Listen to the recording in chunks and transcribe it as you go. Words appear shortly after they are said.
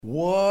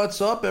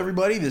What's up,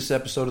 everybody? This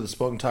episode of the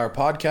Smoking Tire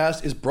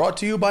Podcast is brought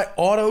to you by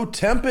Auto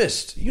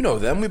Tempest. You know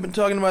them. We've been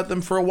talking about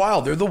them for a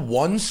while. They're the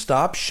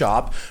one-stop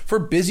shop for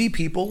busy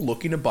people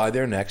looking to buy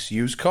their next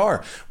used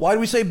car. Why do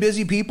we say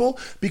busy people?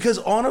 Because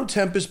Auto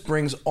Tempest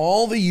brings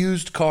all the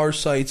used car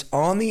sites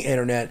on the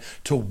internet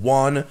to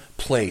one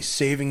place,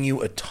 saving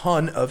you a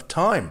ton of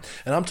time.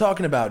 And I'm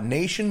talking about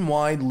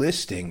nationwide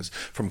listings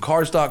from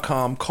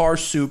Cars.com,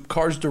 CarSoup,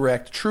 Cars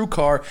Direct,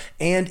 TrueCar,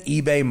 and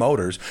eBay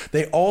Motors.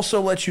 They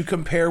also let you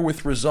compare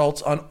with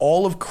results on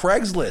all of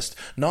Craigslist,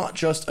 not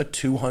just a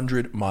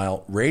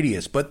 200-mile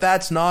radius. But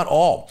that's not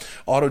all.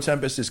 Auto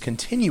Tempest is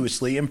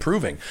continuously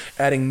improving,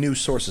 adding new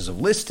sources of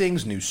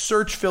listings, new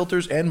search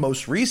filters, and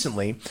most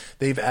recently,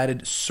 they've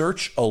added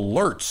search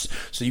alerts,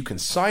 so you can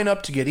sign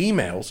up to get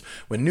emails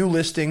when new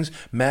listings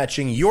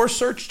matching your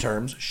search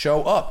terms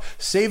show up,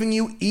 saving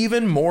you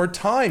even more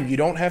time. You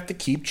don't have to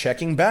keep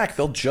checking back.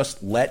 They'll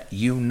just let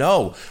you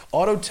know.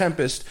 Auto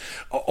Tempest,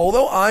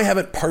 although I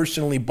haven't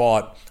personally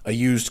bought a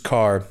used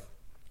car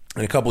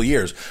in a couple of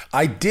years,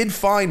 I did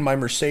find my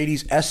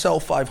Mercedes SL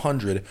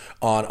 500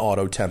 on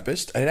Auto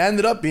Tempest, and it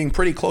ended up being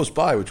pretty close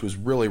by, which was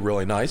really,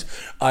 really nice.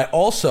 I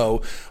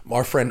also,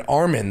 our friend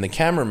Armin, the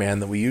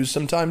cameraman that we use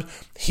sometimes,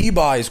 he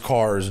buys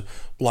cars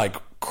like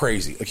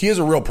crazy. Like, he has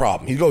a real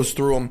problem. He goes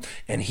through them,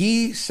 and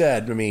he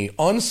said to me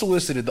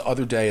unsolicited the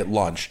other day at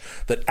lunch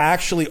that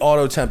actually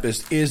Auto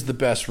Tempest is the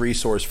best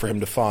resource for him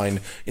to find,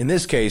 in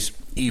this case,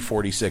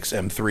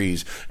 E46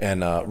 M3s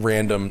and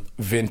random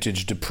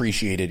vintage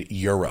depreciated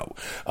Euro.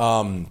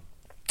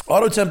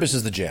 Auto Tempest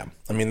is the jam.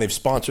 I mean, they've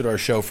sponsored our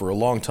show for a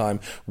long time.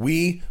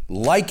 We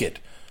like it.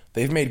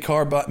 They've made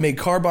car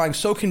buying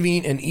so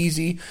convenient and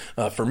easy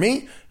for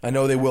me. I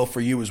know they will for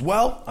you as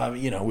well.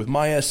 With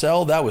my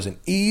SL, that was an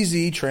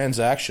easy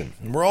transaction.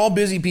 We're all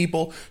busy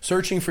people.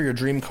 Searching for your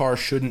dream car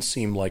shouldn't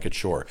seem like a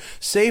chore.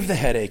 Save the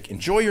headache.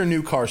 Enjoy your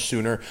new car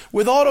sooner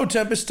with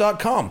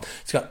Autotempest.com.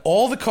 It's got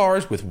all the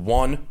cars with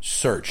one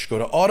search. Go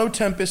to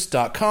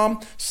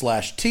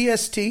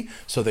Autotempest.com/TST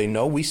so they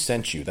know we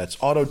sent you. That's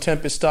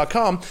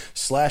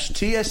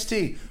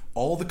Autotempest.com/TST.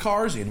 All the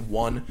cars in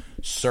one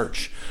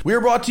search. We are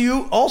brought to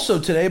you also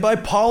today by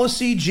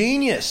Policy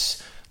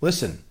Genius.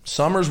 Listen,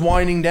 summer's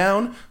winding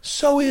down,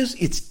 so is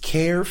its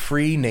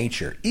carefree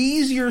nature.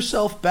 Ease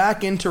yourself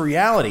back into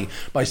reality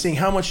by seeing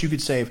how much you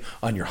could save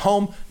on your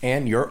home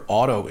and your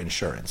auto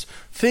insurance.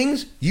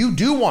 Things you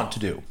do want to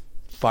do: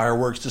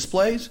 fireworks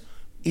displays,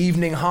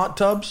 evening hot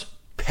tubs,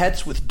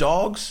 pets with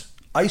dogs,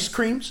 ice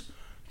creams.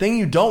 Thing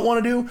you don't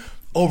want to do: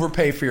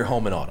 overpay for your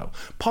home and auto.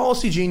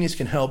 Policy Genius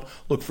can help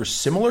look for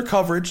similar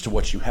coverage to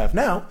what you have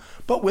now,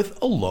 but with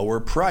a lower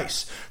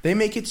price. They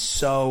make it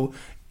so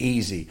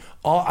easy.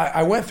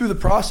 I went through the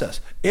process.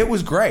 It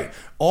was great.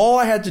 All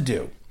I had to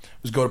do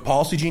was go to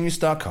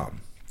PolicyGenius.com,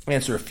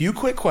 answer a few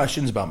quick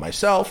questions about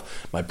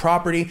myself, my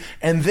property,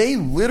 and they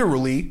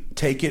literally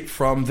take it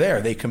from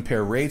there. They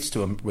compare rates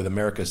with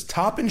America's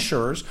top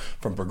insurers,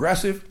 from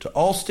Progressive to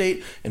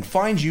Allstate, and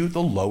find you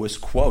the lowest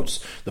quotes.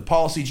 The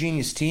Policy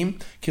Genius team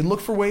can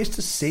look for ways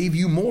to save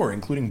you more,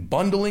 including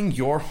bundling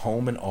your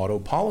home and auto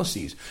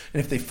policies.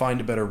 And if they find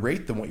a better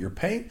rate than what you're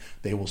paying,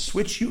 they will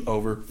switch you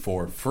over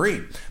for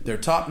free. Their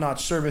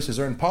top-notch service has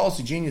earned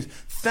Policy Genius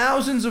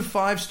thousands of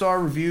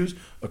 5-star reviews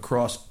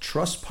across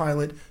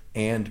Trustpilot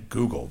and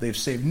Google. They've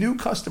saved new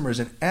customers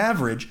an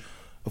average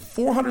of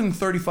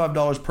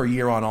 $435 per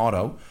year on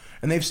auto,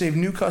 and they've saved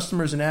new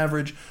customers an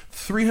average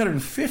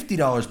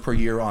 $350 per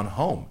year on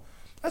home.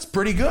 That's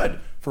pretty good.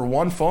 For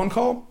one phone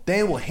call,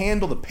 they will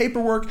handle the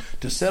paperwork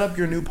to set up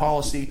your new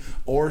policy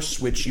or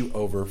switch you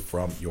over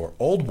from your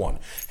old one.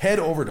 Head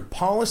over to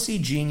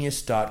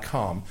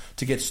PolicyGenius.com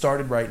to get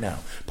started right now.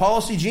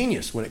 Policy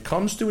Genius, when it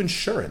comes to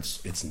insurance,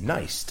 it's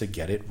nice to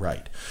get it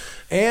right.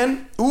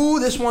 And,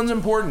 this one's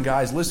important,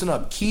 guys. Listen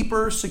up.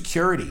 Keeper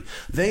Security.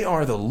 They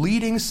are the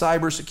leading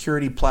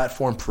cybersecurity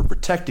platform for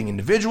protecting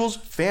individuals,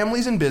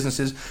 families, and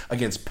businesses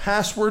against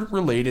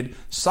password-related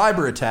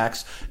cyber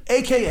attacks,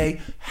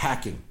 aka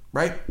hacking,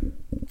 right?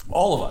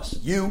 All of us,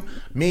 you,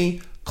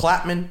 me,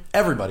 Clapman,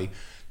 everybody,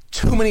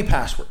 too many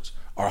passwords.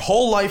 Our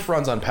whole life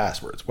runs on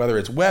passwords, whether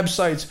it's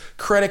websites,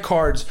 credit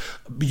cards,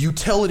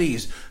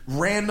 utilities,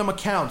 random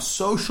accounts,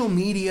 social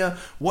media,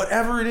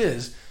 whatever it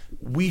is.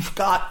 We've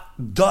got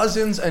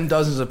dozens and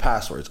dozens of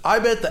passwords. I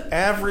bet the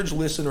average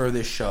listener of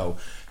this show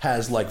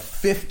has like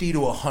 50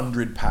 to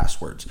 100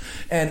 passwords.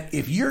 And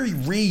if you're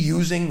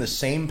reusing the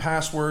same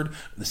password,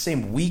 the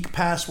same weak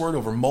password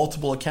over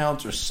multiple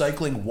accounts, or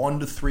cycling 1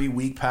 to 3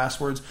 weak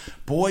passwords,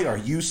 boy, are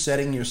you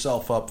setting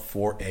yourself up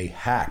for a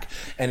hack.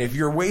 And if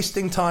you're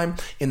wasting time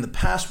in the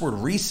password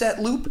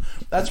reset loop,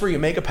 that's where you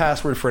make a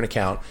password for an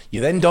account,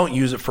 you then don't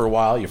use it for a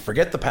while, you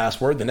forget the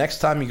password, the next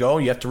time you go,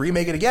 you have to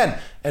remake it again,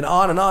 and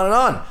on and on and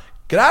on.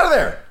 Get out of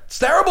there. It's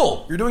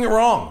terrible. You're doing it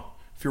wrong.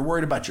 If you're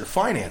worried about your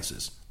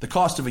finances, the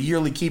cost of a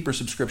yearly Keeper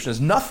subscription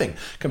is nothing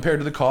compared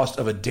to the cost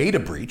of a data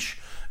breach.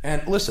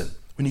 And listen,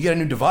 when you get a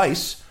new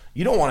device,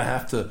 you don't want to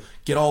have to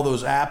get all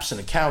those apps and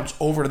accounts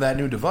over to that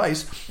new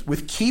device,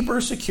 with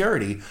Keeper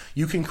Security,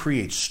 you can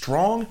create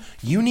strong,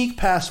 unique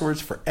passwords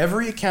for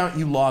every account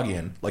you log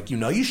in, like you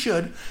know you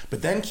should,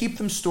 but then keep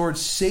them stored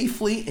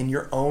safely in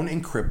your own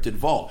encrypted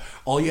vault.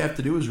 All you have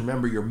to do is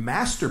remember your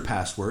master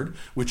password,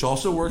 which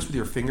also works with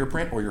your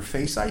fingerprint or your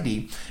Face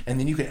ID, and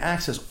then you can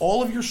access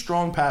all of your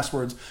strong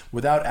passwords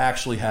without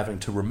actually having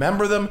to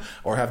remember them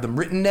or have them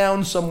written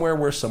down somewhere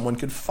where someone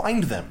could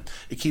find them.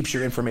 It keeps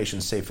your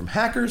information safe from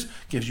hackers,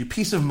 gives you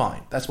peace of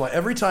mind. That's why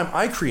every time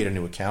I create a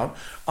new account,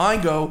 I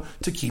go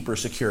to Keeper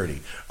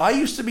Security. I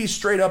used to be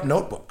straight up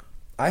notebook.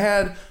 I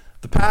had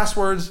the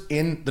passwords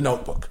in the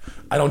notebook.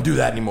 I don't do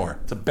that anymore.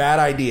 It's a bad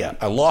idea.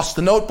 I lost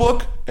the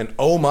notebook, and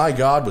oh my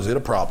God, was it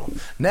a problem.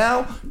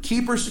 Now,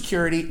 Keeper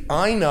Security,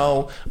 I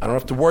know I don't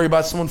have to worry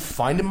about someone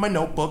finding my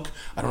notebook.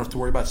 I don't have to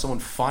worry about someone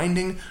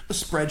finding a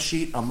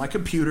spreadsheet on my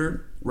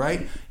computer,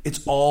 right?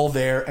 It's all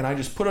there, and I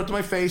just put it up to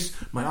my face,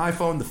 my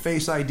iPhone, the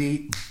Face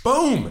ID,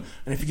 boom!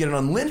 And if you get an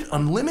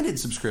unlimited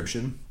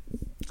subscription,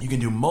 you can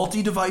do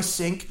multi-device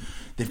sync.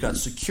 They've got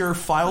secure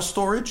file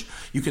storage.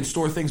 You can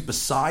store things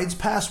besides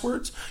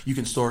passwords. You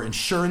can store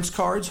insurance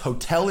cards,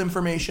 hotel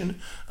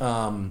information,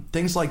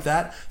 things like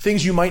that.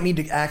 Things you might need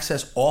to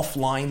access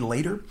offline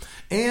later.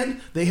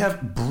 And they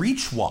have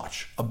Breach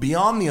Watch,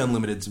 beyond the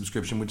unlimited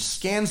subscription, which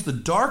scans the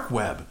dark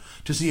web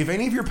to see if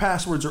any of your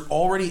passwords are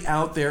already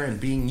out there and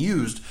being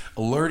used,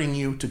 alerting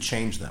you to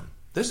change them.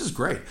 This is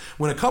great.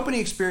 When a company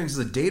experiences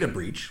a data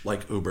breach,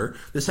 like Uber,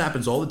 this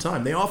happens all the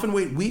time. They often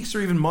wait weeks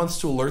or even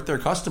months to alert their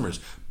customers.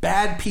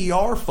 Bad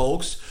PR,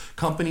 folks.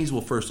 Companies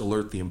will first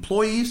alert the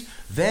employees,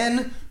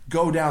 then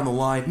go down the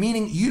line,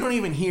 meaning you don't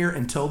even hear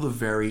until the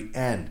very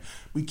end.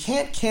 We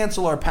can't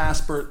cancel our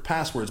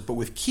passwords, but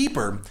with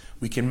Keeper,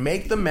 we can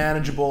make them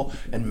manageable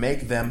and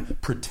make them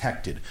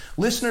protected.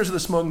 Listeners of the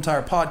Smoking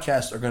Tire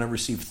podcast are going to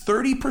receive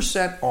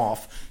 30%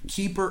 off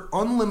Keeper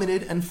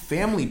Unlimited and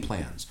Family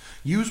plans.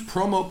 Use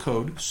promo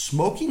code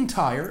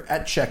SMOKINGTIRE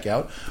at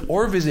checkout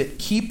or visit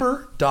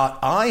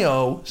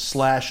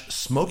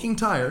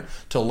keeper.io/smokingtire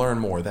to learn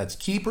more. That's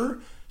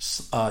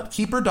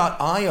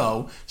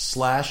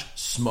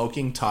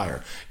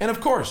keeper.io/smokingtire. And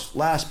of course,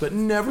 last but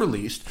never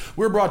least,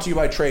 we're brought to you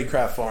by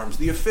Tradecraft Farms,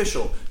 the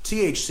official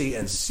THC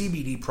and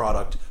CBD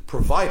product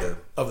provider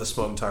of the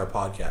Smoking Tire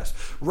podcast.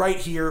 Right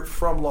here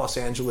from Los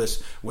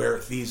Angeles, where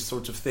these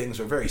sorts of things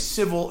are very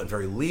civil and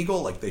very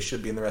legal, like they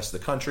should be in the rest of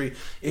the country.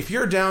 If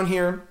you're down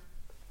here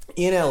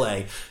in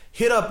LA,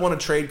 hit up one of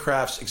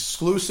Tradecraft's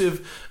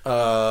exclusive,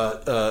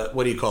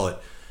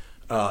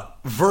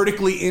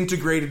 vertically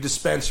integrated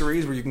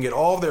dispensaries where you can get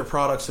all of their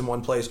products in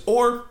one place,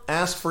 or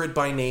ask for it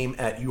by name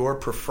at your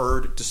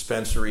preferred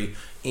dispensary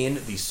in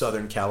the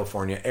Southern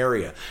California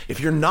area. If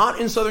you're not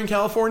in Southern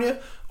California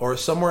or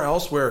somewhere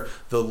else where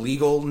the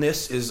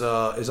legalness is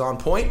on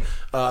point,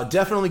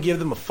 definitely give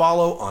them a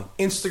follow on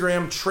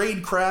Instagram,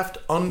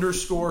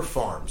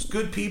 Tradecraft_farms.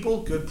 Good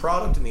people, good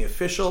product, and the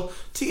official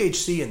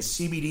THC and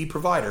CBD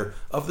provider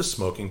of the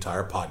Smoking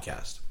Tire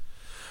podcast.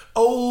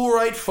 All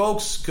right,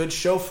 folks, good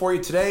show for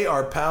you today.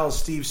 Our pals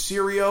Steve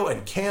Serio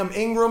and Cam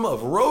Ingram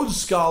of Rhodes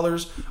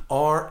Scholars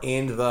are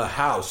in the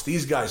house.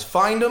 These guys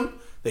find them,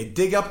 they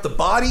dig up the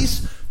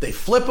bodies, they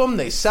flip them,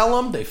 they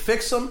sell them, they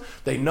fix them.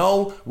 They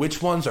know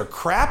which ones are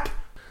crap.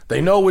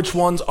 They know which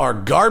ones are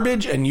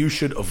garbage and you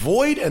should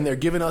avoid, and they're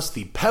giving us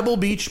the Pebble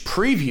Beach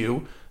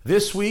preview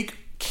this week.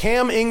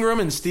 Cam Ingram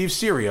and Steve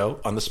Serio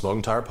on the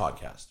Smoking Tire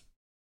podcast.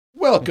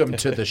 Welcome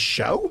to the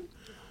show.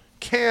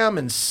 Cam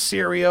and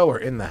Serio are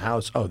in the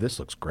house. Oh, this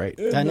looks great.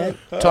 Doesn't it?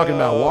 Talking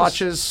about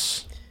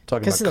watches,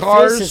 talking about the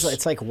cars. face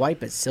it's like white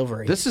but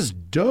silvery. This is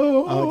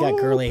dope. Oh, it got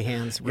girly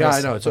hands. Yeah,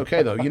 I know. It's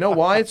okay, though. You know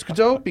why it's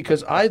dope?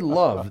 Because I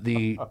love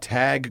the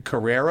Tag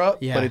Carrera,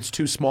 but it's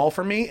too small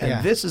for me.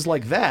 And this is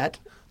like that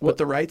with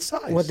the right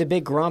size. What the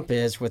big grump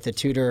is with the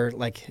Tudor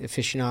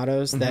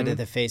aficionados, that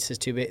the face is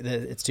too big.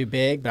 It's too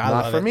big, but I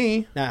love it. Not for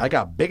me. No. I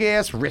got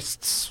big-ass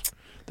wrists.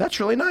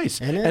 That's really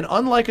nice. And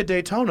unlike a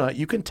Daytona,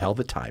 you can tell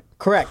the time.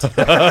 Correct.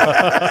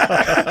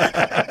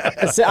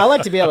 I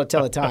like to be able to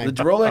tell the time. The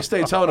Rolex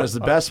Daytona is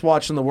the best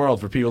watch in the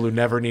world for people who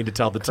never need to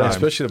tell the time.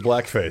 Especially the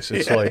blackface.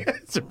 It's like...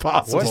 It's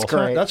impossible.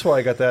 That's why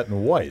I got that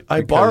in white.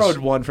 I borrowed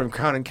one from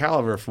Crown and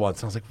Caliber for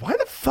once. I was like, why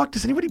the fuck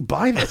does anybody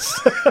buy this?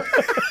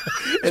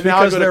 And now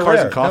I go to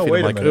Cars and Coffee and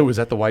I'm like, ooh, is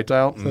that the white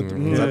dial? Is that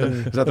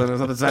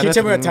the Can you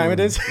tell me what time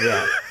it is?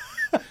 Yeah.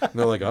 And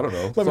they're like, I don't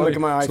know. Let me look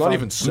at my iPhone. It's not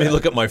even set. Let me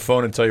look at my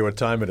phone and tell you what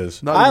time it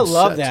is. I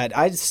love that.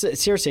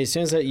 Seriously, as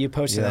soon as you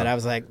posted that, I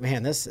was like,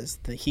 man, this is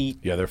the heat.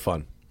 Yeah, they're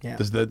fun. Yeah.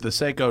 The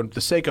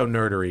Seiko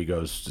nerdery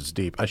goes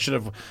deep. I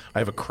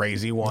have a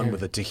crazy one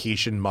with a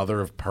Tahitian mother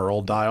of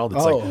pearl dial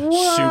that's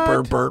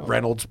super Burt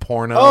Reynolds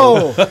porno.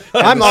 Oh,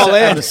 I'm all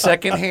in. And the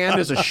second hand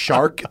is a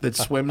shark that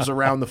swims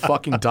around the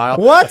fucking dial.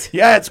 What?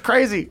 Yeah, it's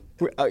crazy.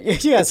 You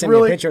gotta send me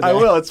Really, a picture of I that.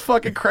 will. It's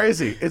fucking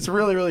crazy. It's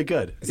really, really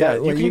good. Yeah, that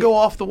you what can you- go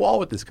off the wall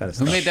with this kind of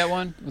Who stuff. made that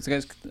one? What's the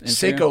guy's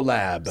Seiko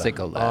Lab.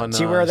 Seiko Lab. Do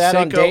you wear that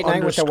on date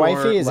night with the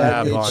wifey? Is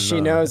that lab on, she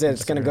knows that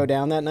it's going to go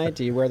down that night?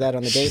 Do you wear that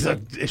on the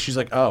date She's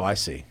night? like, oh, I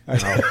see.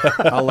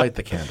 I'll light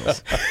the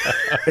candles.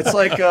 It's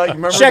like you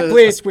remember. Check,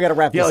 please. We got to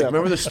wrap Yeah, this like up.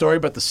 remember the story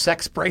about the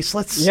sex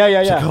bracelets? Yeah, yeah,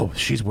 It's yeah. like, oh,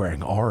 she's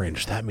wearing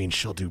orange. That means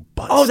she'll do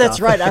butt Oh, that's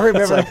stuff. right. I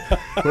remember.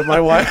 With my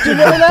wife.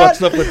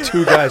 Butts up with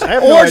two guys. I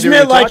have no Orange idea what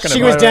meant you're like talking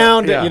she about. was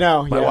down. Yeah. You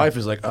know. My yeah. wife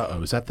is like,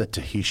 uh-oh, is that the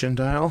Tahitian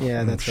dial?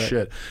 Yeah, that's right.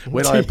 Shit.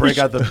 Wait till I break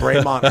out the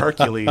Braemont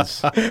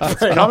Hercules. It's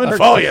coming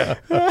for you.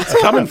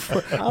 It's coming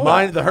for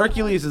mine. The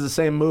Hercules is the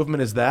same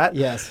movement as that.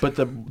 Yes. But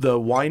the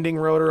winding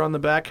rotor on the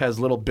back has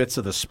little bits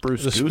of the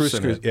spruce goose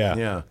in it. Yeah.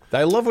 Yeah.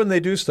 I love when they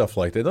do stuff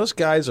like that. Those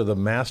guys are the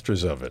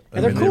masters of it.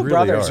 And they're cool they really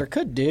brothers. are. They're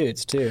good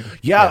dudes too.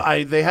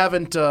 Yeah, they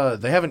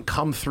haven't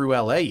come through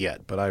LA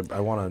yet, but I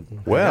want to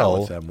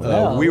Well, with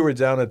them. we were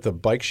down at the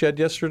bike shed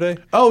yesterday.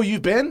 Oh,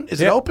 you've been?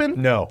 Is it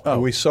open? No. Oh.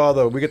 We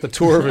get the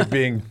tour of it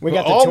being We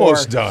got the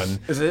almost tour. done.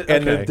 Is it?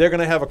 And Okay. they're going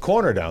to have a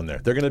corner down there.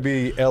 They're going to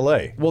be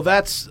L.A. Well,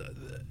 that's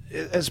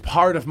as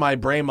part of my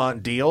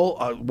Braemont deal.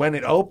 When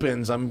it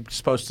opens, I'm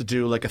supposed to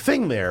do like a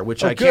thing there,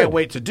 which I can't good.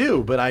 wait to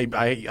do. But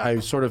I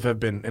sort of have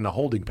been in a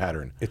holding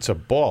pattern. It's a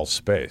ball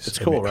space. It's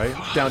cool, right?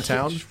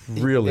 Downtown,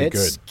 Really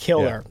It's good.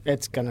 killer.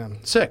 It's gonna.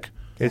 sick.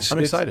 I'm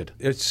excited.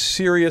 It's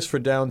serious for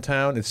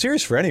downtown. It's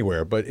serious for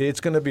anywhere, but it's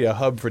going to be a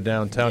hub for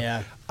downtown.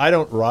 Yeah. I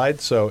don't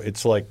ride, so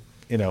it's like,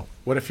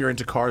 What if you're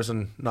into cars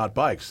and not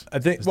bikes? I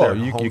think, Is there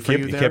well, a you, home you, for can't,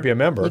 you you there? can't be a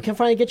member. You can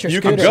finally get your You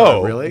scooter. can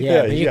go. Really?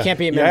 Yeah, but you can't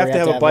be a member. You have to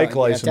have a bike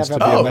you have license have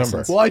to a be a bike member.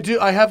 license. Well, I do.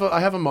 I have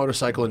a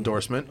motorcycle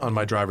endorsement on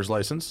my driver's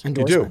license.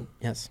 Endorsement.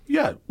 Yes.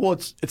 Yeah, well,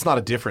 it's not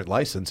a different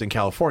license in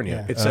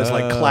California. Yeah. It says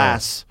like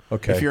class.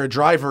 okay. If you're a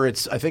driver, I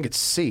think it's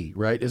C,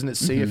 right? Isn't it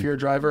C if you're a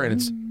driver, and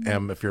it's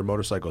M if you're a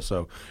motorcycle?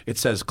 So it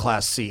says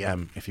class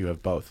CM if you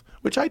have both,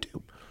 which I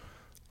do.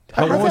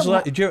 How long was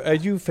that?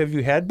 Have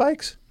you had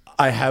bikes?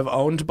 I have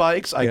owned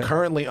bikes. I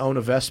currently own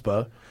a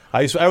Vespa.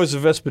 I was a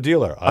Vespa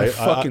dealer. I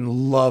fucking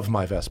love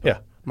my Vespa. Yeah.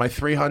 My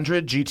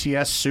 300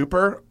 GTS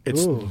Super.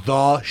 It's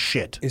the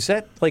shit. Is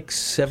that like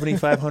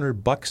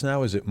 $7,500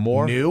 now? Is it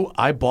more? New.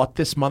 I bought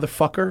this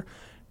motherfucker.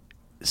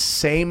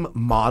 Same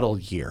model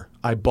year.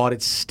 I bought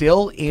it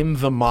still in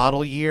the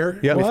model year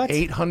Yeah. with What?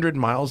 800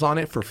 miles on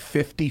it for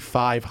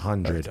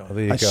 5,500. Oh,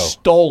 there you I go.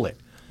 stole it.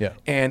 Yeah.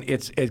 And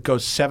it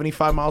goes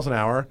 75 miles an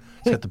hour.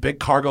 It's got the big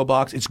cargo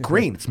box. It's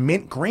green. It's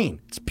mint green.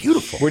 It's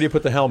beautiful. Where do you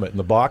put the helmet? In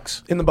the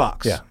box? In the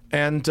box. Yeah.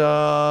 And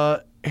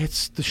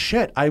it's the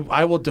shit.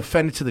 I will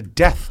defend it to the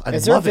death. I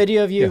Is there a love it.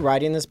 video of you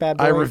riding this bad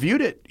boy? I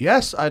reviewed it.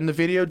 Yes, and the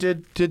video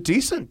did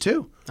decent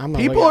too. I'm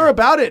gonna People look at are it.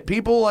 about it.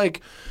 People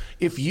like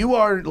if you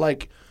are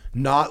like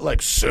not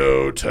like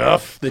so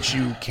tough that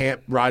you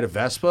can't ride a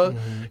Vespa,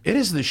 it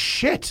is the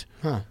shit.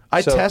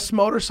 I So- test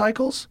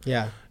motorcycles.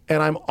 Yeah.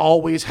 And I'm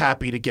always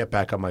happy to get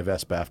back on my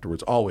Vespa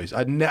afterwards. Always.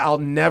 I'll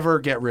never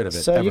get rid of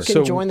it. So ever. you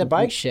can join the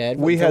bike shed.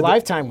 we We had the the-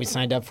 lifetime we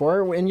signed up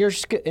for in your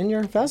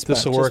Vespa.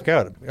 This will work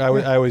out.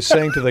 I was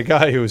saying to the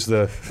guy who was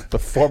the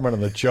foreman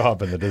on the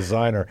job and the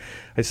designer,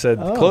 I said,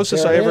 Oh,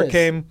 closest there I it ever is.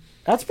 came.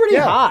 That's pretty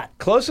hot.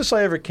 Closest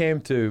I ever came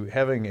to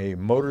having a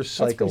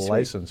motorcycle pretty sweet.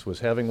 license was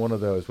having one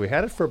of those. We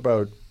had it for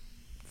about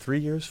 3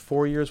 years,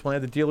 4 years when I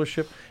had the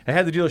dealership. I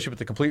had the dealership at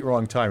the complete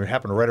wrong time. It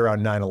happened right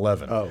around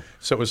 9/11. Oh.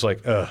 So it was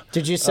like,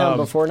 Did you sell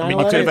before 9/11? you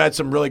could have had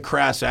some really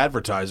crass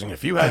advertising.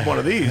 If you had one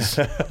of these,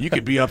 you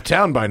could be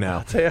uptown by now.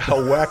 tell you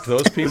how whacked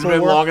those It's people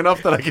been were. long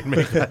enough that I can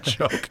make that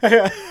joke.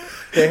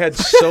 They had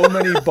so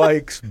many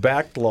bikes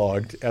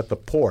backlogged at the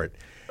port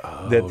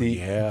that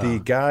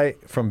the guy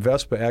from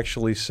Vespa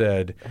actually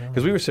said,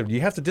 because we were saying, you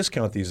have to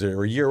discount these.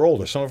 They're a year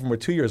old, or some of them were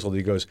 2 years old.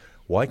 He goes,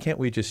 why can't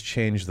we just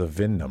change the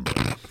VIN number?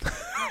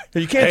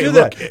 You can't Hey, do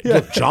look, that.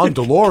 look, John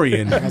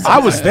DeLorean. I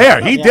was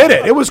there. He did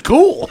it. It was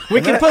cool. we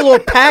can put a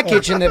little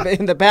package in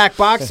the back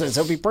boxes.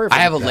 It'll be perfect. I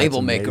have a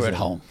label maker at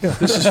home.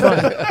 This is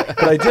fun. But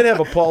I did have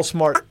a Paul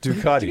Smart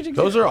Ducati.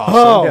 Those are awesome.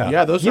 Oh,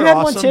 yeah, those you are had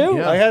one awesome. too?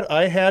 Yeah.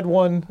 I had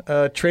one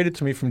traded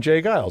to me from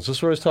Jay Giles. This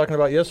is what I was talking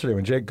about yesterday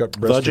when Jay got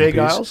rest in Jay peace.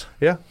 Giles?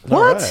 Yeah.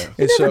 What? right.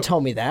 You It's, never uh,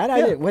 told me that.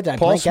 Yeah. What did I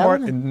Paul blank out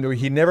Smart, on it? and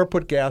he never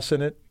put gas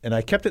in it, and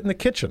I kept it in the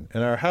kitchen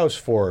in our house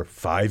for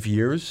 5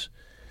 years.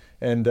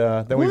 And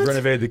then we What?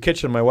 renovated the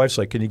kitchen. And my wife's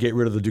like, "Can you get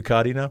rid of the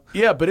Ducati now?"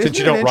 Yeah, but Since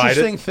isn't you it don't an ride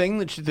interesting it. thing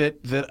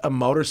that a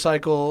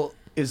motorcycle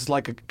is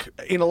like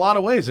in a lot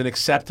of ways an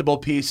acceptable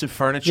piece of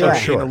furniture Yeah. in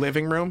Sure. a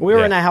living room? We were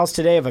Yeah. in a house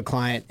today of a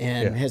client,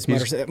 and Yeah. his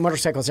He's-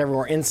 motorcycles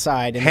everywhere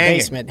inside in Hanging. the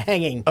basement,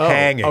 hanging.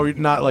 Hanging. Oh,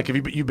 not like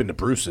you've been to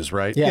Bruce's,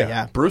 right? Yeah,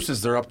 yeah.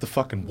 Bruce's, they're up the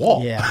fucking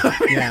wall. Yeah,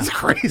 yeah. It's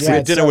crazy. Yeah, I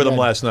it's did so it with him good.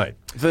 last night.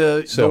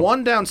 The So-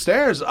 one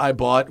downstairs I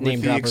bought with Name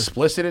the dropper.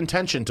 explicit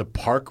intention to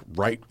park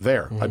right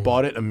there. I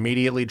bought it,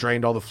 immediately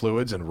drained all the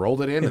fluids, and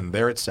rolled it in, and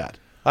there it sat.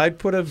 I'd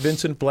put a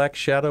Vincent Black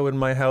Shadow in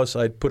my house.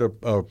 I'd put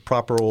a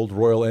proper old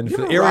Royal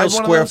Enfield, ever Ariel ride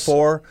one of Square those?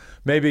 4,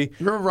 maybe.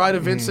 You ever ride a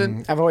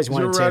Vincent? I've always Did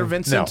wanted you ever ride to. a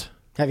Vincent?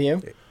 Have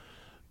you?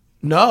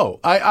 No.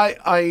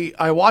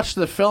 I watched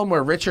the film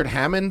where Richard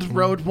Hammond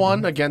rode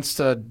one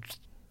against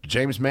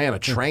James May on a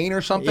train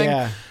or something.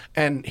 Yeah.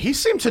 And he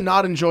seemed to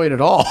not enjoy it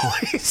at all.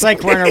 It's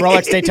like wearing a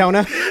Rolex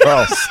Daytona.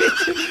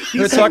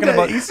 They're talking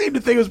about. He seemed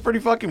to think it was pretty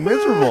fucking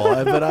miserable.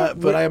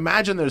 But I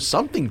imagine there's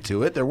something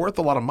to it. They're worth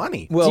a lot of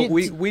money. Well,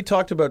 we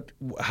talked about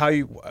how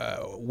you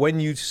when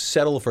you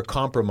settle for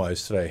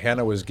compromise today.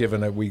 Hannah was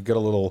given we got a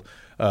little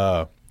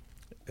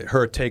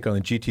her take on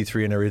the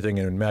GT3 and everything,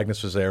 and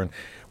Magnus was there, and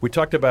we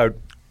talked about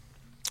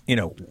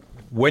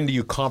when do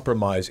you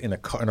compromise in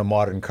a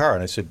modern car?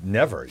 And I said,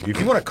 never. If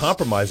you want to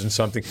compromise in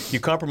something, you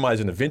compromise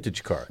in a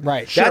vintage car.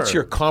 Right. That's Sure.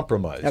 your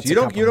compromise. That's you a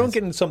don't compromise.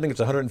 get into something that's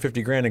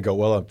 150 grand and go,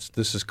 well,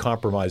 this is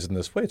compromise in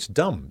this way. It's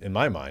dumb in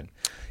my mind.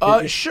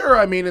 Sure.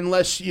 I mean,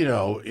 unless,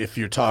 if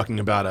you're talking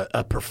about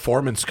a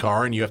performance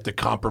car and you have to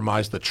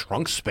compromise the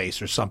trunk space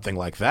or something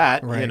like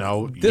that, Right.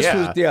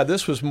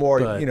 This was more,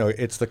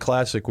 it's the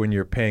classic when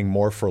you're paying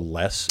more for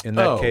less in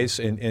that case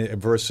and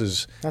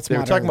versus That's they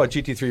were talking modern.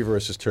 about GT3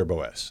 versus Turbo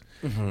S.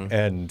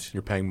 And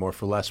You're paying more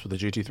for less with the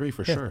GT3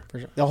 for sure. For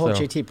sure. The whole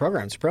GT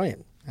program's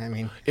brilliant. I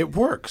mean, It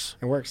works.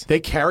 it works. They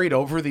carried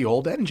over the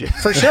old engine.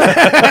 For sure.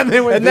 and they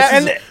went,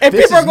 and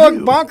people are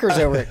going bonkers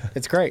over it.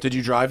 It's great. Did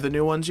you drive the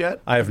new ones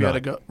yet? I have You not.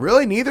 had to go.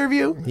 Really? Neither of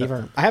you?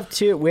 Neither. I have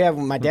two.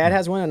 My dad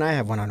has one, and I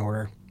have one on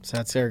order. So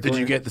that's there. Did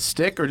you get the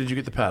stick or did you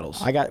get the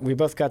pedals? We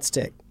both got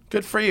stick.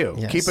 Good for you.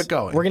 Yes. Keep it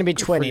going. We're going to be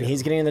Good for twinning. you.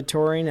 He's getting the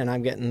touring, and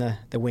I'm getting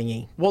the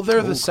wingy. Well,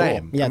 they're the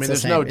same. Yeah, I mean,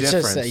 it's there's the no same. It's just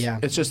difference. that, yeah.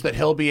 It's just that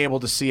he'll be able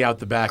to see out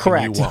the back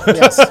Correct. and you won't.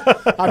 Yes.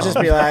 I'll just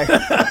be like,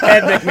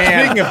 Ed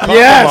McMahon. speaking of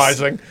Yes.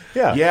 compromising,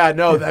 Yeah,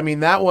 no, I mean,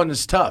 that one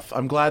is tough.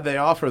 I'm glad they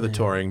offer the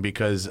touring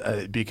because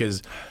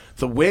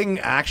the wing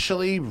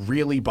actually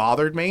really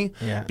bothered me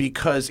Yeah.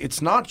 because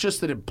it's not just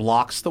that it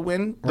blocks the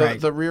wind,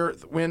 Right. the rear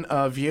wind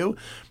view.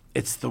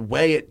 It's the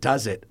way it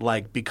does it.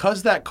 Like,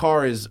 because that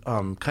car is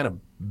kind of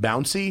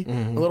bouncy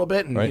a little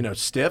bit and,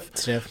 stiff.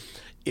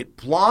 It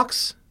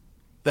blocks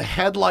the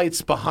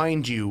headlights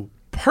behind you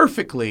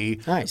perfectly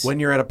Nice. when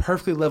you're at a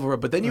perfectly level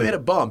road, but then you hit a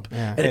bump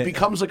and it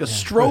becomes like a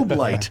strobe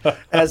light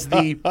as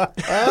the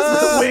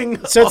wing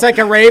So it's like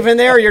a raven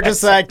there. You're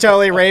just like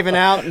totally raving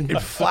out.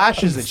 it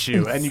flashes at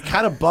you, and you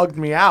kind of bugged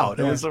me out.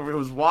 It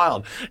was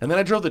wild. And then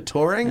I drove the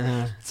touring.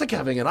 It's like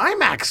having an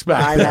IMAX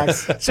back there.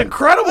 IMAX. It's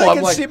incredible. I I'm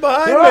can like, see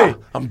behind "Ah, me."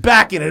 I'm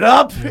backing it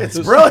up. It's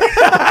brilliant.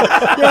 You're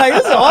like,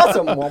 this is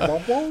awesome. Womp,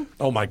 womp, womp.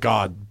 Oh my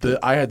god,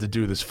 I had to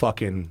do this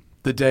fucking.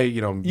 The day,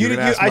 you You-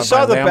 asked I about saw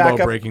my the Lambo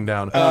backup. breaking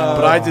down,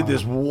 but I did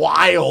this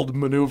wild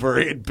maneuver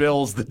at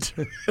Bill's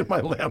in my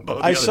Lambo. the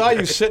I other saw day.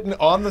 you sitting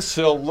on the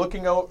sill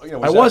looking out.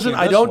 I wasn't.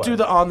 I don't do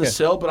the on the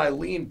sill, but I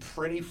lean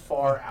pretty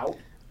far out.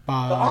 The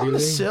on the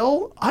Body.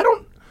 sill, I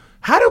don't.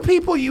 How do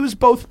people use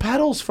both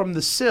pedals from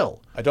the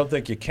sill? I don't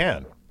think you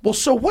can. Well,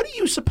 so what are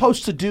you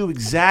supposed to do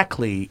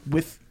exactly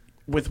with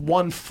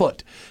one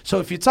foot? So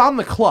if it's on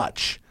the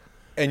clutch,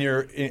 And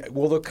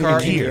will the car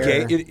gear.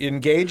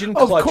 engage in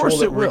of clutch? course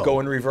will it will go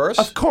in reverse?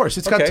 Of course,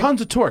 it's got Okay.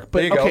 tons of torque. But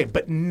There you go. okay,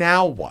 but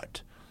now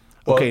what?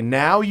 Well, okay,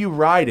 now you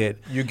ride it.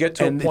 you get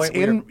to a and point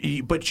it's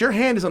where but your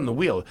hand is on the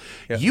wheel.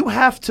 You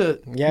have to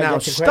Yeah, now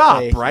get to stop,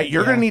 quickly. right?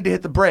 You're Yeah. going to need to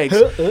hit the brakes.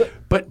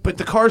 But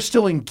the car's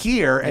still in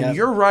gear, and Yeah.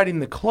 you're riding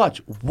the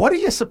clutch. What are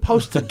you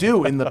supposed to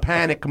do in the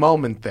panic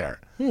moment there?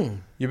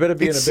 you better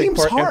be It in a big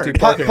seems hard. empty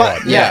parking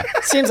lot. Yeah.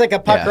 Seems like a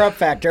pucker Yeah. up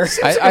factor.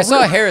 I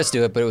saw Harris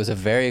do it, but it was a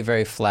very,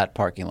 very flat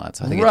parking lot.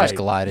 So I think it just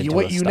glided to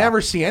a You stop.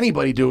 never see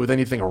anybody do it with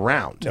anything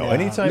around. No,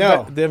 anytime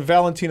No. then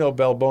Valentino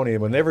Balboni,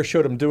 when they ever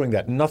showed him doing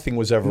that, nothing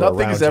was ever Nothing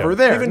around is ever him.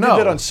 there, Even no.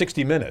 did on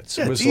 60 Minutes.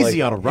 Yeah, It was it's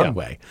easy like, on a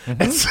runway.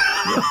 It's-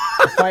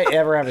 If I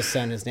ever have a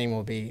son, his name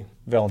will be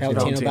Valentino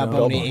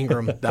Balboni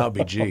Ingram. That would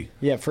be G.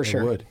 Yeah, for It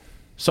sure. would.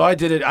 So I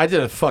did it. I did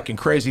a fucking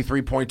crazy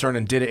 3-point turn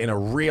and did it in a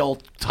real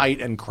tight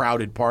and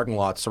crowded parking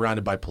lot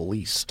surrounded by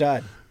police.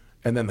 Stud.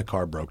 And then the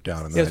car broke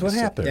down. And then Yes, I what had to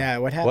sit happened? there. Yeah,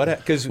 what happened?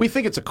 Because We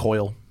think it's a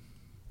coil.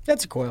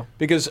 That's a coil.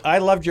 Because I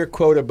loved your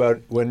quote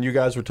about when you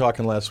guys were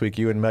talking last week,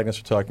 you and Magnus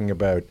were talking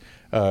about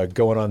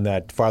going on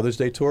that Father's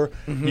Day tour.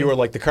 Mm-hmm. You were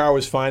like, the car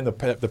was fine, the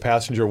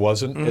passenger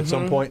wasn't at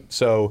some point.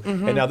 So,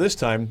 and now this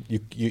time,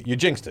 you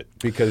jinxed it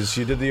because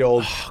you did the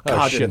old,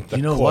 God, shit, the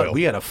you know coil. what?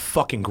 We had a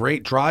fucking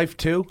great drive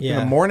too. In Yeah.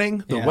 the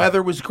morning, the Yeah.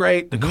 weather was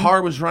great. The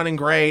car was running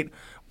great.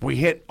 We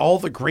hit all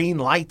the green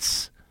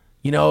lights.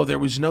 You know, there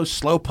was no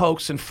slow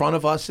pokes in front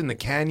of us in the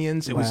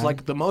canyons. It was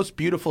like the most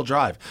beautiful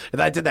drive. And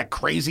I did that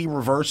crazy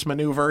reverse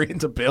maneuver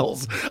into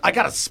Bill's. I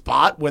got a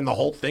spot when the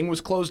whole thing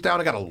was closed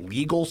down. I got a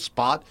legal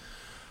spot.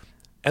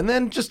 And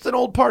then just an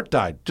old part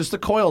died. Just the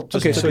coil.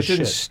 Just Okay, took so a it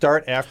didn't shit.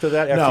 start after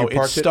that, after No, you it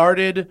parked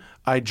started.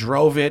 I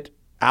drove it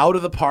out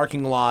of the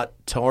parking lot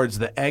towards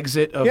the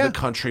exit of Yeah. the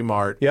Country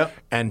Mart. Yep.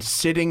 And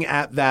sitting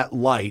at that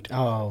light,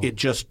 Oh. it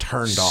just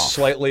turned off.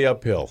 Slightly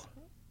uphill.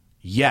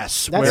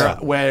 Yes, That's-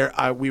 where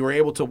we were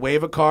able to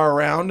wave a car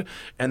around,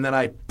 and then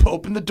I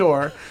opened the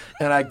door,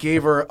 and I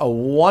gave her a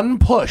one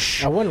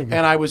push, and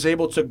I was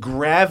able to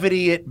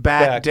gravity it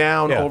back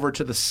down yeah. over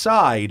to the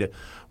side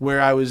where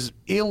I was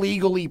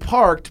illegally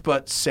parked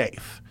but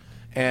safe.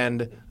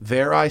 And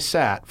there I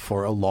sat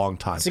for a long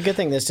time. It's a good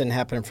thing this didn't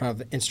happen in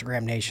front of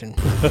Instagram Nation.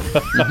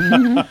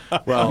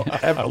 Well,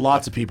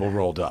 lots of people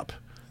rolled up.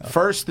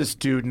 First, this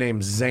dude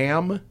named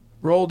Zam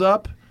rolled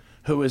up,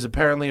 who is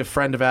apparently a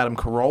friend of Adam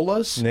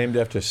Carolla's. Named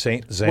after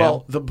Saint Zam.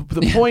 Well, the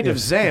point of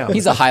Zam.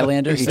 He's a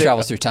Highlander. He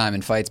travels through time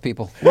and fights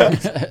people. Well,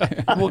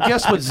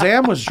 guess what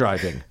Zam was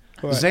driving?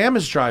 What? Zam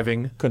is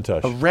driving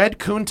Countach. a red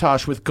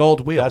Countach with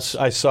gold wheels.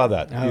 I saw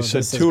that. Oh, You said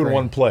this is 2 in great.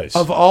 one place.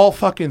 Of all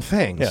fucking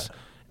things. Yeah.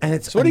 And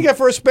it's So what do you got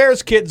for a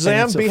spares kit, and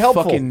Zam? it's Be a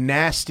helpful. fucking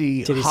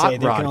nasty Did he hot say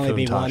there rod can only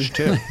be one? Countach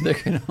too. There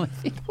can only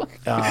be one.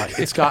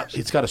 It's got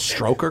a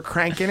stroker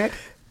crank in it.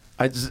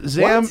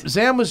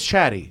 Zam was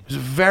chatty. He's a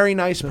very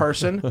nice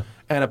person,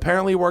 and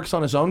apparently works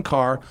on his own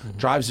car,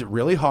 drives it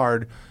really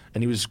hard,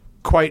 and he was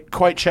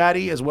quite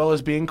chatty as well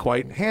as being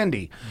quite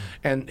handy.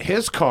 And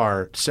his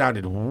car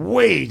sounded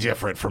way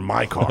different from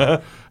my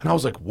car. And I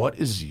was like, "What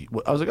is?"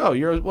 I was like, "Oh,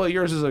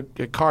 yours is a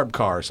carb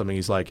car or something."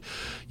 He's like,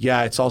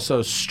 "Yeah, it's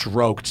also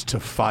stroked to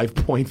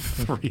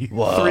 5.3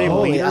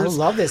 Holy, I liters.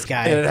 love this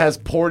guy. And it has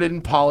ported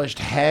and polished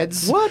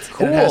heads. What?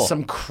 And it has Cool.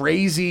 some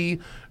crazy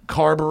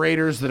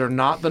carburetors that are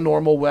not the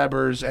normal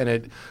Webers,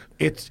 and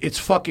it's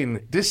fucking,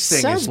 this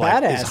thing Sounds is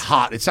like badass. is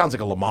hot. It sounds like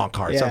a Le Mans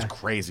car. It Yeah. sounds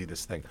crazy.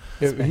 This thing.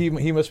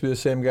 He must be the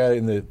same guy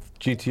in the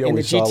GTO In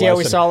we the saw GTO last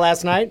we night. saw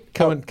last night.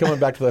 Coming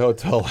back to the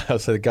hotel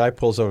house, the guy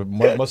pulls over.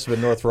 Must have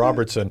been North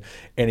Robertson,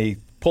 and he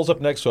pulls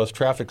up next to us.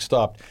 Traffic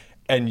stopped,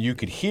 and you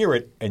could hear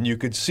it, and you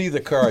could see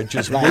the car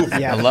just moving.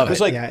 Yeah. I love It's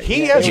it. like Yeah,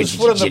 he yeah. has his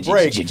foot on the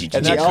brake,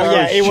 and that Oh, car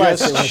yeah, it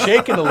was. is just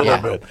shaking a little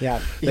bit. Yeah,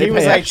 They he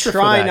was pay like extra for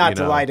trying that, not you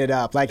to know. light it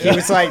up. Like he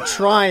was like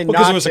trying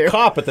Because not there was to. a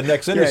cop at the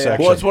next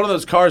intersection. Well, it's one of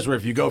those cars where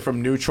if you go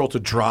from neutral to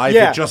drive,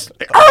 Yeah. it just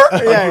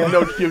Yeah. you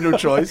have no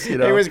choice. You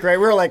know, It was great.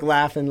 We were like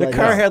laughing. the like,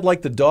 car had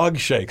like the dog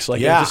shakes, like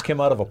Yeah. it just came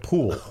out of a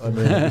pool. I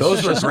mean,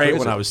 those were it's great crazy.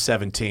 when I was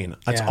 17.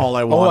 That's Yeah. all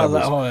I Oh, wanted.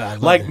 I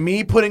love like it.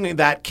 me putting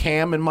that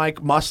cam in my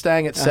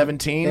Mustang at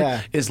 17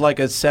 yeah. is like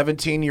a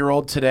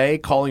 17-year-old today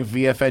calling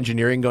VF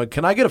Engineering going,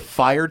 "Can I get a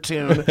fire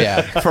tune Yeah.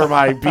 for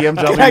my I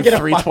BMW get a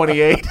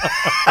 328?"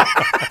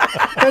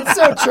 That's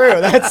so true.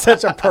 That's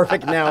such a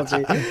perfect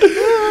analogy.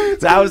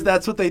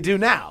 That's what they do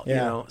now. You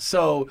Yeah. know,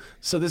 so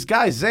this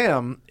guy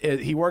Zam,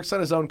 he works on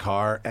his own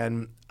car,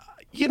 and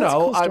you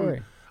know, That's a cool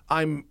story.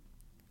 I'm.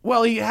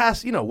 Well, he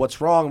has,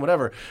 what's wrong,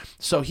 whatever.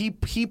 So he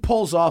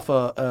pulls off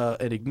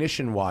an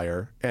ignition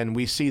wire, and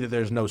we see that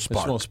there's no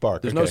spark. no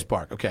spark, There's no okay.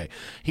 spark. Okay.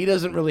 He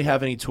doesn't really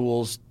have any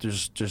tools.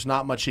 There's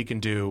not much he can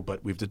do,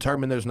 but we've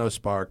determined there's no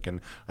spark,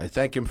 and I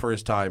thank him for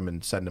his time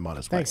and send him on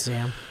his way. Thanks,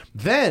 Sam.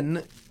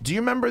 Then, do you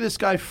remember this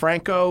guy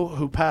Franco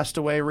who passed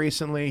away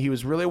recently? He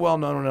was really well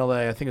known in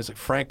LA. I think it's like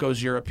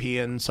Franco's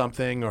European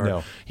something, or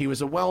No. he was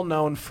a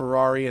well-known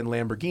Ferrari and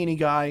Lamborghini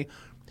guy.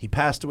 He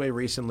passed away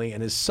recently,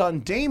 and his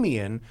son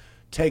Damien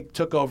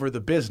took over the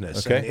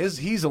business. Okay. And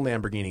he's a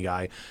Lamborghini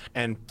guy.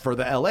 And for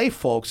the LA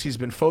folks, he's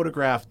been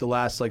photographed the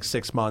last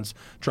 6 months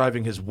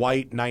driving his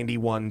white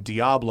 91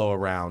 Diablo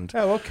around.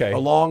 Oh, okay.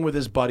 Along with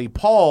his buddy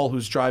Paul,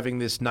 who's driving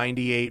this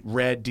 98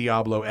 red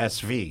Diablo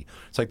SV.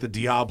 It's like the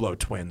Diablo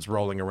twins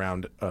rolling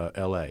around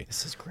LA.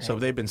 This is great. So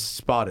they've been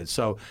spotted.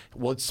 So,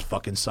 it's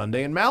fucking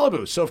Sunday in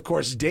Malibu. So, of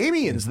course,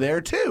 Damien's there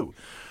too.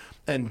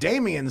 And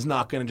Damien's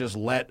not going to just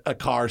let a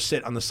car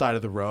sit on the side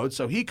of the road.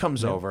 So he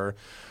comes over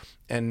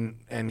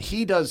and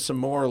he does some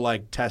more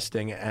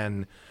testing,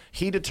 and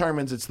he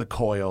determines it's the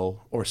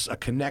coil or a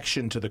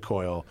connection to the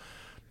coil.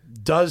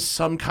 Does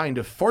some kind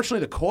of, fortunately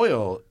the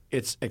coil,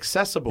 it's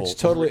accessible. It's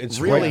totally- it's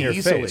really right in your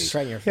easily. face. It's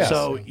right in your face.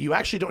 So you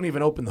actually don't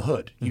even open the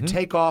hood. You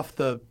take off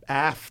the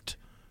aft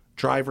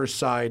driver's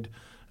side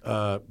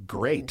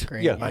grate,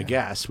 Yeah. I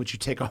guess, which you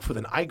take off with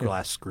an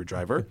eyeglass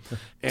screwdriver,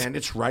 and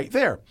it's right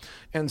there.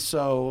 And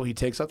so he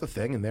takes out the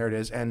thing, and there it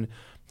is. And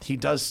he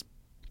does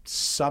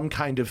some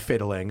kind of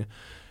fiddling,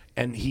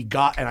 and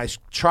I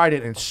tried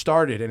it and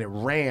started, and it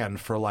ran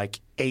for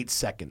 8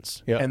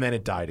 seconds, Yeah. and then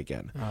it died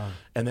again,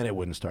 and then it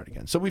wouldn't start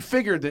again. So we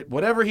figured that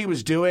whatever he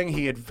was doing,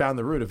 he had found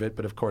the root of it,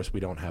 but of course we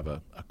don't have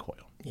a coil.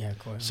 Yeah,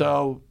 cool.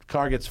 So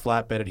car gets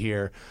flatbedded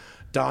here.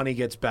 Donnie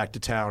gets back to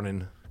town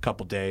in a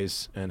couple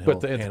days, and he'll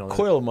But the handle it.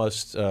 coil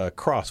must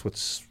cross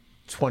with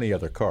 20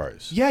 other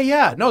cars.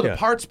 Yeah. No, the Yeah.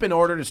 part's been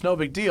ordered. It's no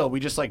big deal. We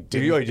just didn't,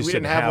 You we just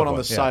didn't didn't have have one on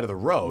one, the yeah. side of the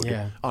road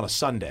Yeah. on a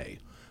Sunday.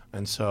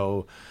 And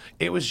so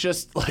it was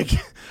just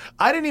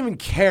I didn't even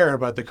care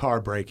about the car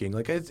breaking.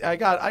 I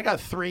got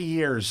 3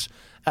 years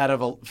out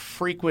of a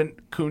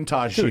frequent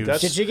Countach use.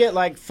 that's- Did you get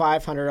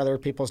 500 other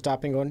people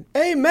stopping going,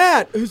 "Hey,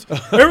 Matt, is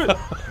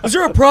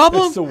there a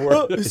problem? It's the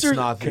worst. Is It's there-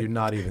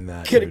 not even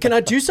that. can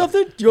I do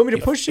something? Do you want me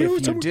to push you?"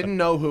 If you didn't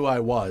know who I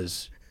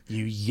was,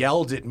 you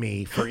yelled at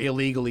me for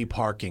illegally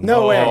parking.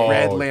 No way. A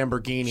red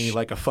Lamborghini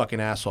like a fucking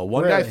asshole.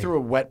 One guy Really? threw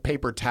a wet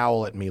paper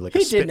towel at me like He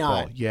a did spitball.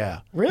 not. Yeah.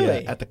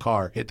 Really? Yeah, at the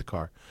car. Hit the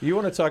car. You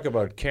want to talk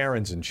about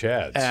Karens and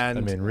Chads. And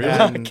I mean, really?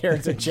 and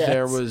Karens and Chads.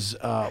 there was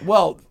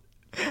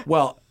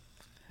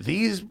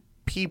these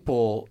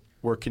people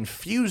were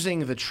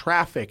confusing the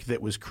traffic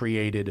that was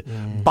created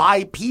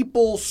by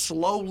people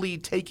slowly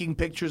taking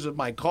pictures of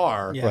my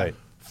car. Yeah. Right.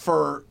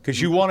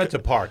 Because you wanted to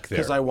park there.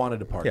 Because I wanted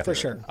to park Yeah. there. For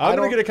sure. I'm I going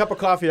to don't- get a cup of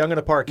coffee. I'm going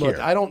to park Look,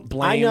 here. I don't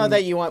blame. I know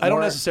that you want I don't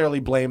more- necessarily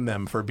blame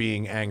them for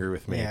being angry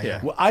with me.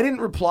 Yeah. Well, I didn't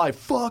reply,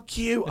 "Fuck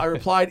you." I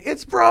replied,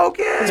 "It's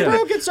broken." It's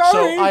broken, sorry.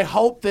 So I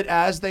hope that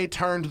as they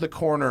turned the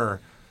corner,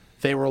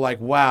 they were like,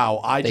 wow,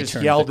 I just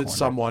turned yelled the at corner.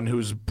 someone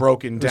who's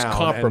broken Who's down.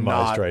 compromised and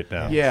not, right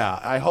now. Yeah,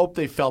 I hope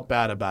they felt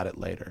bad about it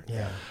later.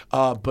 Yeah.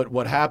 But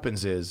what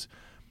happens is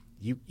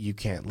you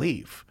can't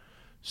leave.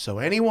 So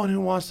anyone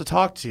who wants to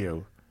talk to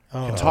you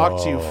can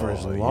talk to you for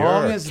as long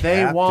you're as they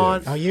captive.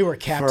 want. Oh, you were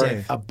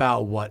captive. For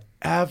about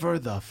whatever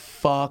the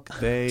fuck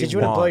they Did you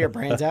want. want to blow your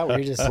brains out? Were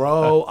you just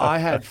Bro, I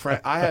had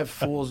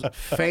fools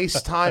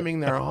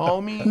FaceTiming their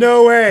homies.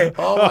 No way.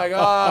 Oh my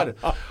God.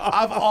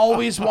 I've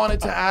always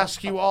wanted to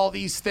ask you all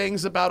these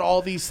things about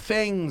all these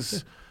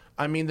things.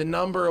 I mean, the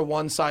number of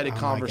one-sided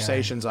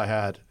conversations I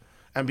had.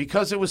 And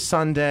because it was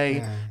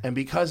Sunday, and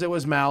because it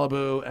was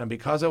Malibu, and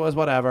because it was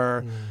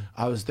whatever,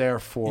 I was there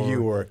for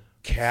You were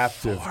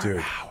captive,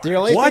 dude. The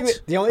only What? thing,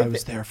 the I only,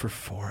 was there for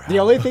 4 hours. the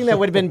only thing that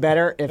would have been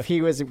better if he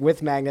was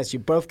with Magnus, you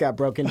both got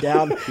broken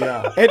down,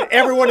 and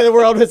everyone in the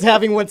world was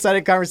having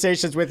one-sided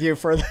conversations with you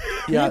for.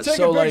 Yeah, Take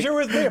so a picture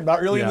like, with me. I'm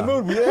not really in the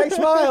Yeah. mood. Hey,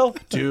 smile.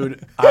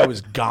 dude, I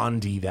was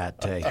Gandhi that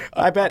day.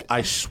 I bet.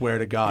 I swear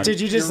to God. Did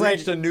you just You like?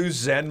 reached a new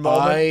Zen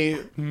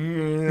moment.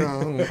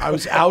 I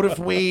was out of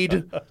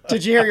weed.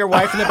 Did you hear your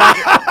wife in the back?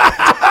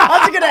 I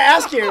was gonna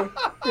ask you.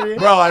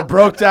 Bro, I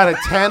broke down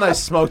at 10. I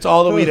smoked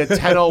all the weed at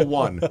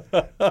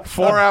 10:01.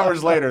 4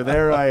 hours later,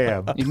 there I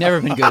am. You've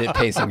never been good at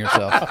pacing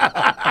yourself.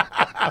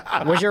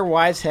 Was your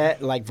wife's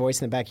head like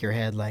voice in the back of your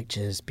head like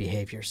just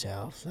behave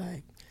yourself?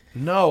 Like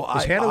No,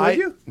 Was Hannah with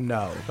you?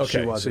 No,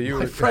 Okay, she wasn't. so you my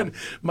were- friend,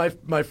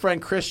 my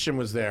friend Christian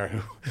was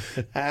there.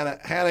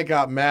 Hannah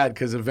got mad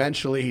because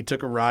eventually he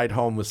took a ride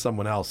home with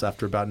someone else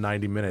after about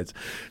 90 minutes.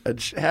 And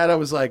Hannah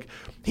was like,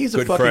 "He's a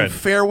Good fucking friend.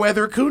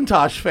 Fairweather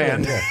Countach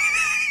fan."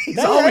 He's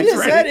that always is,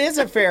 ready. that is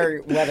a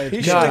fair weather.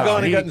 He job. should have God, gone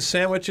and he- gotten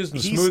sandwiches and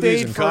He smoothies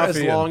stayed and for coffee.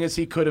 as long as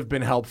he could have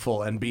been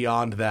helpful, and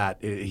beyond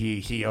that,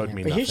 he owed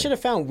me But nothing. he should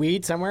have found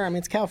weed somewhere. I mean,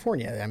 it's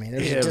California. I mean,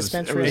 there's Yeah, a it was-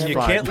 dispensary. it was and you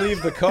fine. can't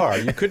leave the car.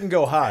 You couldn't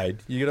go hide.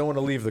 You don't want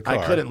to leave the car.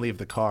 I couldn't leave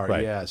the car.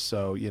 Right. Yeah,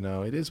 so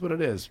it is what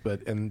it is.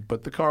 But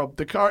the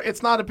car,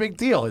 it's not a big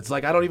deal. It's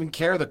like I don't even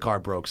care. The car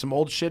broke. Some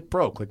old shit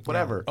broke. Like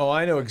whatever. Oh,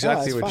 I know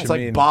exactly it's what fine. you It's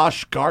like mean.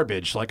 Bosch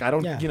garbage. Like I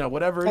don't, Yeah.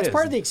 whatever That's it is.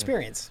 part of the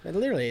experience.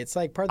 Literally, it's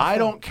like part of the I fun.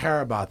 don't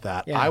care about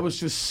that. Yeah. I was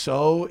just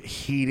so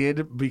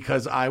heated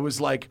because I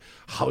was like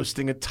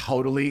hosting a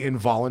totally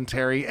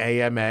involuntary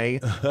AMA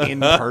in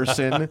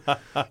person. Oh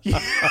my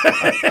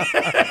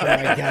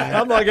God.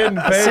 I'm not getting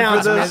paid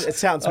Sounds for this. it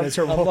sounds I'm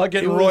miserable. not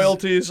getting It was-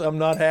 royalties. I'm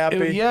not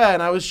happy. Yeah,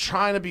 and I was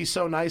trying to be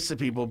so nice to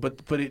people,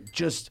 but it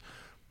just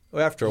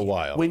After a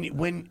while.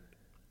 when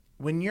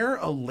you're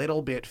a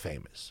little bit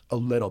famous, a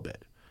little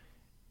bit,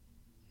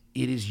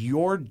 it is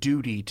your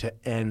duty to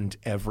end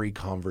every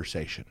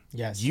conversation.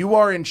 Yes. You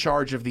are in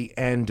charge of the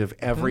end of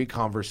every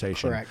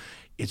conversation. Correct.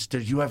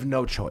 You have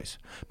no choice.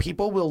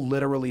 People will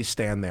literally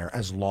stand there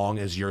as long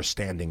as you're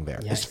standing there,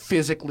 as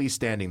physically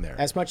standing there.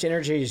 As much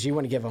energy as you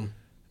want to give them.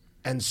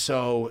 And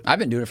so I've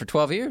been doing it for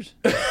 12 years.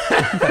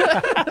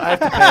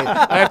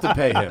 I have to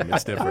pay him.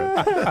 It's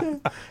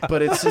different.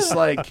 But it's just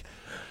like,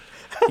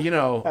 and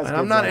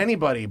I'm not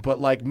anybody, but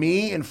like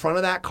me in front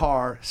of that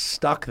car,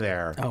 stuck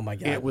there. Oh, my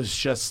God. It was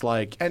just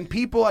like, and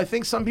I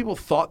think some people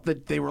thought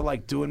that they were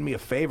like doing me a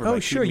favor. Oh, by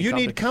sure. keeping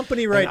me You need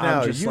company right And I'm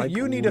now. just like,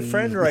 You need a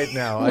friend right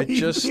now. I leave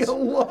just. me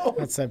alone.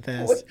 That's the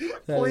best.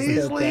 That is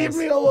Please the leave best.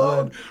 me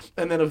alone.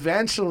 And then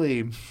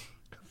eventually,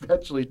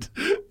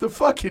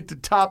 to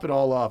top it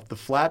all off, the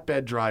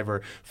flatbed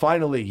driver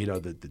finally,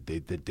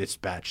 they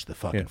dispatch the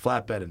fucking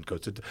flatbed and goes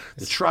to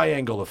the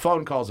triangle of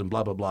phone calls and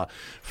blah, blah, blah.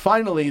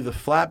 Finally, the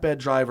flatbed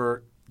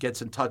driver gets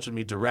in touch with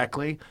me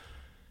directly,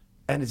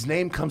 and his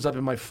name comes up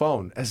in my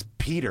phone as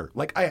Peter.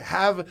 Like, I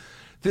have...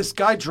 This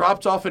guy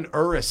dropped off in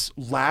Urus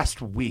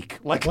last week.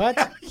 Like What?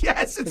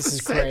 Yes, it's This the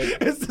is same.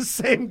 great. It's the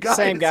same guy.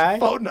 Same It's guy?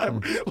 Phone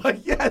number.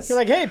 Like yes. You're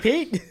like, hey,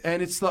 Pete.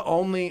 And it's the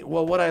only.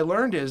 Well, what I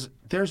learned is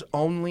there's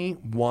only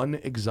one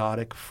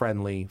exotic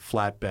friendly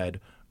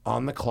flatbed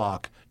on the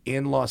clock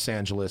in Los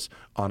Angeles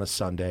on a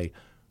Sunday.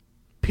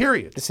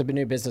 Period. This is a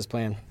new business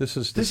plan. This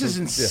is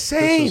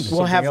insane. this is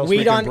We'll something have else we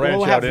weed can on. branch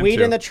We'll have out weed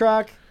into. in the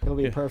truck. It'll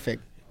be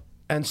perfect.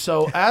 And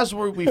so as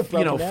we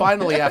down.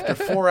 finally after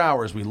 4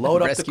 hours, we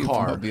load up the Rescue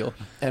car mobile.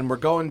 and we're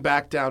going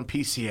back down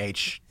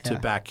PCH to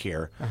back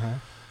here.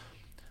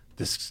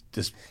 This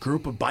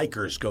group of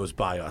bikers goes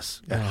by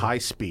us at high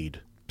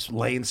speed,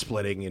 lane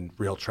splitting in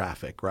real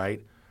traffic,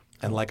 right?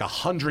 And like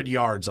 100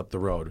 yards up the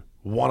road,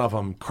 one of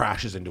them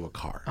crashes into a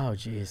car. Oh,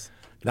 jeez.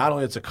 Not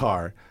only it's a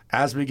car,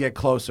 as we get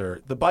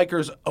closer, the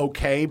biker's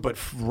okay, but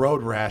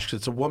road rash 'cause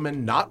it's a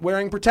woman not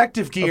wearing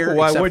protective gear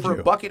Why except would for you?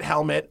 a bucket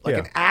helmet, like Yeah.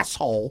 an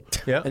asshole,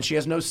 Yeah. and she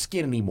has no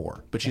skin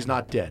anymore, but she's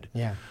not dead.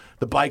 Yeah.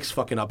 The bike's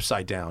fucking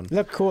upside down.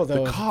 Look cool,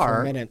 though, The for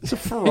car, a minute. it's a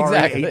Ferrari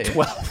Exactly.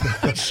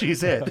 812.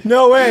 She's it.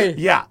 No way.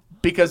 Yeah,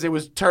 because it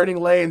was turning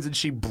lanes and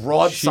she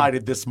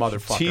broadsided this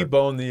motherfucker.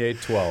 T-bone the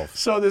 812.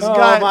 So this Oh,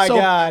 guy, my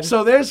God.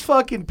 So there's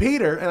fucking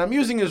Peter, and I'm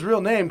using his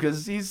real name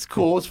because he's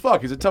cool as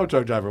fuck. He's a tow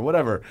truck driver,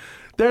 whatever.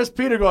 There's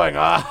Peter going,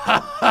 I'll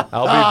be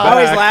Oh,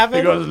 back. he's laughing.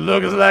 He goes,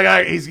 looks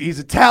like he's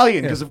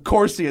Italian because of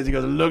course he is. He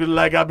goes, looks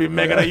like I'll be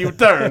making a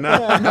U-turn.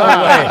 No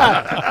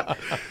way.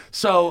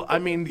 So I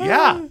mean,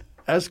 yeah.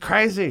 That's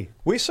crazy.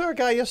 We saw a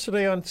guy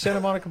yesterday on Santa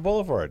Monica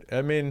Boulevard.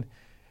 I mean,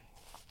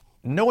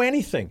 no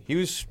anything. He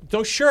was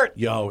no shirt.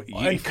 Yo,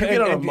 you could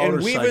get on a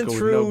motorcycle weaving with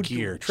through no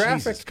gear.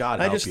 traffic. Jesus, God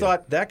I help just you.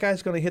 thought that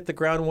guy's going to hit the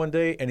ground one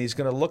day, and he's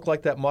going to look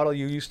like that model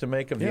you used to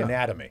make of the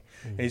Anatomy,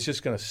 and he's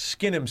just going to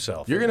skin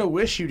himself. You're going to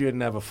wish you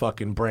didn't have a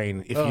fucking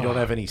brain if you don't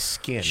have any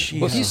skin.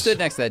 Well, if you stood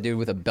next to that dude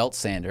with a belt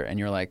sander and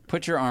you're like,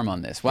 put your arm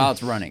on this while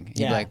it's running,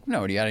 you'd be like,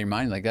 no, are you out of your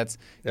mind? Like that's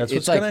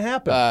what's like, going to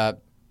happen.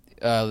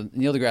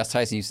 Neil deGrasse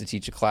Tyson used to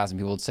teach a class, and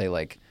people would say,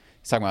 like,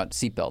 he's talking about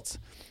seatbelts.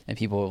 And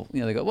people,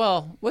 they go,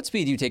 well, what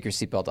speed do you take your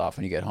seatbelt off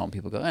when you get home?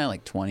 People go,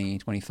 like 20,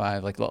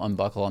 25, like they'll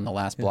unbuckle on the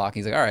last block.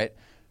 He's like, all right,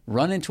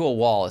 run into a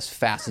wall as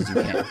fast as you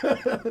can.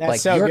 That's like,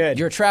 so good.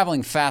 You're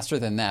traveling faster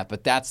than that,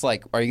 but that's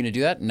like, are you going to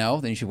do that?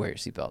 No, then you should wear your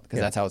seatbelt because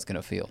that's how it's going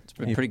to feel. It's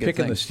a You're pretty good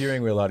picking thing. the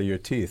steering wheel out of your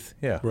teeth.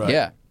 Yeah. Right.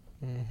 Yeah.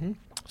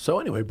 So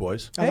anyway,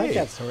 boys. I like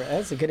that story.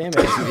 That's a good image.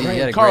 You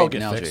had a Carl great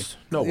get analogy. fixed.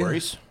 No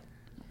worries.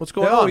 What's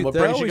going They on? always- What they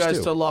brings you always guys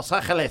do. to Los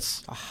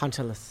Angeles?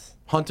 Hunterless.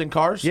 Hunting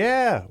cars?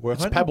 Yeah. We're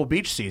It's hunting. Pebble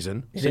Beach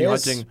season. So It you're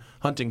is.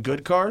 hunting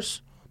good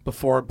cars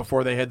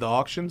before they hit the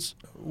auctions?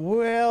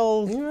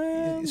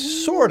 Well,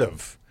 sort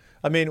of.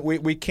 I mean,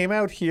 we came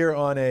out here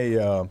on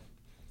a.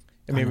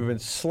 We've been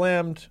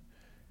slammed,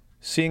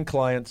 seeing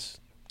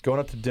clients, going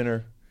out to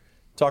dinner,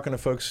 talking to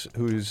folks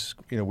who's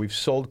we've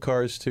sold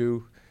cars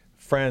to,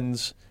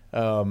 friends,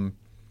 and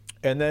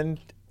then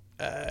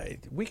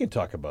we can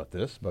talk about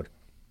this about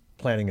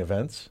planning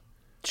events.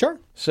 Sure.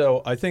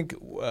 So I think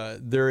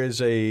there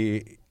is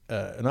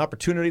an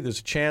opportunity. There's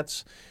a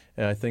chance.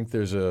 And I think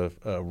there's a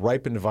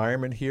ripe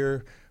environment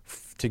here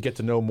to get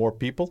to know more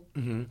people.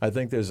 Mm-hmm. I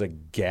think there's a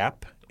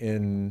gap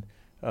in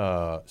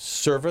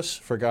service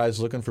for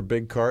guys looking for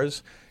big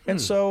cars. And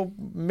so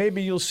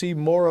maybe you'll see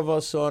more of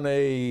us on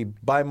a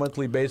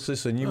bi-monthly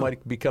basis, and you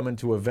might be coming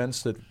to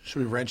events that... Should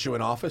we rent you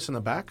an office in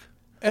the back?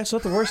 That's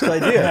not the worst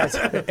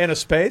idea. And a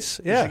space,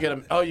 You yeah. should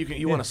get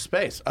you want a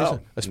space.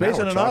 Oh, a space now and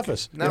we're an talking.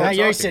 office. Now Now we're you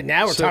talking. said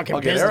now we're talking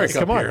I'll get business. Eric up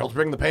Come on. here. Let's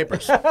bring the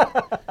papers.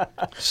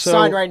 So,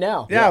 Sign right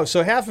now. Yeah,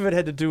 so half of it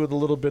had to do with a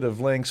little bit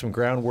of laying some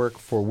groundwork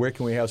for where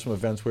can we have some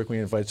events, where can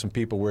we invite some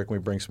people, where can we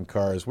bring some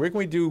cars, where can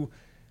we do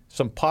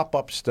some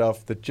pop-up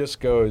stuff that just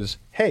goes,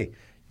 hey,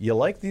 you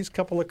like these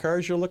couple of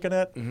cars you're looking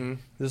at? Mm-hmm.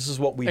 This is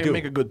what we I do. can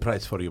make a good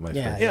price for you, my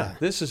Yeah. friend. yeah,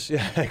 this is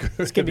It's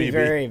going to be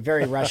very,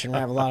 very Russian. We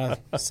have a lot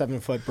of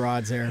 7-foot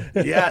broads there.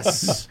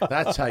 Yes,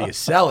 that's how you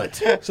sell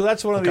it. So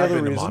that's one of the I've other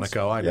been to reasons.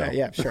 Monaco. I know.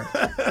 Yeah, sure.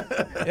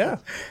 Yeah.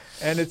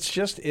 And it's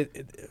just,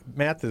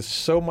 Matt, there's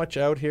so much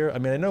out here. I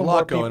mean, I know A more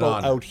lot going people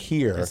on. out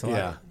here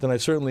Yeah. than I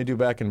certainly do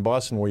back in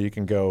Boston, where you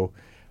can go,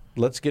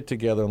 let's get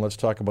together and let's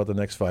talk about the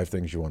next 5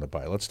 things you want to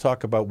buy. Let's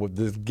talk about what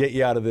get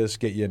you out of this,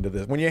 get you into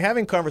this. When you're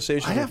having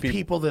conversations I with have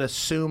people that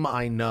assume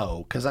I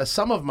know because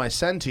some of them I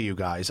send to you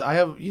guys. I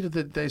have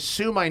they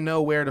assume I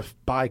know where to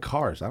buy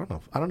cars. I don't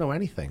know. I don't know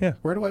anything. Yeah.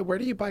 Where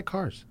do you buy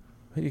cars?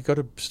 you go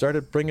to start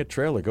at Bring a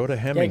Trailer, go to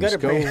Hemmings, go to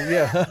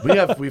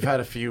Bring- We've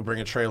had a few bring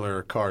a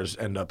trailer cars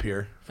end up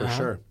here for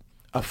sure.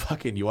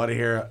 You want to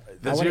hear?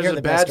 wanna Here's hear a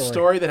the bad best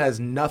story that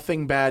has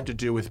nothing bad to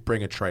do with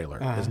Bring a Trailer.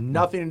 It has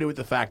nothing to do with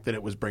the fact that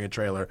it was Bring a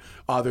Trailer,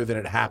 other than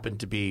it happened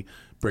to be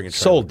Bring a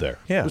Trailer. Sold there.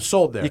 Yeah. It was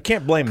sold there. You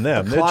can't blame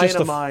them. A They're client just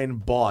of mine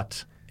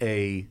bought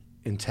a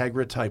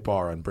Integra Type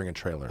R on Bring a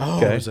Trailer.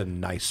 It was a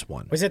nice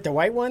one. Was it the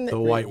white one? The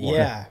white one.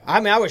 Yeah.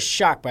 I mean, I was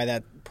shocked by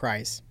that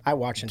price. I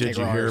watched Did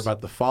you Integra hear Rs.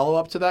 about the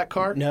follow-up to that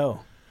car?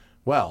 No.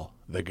 Well,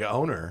 the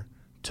owner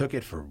took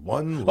it for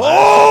one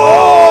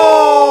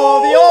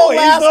Oh, the old he's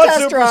last not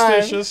test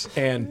drive. superstitious.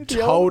 and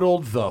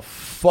totaled the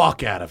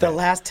fuck out of The it.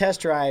 last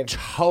test drive.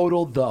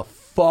 Totaled the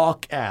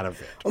fuck out of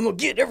it. I'm going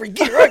to get every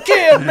gear I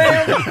can,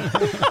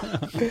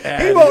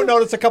 man. He won't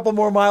notice a couple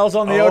more miles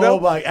on the Oh Odo.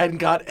 my!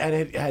 And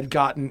it had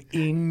gotten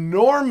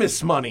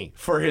enormous money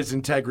for his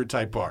Integra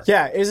Type R.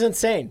 Yeah, it was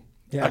insane.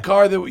 Yeah. A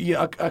car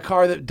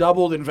that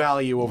doubled in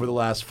value over the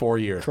last 4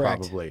 years,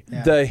 Correct. probably.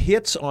 Yeah. The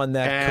hits on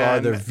that car,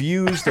 And- the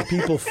views, the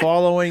people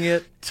following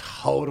it.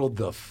 Totaled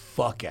the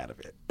fuck out of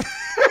it.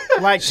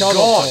 Like total.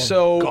 Gone.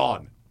 So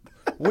Gone.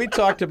 we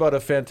talked about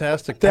a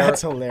fantastic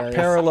That's hilarious.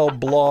 parallel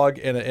blog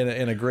and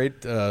a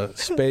great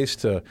space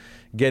to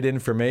get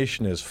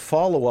information is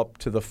follow up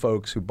to the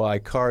folks who buy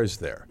cars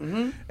there.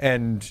 Mm-hmm.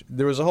 And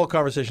there was a whole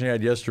conversation I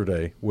had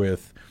yesterday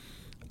with,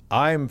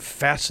 I'm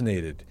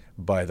fascinated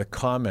by the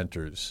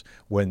commenters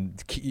when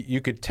you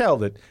could tell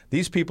that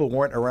these people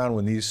weren't around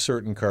when these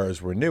certain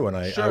cars were new. And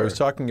I was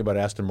talking about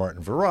Aston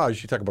Martin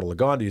Virage, you talk about a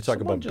Lagonda, you talk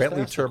about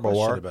Bentley Turbo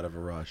R. About a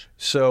Virage.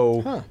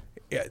 So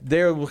yeah,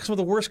 they're some of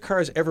the worst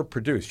cars ever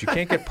produced. You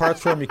can't get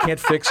parts for them. You can't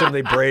fix them.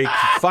 They break.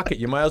 Fuck it.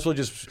 You might as well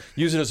just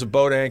use it as a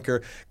boat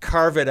anchor,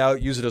 carve it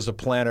out, use it as a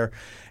planter.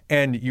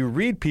 And you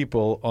read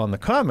people on the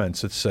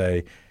comments that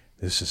say,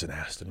 this is an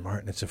Aston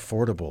Martin. It's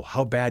affordable.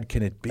 How bad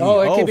can it be?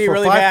 Oh, it can be for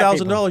really bad,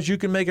 $5,000 you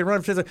can make it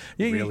run.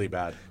 Really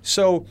bad.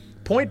 So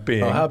Point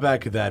being, how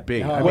bad could that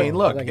be? I well, mean,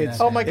 look, look at it's,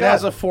 that. Oh, my it God.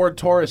 has a Ford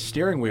Taurus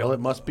steering wheel. It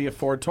must be a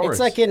Ford Taurus. It's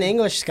like an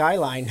English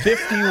skyline.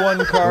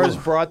 51 cars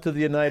brought to the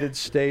United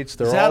States.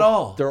 They're Is that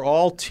all? They're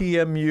all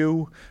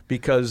TMU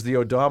because the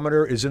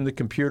odometer is in the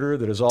computer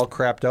that is all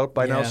crapped out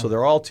by now, Yeah. so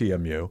they're all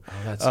TMU. Oh,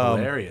 that's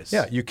hilarious.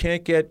 Yeah, you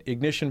can't get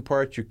ignition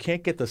parts. You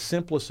can't get the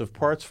simplest of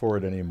parts for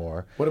it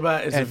anymore. What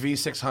about, is a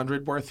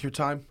V600 worth your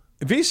time?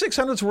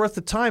 V600's worth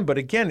the time, but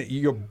again,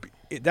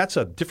 that's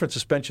a different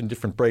suspension,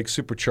 different brakes,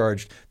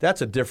 supercharged.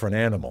 That's a different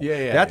animal.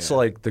 That's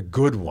like the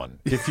good one.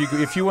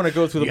 If you want to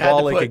go through the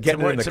ball like and get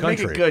it in the to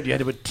country. make it good, you had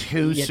to put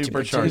two You had to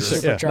put two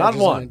superchargers. superchargers Not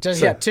one. on it.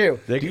 Just two.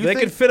 They Do you can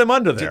think- fit them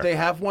under there. Did they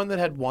have one that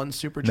had one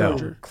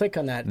supercharger? Click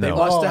on that. They No.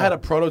 must have had a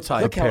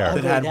prototype Look how that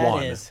ugly had that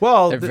one. is.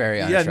 Well, They're very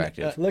yeah,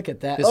 unattractive. Look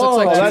at that. This looks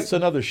like Oh, two- that's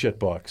another shit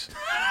box.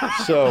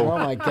 So, Oh,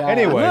 my God.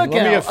 anyway, Look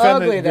let me how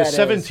offend ugly the that is.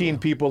 17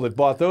 people that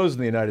bought those in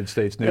the United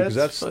States new because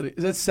that's funny.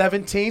 Is that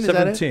 17? Is that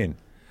it? 17.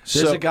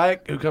 There's a guy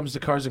who comes to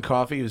Cars and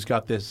Coffee who's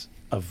got this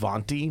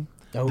Avanti.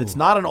 Oh. That's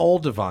not an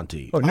old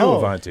Avanti. Oh, new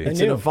Avanti. It's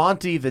new. an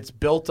Avanti that's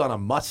built on a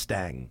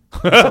Mustang.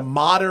 It's a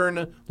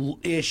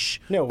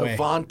modern-ish No way.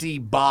 Avanti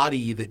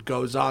body that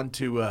goes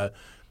onto a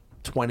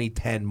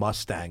 2010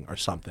 Mustang or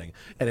something,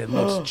 and it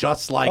looks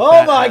just like Oh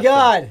that my Aston.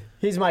 God.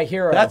 He's my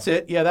hero. That's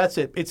it. Yeah, that's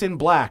it. It's in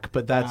black,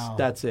 but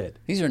that's it.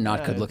 These are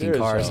not good-looking there's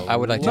cars. a I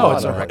would like to No, go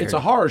it's on the a record. it's a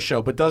horror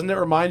show, but doesn't it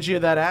remind you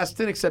of that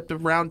Aston except the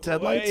round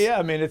headlights? Yeah,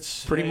 I mean,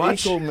 it's Pretty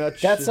much. equal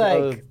much That's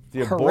like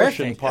the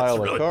abortion horrific. pile That's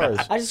of really cars.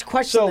 bad. I just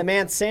question So- the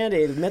man's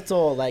sanity, the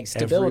mental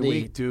stability.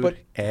 Every week, dude. But-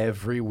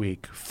 every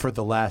week for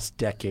the last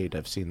decade,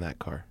 I've seen that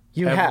car.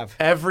 You have.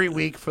 every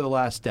week for the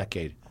last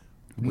decade.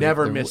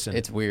 Never missing.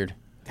 It's weird.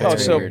 Oh,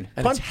 It's so- weird.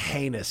 and it's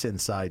heinous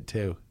inside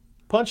too.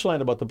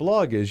 Punchline about the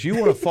blog is you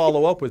want to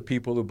follow up with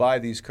people who buy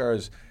these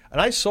cars.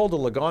 And I sold a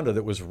Lagonda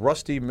that was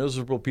rusty,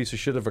 miserable piece of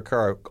shit of a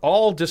car,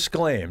 all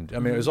disclaimed. I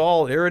mean, it was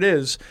all, here it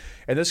is.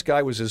 And this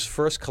guy was his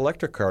first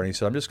collector car, and he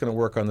said, I'm just going to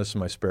work on this in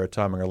my spare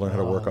time. I'm going to learn how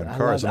to work on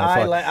cars. And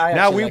I thought, I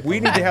now actually we, like we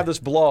them. need to have this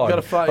blog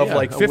Gotta find- of yeah.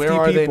 like 50 Where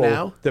are they people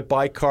now? that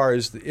buy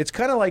cars. It's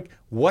kind of like,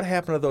 what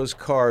happened to those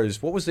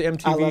cars? What was the I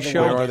MTV love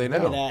show? Where are they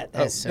Look now? at that.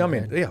 That's so I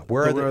mean, good. yeah,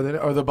 where are they?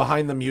 Are they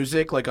behind the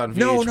music like on VH1?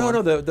 No.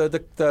 Look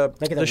at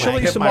The the show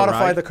ride. used to Pimp My modify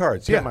Ride? the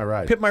cars. Pimp yeah, My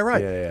Ride. Pimp My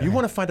Ride. Yeah. You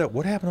want to find out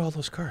what happened to all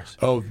those cars?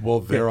 Oh, well,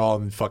 they're all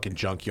in fucking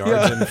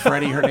junkyards. And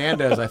Freddie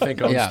Hernandez, I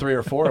think, owns Yeah. 3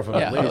 or 4 of them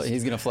Yeah, at least.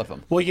 he's gonna flip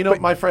them. Well, you know,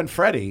 my friend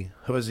Freddie,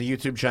 who has a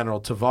YouTube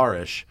channel,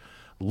 Tavarish,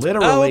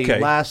 literally okay.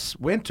 last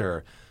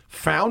winter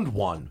found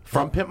one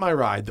from Pimp My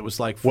Ride that was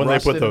like When they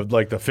put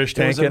rusted. the fish It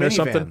tank was a in or minivan.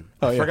 something?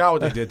 I forgot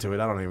what they did to it.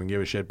 I don't even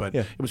give a shit. But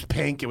Yeah. it was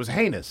pink. It was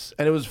heinous,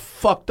 and it was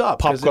fucked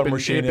up. 'cause Popcorn it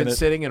machine had been in it.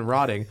 sitting and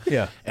rotting.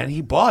 Yeah. And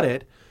he bought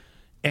it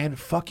and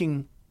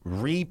fucking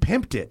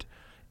re-pimped it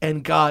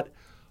and got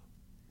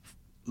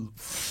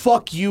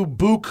fuck you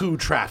buku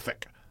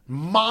traffic,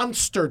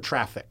 monster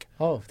traffic.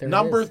 Oh, there it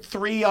Number is.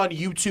 3 on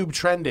YouTube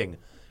trending.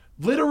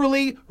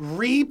 Literally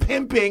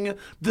re-pimping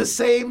the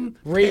same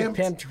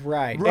Re-pimped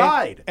ride.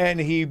 ride. And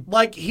he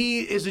Like he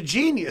is a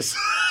genius.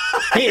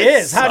 He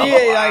is. How do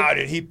you how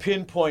did he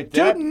pinpoint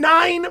that? Dude,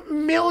 9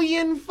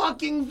 million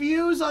fucking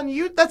views on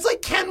YouTube. That's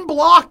like Ken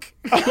Block.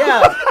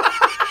 Yeah.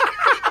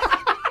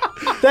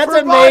 That's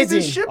for buying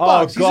this amazing.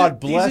 shitbox. God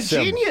He's bless a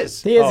him.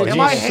 genius. He is a Am genius.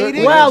 I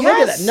hating? Wow, look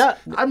at Yes. that.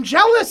 No. I'm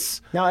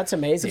jealous. No, that's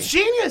amazing. It's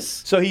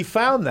genius. So he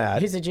found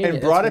that He's a genius.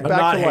 and brought it That's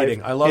back I'm to not life.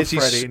 hating. I love is he,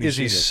 Freddie and he's Is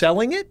he genius.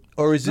 selling it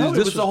or is No, this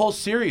it was a whole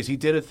series. He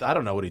did it. I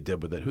don't know what he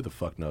did with it. Who the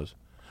fuck knows?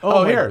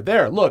 Oh, my- here,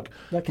 there. Look,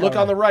 Look look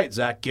how- on the right,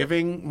 Zach.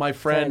 Giving my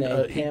friend.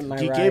 Friend, He Pimp My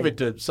gave Ride. it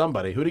to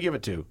somebody. Who did he give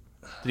it to?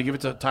 Did he give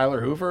it to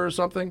Tyler Hoover or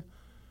something?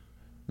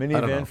 I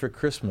don't know. minivan for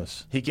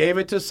Christmas? He gave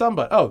it to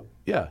somebody. Oh,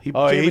 yeah. He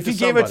Oh, gave if it he to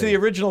gave it to somebody.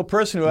 the original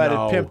person who had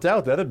No. it pimped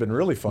out, that'd have been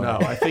really funny.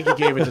 No, I think he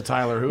gave it to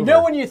Tyler Hoover. You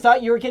know when you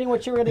thought you were getting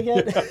what you were going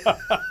to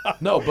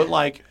get? No, but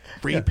like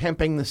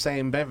re-pimping the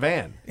same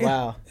van.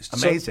 Wow.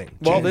 Amazing.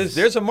 Well, Genius.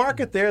 there's a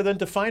market there then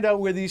to find out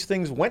where these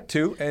things went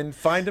to and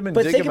find them and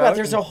But dig think them about out.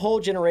 there's a whole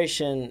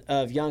generation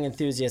of young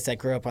enthusiasts that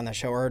grew up on that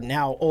show, or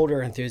now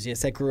older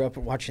enthusiasts that grew up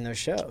watching those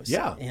shows.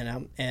 Yeah. You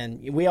know,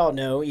 and we all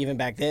know even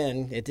back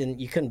then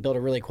you couldn't build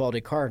a really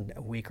quality car in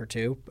a week or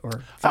two or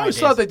 5 I always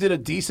days. thought they did a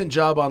decent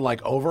job on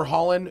like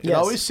overhauling. It Yes.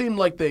 always seemed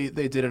like they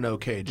did an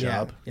okay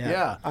job.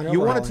 yeah. On You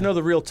wanted overhauling. to know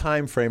the real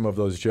time frame of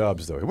those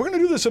jobs, though. We're going to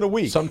do this in a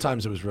week.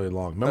 Sometimes it was really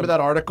long. Remember that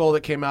article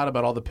that came out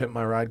about all the Pimp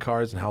My Ride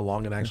cars and how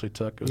long it actually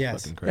took? It was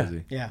Yes. fucking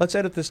crazy. Yeah. Let's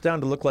edit this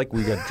down to look like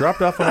we got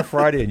dropped off on a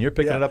Friday and you're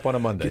picking it up on a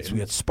Monday. We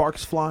had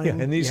sparks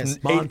flying. and these Yes.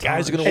 8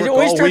 guys are going to And work it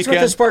always all starts weekend.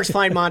 with the Sparks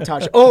Fine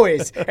montage,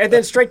 always, and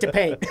then straight to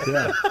paint.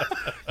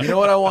 You know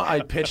what I want? I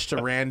pitched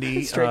to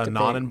Randy Straight to paint.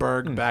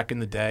 Nonnenberg back in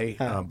the day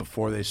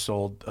before they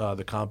sold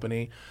the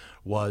company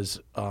was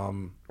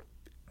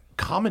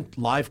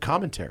live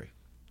commentary.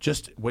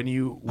 Just when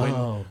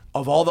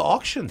of all the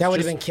auctions. That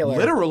would've Just been killer.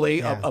 Literally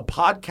Yeah. a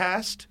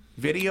podcast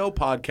video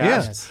podcast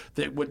Yes.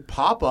 that would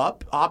pop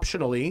up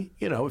optionally,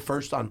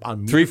 first on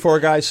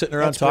 3-4 guys sitting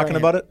around That's talking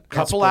brilliant. about it.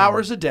 couple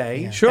hours a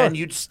day. Sure. And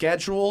you'd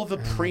schedule the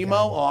primo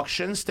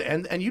auctions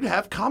and you'd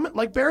have comment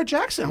like Barrett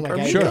Jackson. Oh my or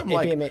God, meet Sure. them,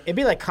 like, it'd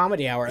be like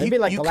comedy hour. It'd be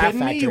like you the Laugh kidding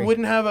Factory. me?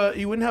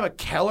 You wouldn't have a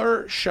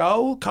Keller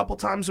show a couple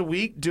times a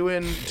week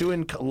doing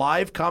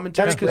live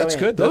commentary. That's 'Cause brilliant. That's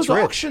good. Those That's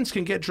rich. auctions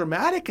can get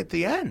dramatic at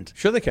the end.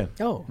 Sure they can.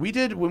 Oh,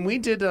 When we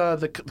did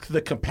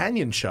the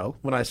companion show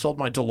when I sold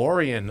my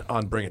DeLorean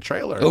on Bring a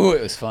Trailer. Oh,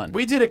 it was fun.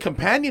 We did a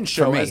companion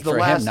show me. as the For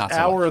him, last not so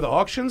hour much. of the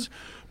auctions.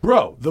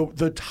 Bro,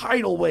 the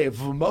tidal wave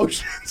of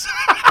emotions.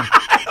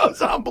 It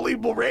was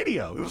unbelievable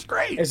radio. It was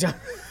great. It's-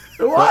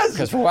 It was.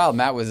 Because for a while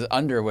Matt was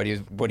under what he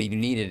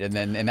needed,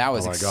 and that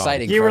was my God.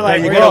 exciting. you for were like,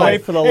 him. you we're gotta going.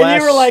 wait for the and you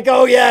last were like,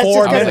 oh yeah, it's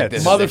 4 just- minutes.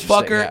 This is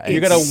Motherfucker, interesting, yeah. it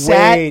You gotta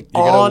sat wait, you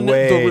gotta on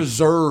wait. the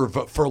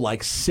reserve for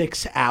like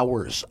 6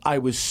 hours. I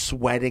was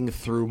sweating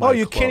through my Oh,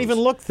 you can't clothes. even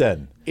look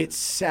then. It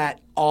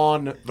sat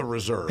on the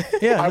reserve.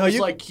 Yeah, I no, was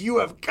you- like, you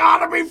have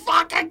got to be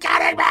fucking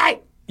kidding me.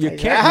 You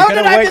can't. How you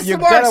did gotta I wait. miss You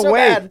the mark gotta so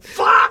wait. bad?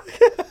 Fuck.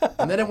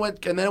 and then it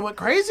went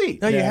crazy.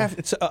 No, you have.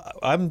 It's.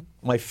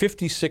 My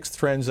 56th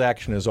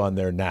transaction is on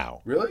there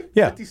now. Really?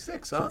 Yeah.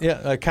 56, huh? Yeah,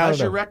 I counted How's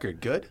your them.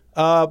 record? Good.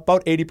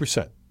 About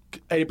 80%.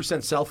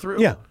 80% sell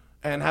through. Yeah.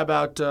 And how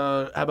about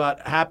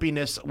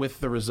happiness with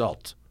the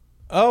result?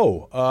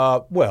 Oh,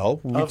 well,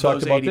 we Of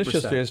talked those about this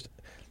 80%. yesterday.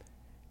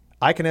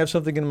 I can have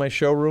something in my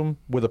showroom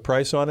with a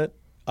price on it.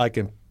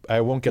 I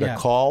won't get Yeah, a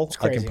call. it's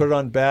I can crazy. put it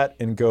on bat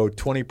and go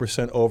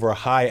 20% over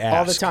high ask.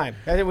 all the time.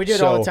 We do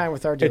it all the time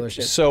with our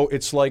dealership. So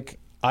it's like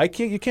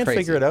you can't Crazy.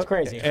 figure it out. It's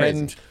crazy.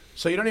 And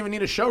So you don't even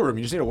need a showroom.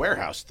 You just need a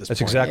warehouse at this that's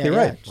point. exactly Yeah,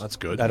 right. yeah. That's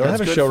good. I don't That's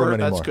have a good showroom for-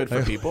 anymore. That's good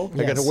for people. I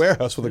got a Yes.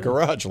 warehouse with a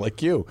garage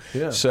like you.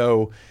 Yeah.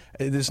 So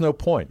there's no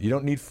point. You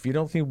don't need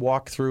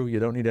walk through. You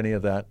don't need any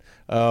of that.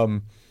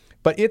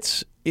 But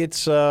it's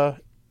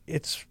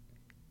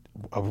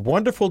a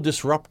wonderful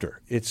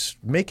disruptor. It's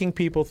making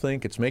people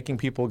think. It's making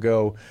people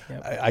go.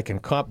 I can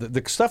comp.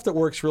 The stuff that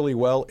works really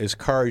well is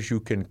cars you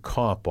can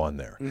comp on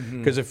there.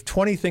 Because if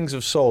 20 things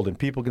have sold and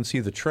people can see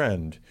the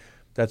trend,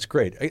 that's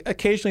great.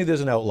 Occasionally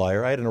there's an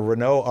outlier. I had a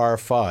Renault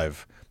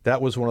R5.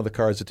 That was one of the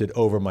cars that did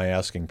over my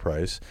asking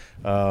price.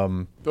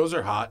 Those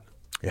are hot.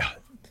 Yeah,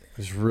 it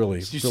was really,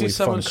 Did you really see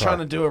someone's fun car. trying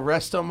to do a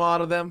resto mod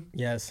of them?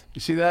 Yes.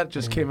 You see that?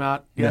 Just came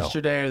out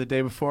yesterday or the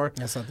day before.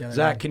 That's not the other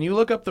Zach, day. can you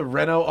look up the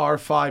Renault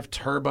R5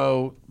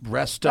 Turbo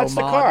resto That's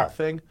the mod car.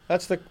 thing?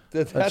 That's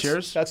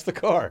yours? That's the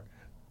car.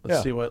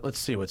 Let's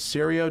see what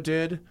Serio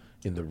did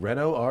in the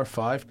Renault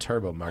R5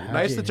 Turbo market.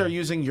 Nice that they're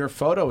using your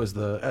photo as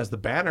the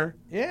banner.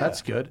 Yeah.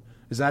 That's good.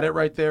 Is that it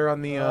right there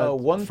on the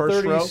first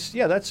 130. row?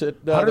 Yeah, that's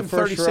it. The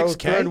first row,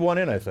 136K? third one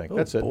in, I think. Oh,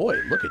 That's it. boy,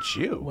 look at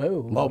you.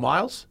 Whoa. Low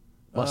miles?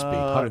 Must be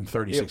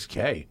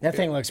 136K. That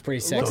thing looks pretty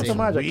What's sexy. the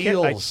mileage?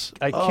 wheels.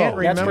 I Oh, can't that's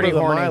remember That's pretty the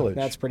horny. mileage.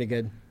 That's pretty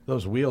good.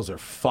 Those wheels are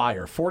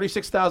fire.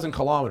 46,000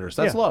 kilometers.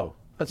 That's Yeah. low.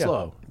 That's Yeah.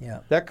 low. Yeah.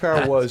 That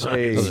car was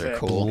Those are a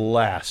cool.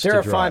 blast They're to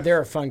a fun. drive. They're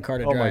a fun car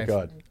to Oh, drive. my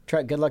God.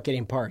 Good luck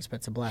getting parts, but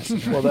it's a blast. to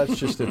drive. Well, that's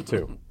just it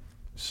too.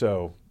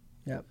 So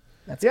Yep.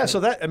 That's yeah, good. so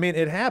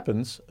it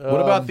happens.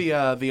 What about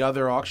the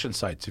other auction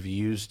sites? Have you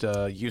used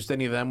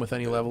any of them with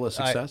any level of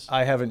success?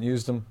 I haven't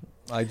used them.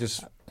 I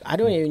just I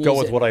don't even go use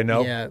with it. what I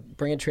know. Yeah,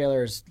 Bring a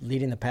Trailer is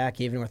leading the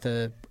pack, even with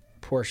a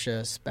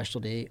Porsche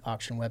specialty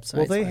auction website.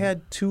 Well, they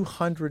had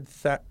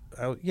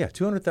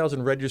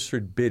 200,000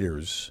 registered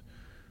bidders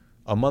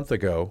a month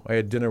ago. I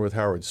had dinner with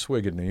Howard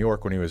Swig in New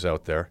York when he was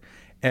out there,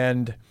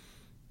 and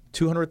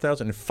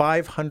 200,000 and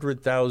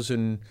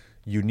 500,000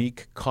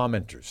 unique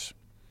commenters.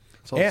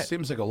 So it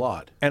seems like a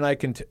lot. And I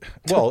can,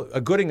 a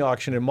Gooding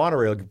auction in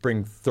Monterey will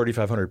bring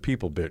 3,500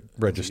 people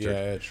registered.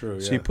 Yeah, true.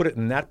 So you put it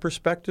in that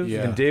perspective,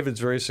 Yeah. and David's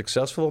very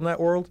successful in that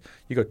world.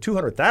 You go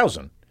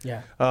 200,000.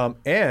 Yeah.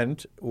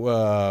 And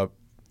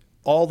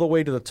all the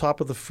way to the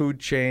top of the food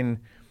chain,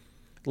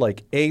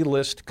 like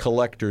A-list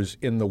collectors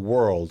in the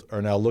world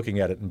are now looking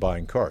at it and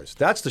buying cars.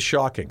 That's the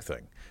shocking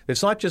thing.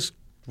 It's not just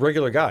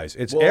regular guys.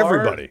 It's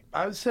everybody.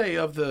 I would say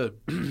of the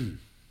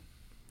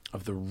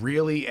of the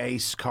really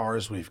ace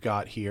cars we've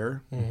got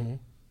here,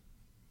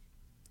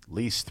 at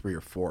least 3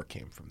 or 4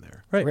 came from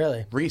there. Right.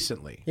 Really.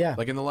 Recently. Yeah.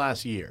 Like in the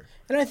last year.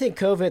 And I think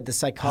COVID, the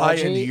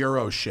psychology, High-end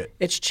Euro shit.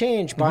 it's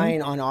changed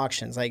buying on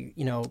auctions. Like,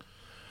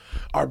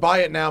 Our buy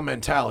it now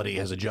mentality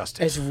has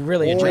adjusted. it's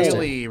really interesting.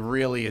 really,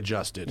 really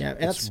adjusted. Yeah,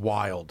 and it's that's-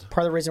 wild.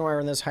 Part of the reason why we're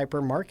in this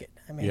hyper market.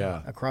 I mean,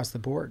 Yeah. across the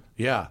board.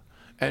 Yeah,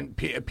 and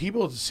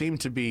people seem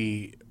to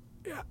be.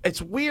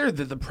 It's weird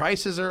that the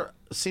prices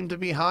seem to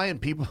be high and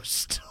people are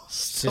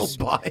still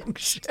buying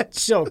shit.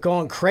 So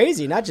going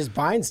crazy, not just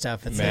buying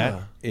stuff. It's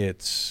Matt,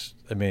 it's,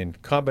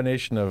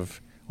 combination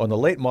of, on the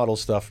late model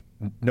stuff,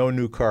 no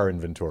new car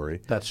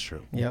inventory. That's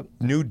true. Yep.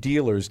 New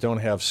dealers don't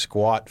have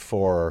squat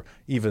for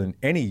even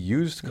any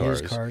used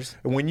cars. Used cars.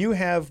 And when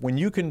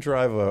you can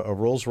drive a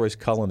Rolls-Royce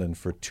Cullinan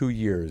for 2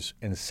 years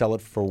and sell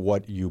it for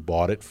what you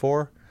bought it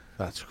for,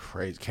 That's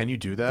crazy. Can you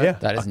do that? Yeah.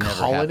 That has a never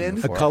Cullinan? happened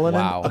a before.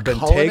 Cullinan, Wow. a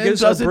Cullinan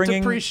Bentega's are doesn't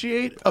bringing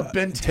depreciate. A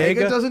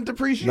Bentayga doesn't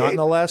depreciate. Not in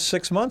the last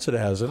 6 months, it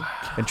hasn't.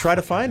 And try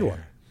to find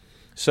one.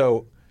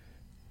 So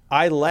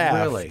I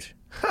laughed Really?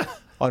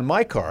 on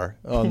my car,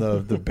 on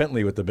the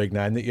Bentley with the big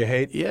 9 that you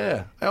hate.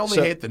 Yeah. I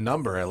only hate the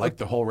number. I like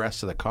the whole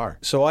rest of the car.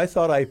 So I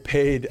thought I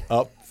paid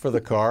up for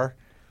the car,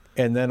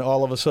 and then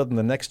all of a sudden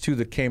the next 2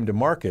 that came to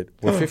market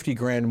were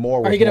 $50,000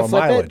 more with more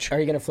mileage. Are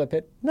you going to flip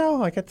it?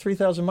 No, I got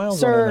 3,000 miles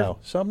Sir, on it now,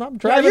 so I'm not Are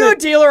driving you a it.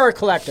 dealer or a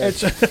collector?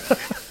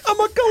 I'm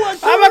a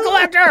collector. I'm a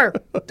collector.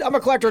 I'm a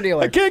collector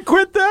dealer. I can't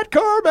quit that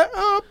car,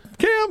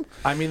 Cam.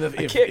 I mean,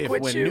 can't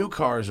quit when you. new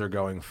cars are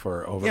going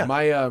for over Yeah.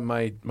 my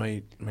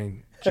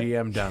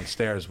GM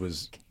downstairs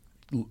was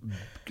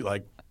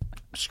like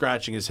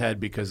scratching his head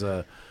because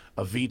a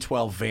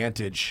V12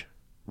 Vantage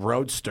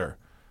Roadster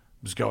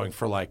was going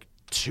for like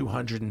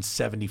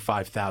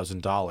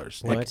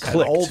 $275,000. Like it an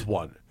clicked. old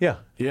one. Yeah.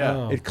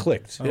 Yeah. It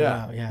clicked.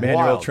 Yeah. wow, yeah. Manual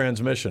Wild.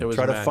 transmission. It was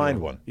Try to manual.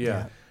 find one.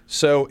 Yeah.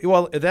 So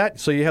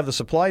so you have the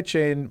supply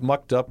chain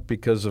mucked up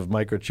because of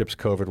microchips,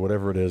 COVID,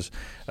 whatever it is,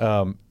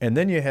 and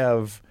then you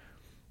have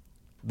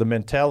the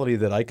mentality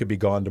that I could be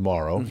gone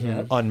tomorrow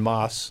en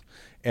masse,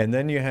 and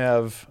then you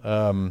have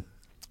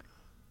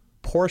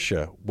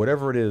Porsche,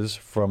 whatever it is,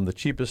 from the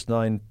cheapest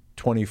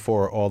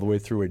 924 all the way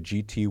through a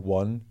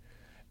GT1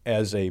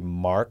 as a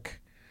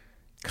mark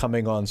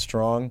coming on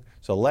strong.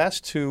 So the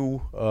last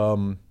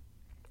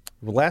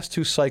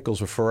two cycles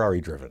were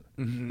Ferrari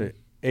driven,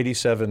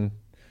 87.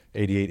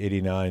 88,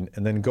 89,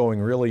 and then going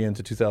really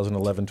into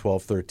 2011,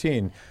 12,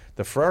 13,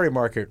 the Ferrari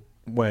market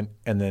went,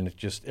 and then it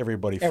just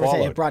everybody Everything,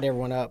 followed. it brought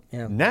everyone up.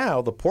 Yeah.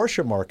 Now the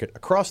Porsche market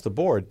across the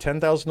board,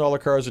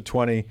 $10,000 cars at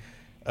 20,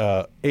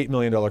 $8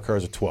 million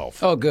cars at 12.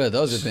 Oh, good.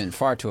 Those have been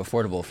far too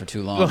affordable for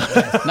too long.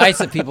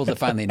 Nice of people to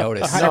finally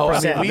notice. No, I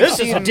mean, 100%. we've This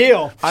is a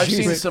deal. I've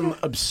seen some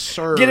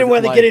absurd Get in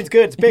when the like, getting's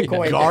good. It's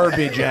Bitcoin.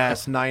 garbage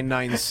ass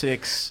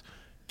 996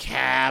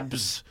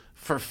 cabs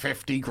for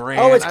 $50,000.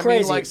 Oh, it's I crazy.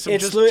 mean, like some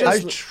It's just, lu- just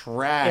it's-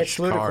 trash It's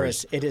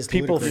ludicrous. cars. It is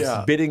People ludicrous.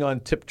 Yeah. bidding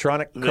on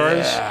Tiptronic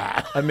cars.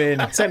 Yeah. I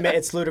mean,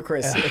 It's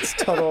ludicrous. It's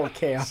total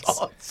chaos.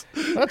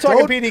 I'm not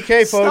talking PDK,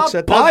 folks. Stop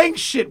That doesn't- buying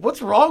shit.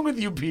 What's wrong with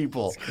you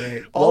people?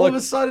 All Well, of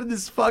a sudden,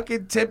 this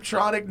fucking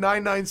Tiptronic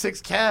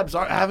 996 cabs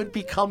haven't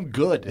become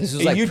good. This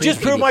was like you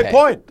just proved my pre-PDK.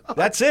 point.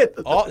 That's it.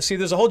 See,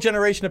 there's a whole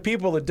generation of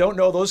people that don't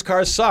know those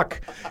cars suck,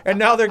 and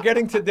now they're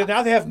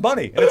now they have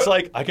money, and it's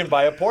like I can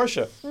buy a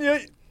Porsche.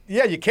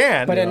 Yeah, you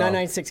can. But you a know.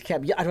 996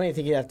 cab, I don't even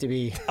think you have to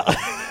be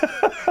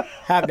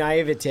have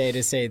naivete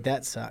to say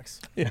that sucks.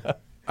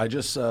 I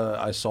just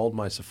I sold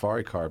my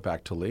Safari car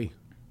back to Lee.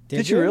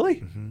 Did you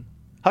really?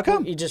 How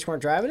come? You just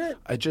weren't driving it?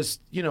 I just,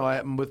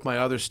 I'm with my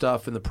other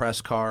stuff in the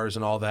press cars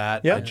and all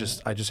that. Yeah.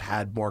 I just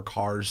had more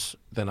cars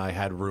than I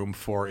had room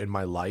for in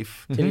my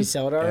life. Did he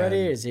sell it already?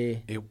 And Or is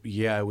he?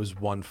 It was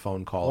one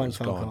phone call. One it was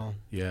phone gone. call.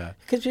 Yeah.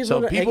 'Cause people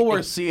So don't- people I-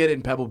 will see it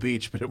in Pebble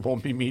Beach, but it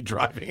won't be me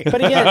driving it.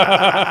 But again,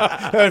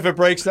 If it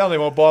breaks down, they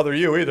won't bother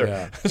you either.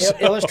 Yeah. it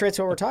illustrates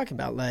what we're talking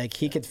about. Like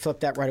he could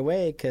flip that right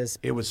away because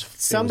It was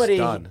somebody,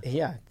 it was done.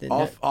 yeah.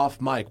 Off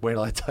mic. Wait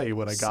till I tell you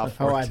what I got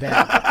for Oh, it. I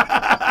bet.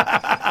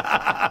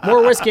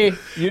 More whiskey.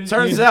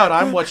 Turns out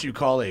I'm what you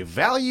call a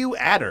value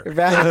adder.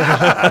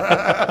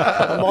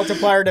 A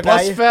multiplier to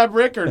Bus value.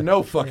 fabric or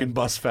no fucking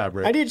bus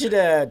fabric. I need you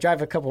to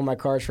drive a couple of my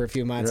cars for a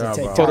few months Yeah, and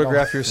take bro. title.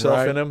 Photograph yourself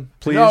Right. in them,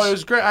 please. No, it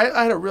was great.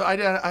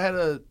 I had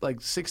a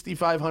like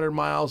 6,500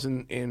 miles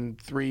in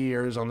 3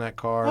 years on that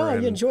car. Oh,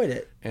 and, you enjoyed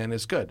it. and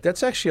it's good.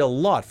 That's actually a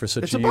lot for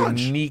such It's a a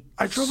bunch. unique.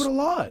 I drove it a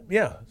lot.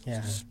 Yeah.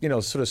 Yeah. Sort of I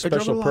drove it a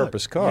special lot.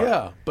 purpose car.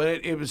 Yeah, but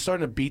it was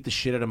starting to beat the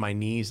shit out of my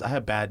knees. I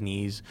have bad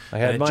knees. I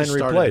had and it mine just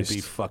started replaced. to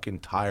be fucking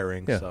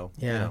tiring. Yeah. So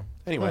Yeah.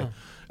 Anyway,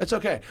 it's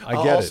okay. I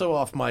I'll get it. also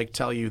off mic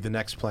tell you the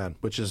next plan,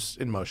 which is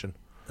in motion.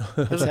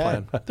 There's a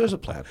plan. There's a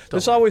plan.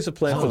 There's Don't worry. always a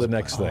plan for the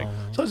next thing.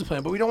 There's always a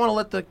plan, but we don't want to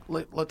let the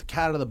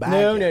cat out of the bag.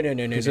 No, yet.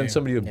 no. Because then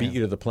somebody will beat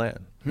you to the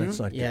plan. That's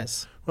not good.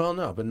 Yes. Well,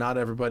 no, but not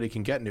everybody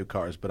can get new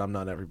cars. But I'm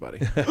not everybody.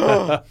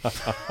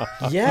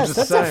 Yes,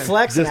 that's saying. a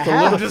flex and Just a a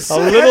half. little, Just a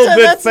saying. little bit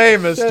That's-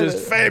 famous, that's-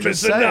 just famous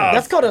just saying. enough.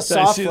 That's called a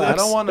soft see flex. that? I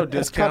don't want no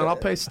discount. called- I'll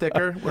pay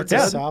sticker. We're It's a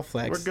good. soft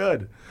flex. We're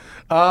good.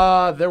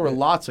 There were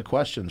lots of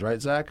questions,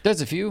 right, Zach?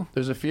 There's a few.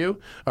 There's a few.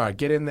 All right,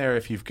 get in there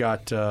if you've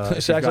got. If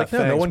you've Zach's got like, no,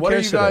 no things. one What are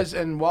cares you today. guys?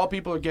 And while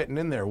people are getting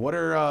in there, what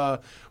are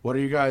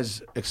you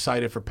guys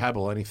excited for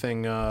Pebble?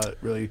 Anything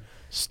really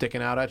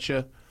sticking out at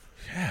you?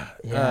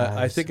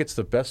 I think it's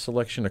the best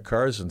selection of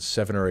cars in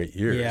 7 or 8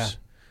 years. Yeah.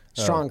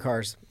 Strong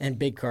cars and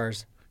big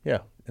cars. Yeah,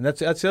 and that's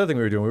the other thing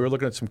we were doing. We were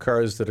looking at some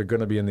cars that are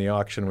going to be in the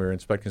auction. We were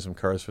inspecting some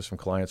cars for some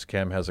clients.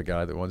 Cam has a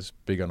guy that was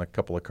big on a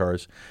couple of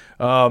cars.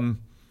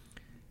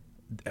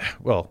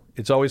 Well,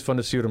 it's always fun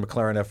to see what a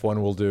McLaren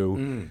F1 will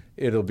do.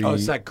 It'll be Oh,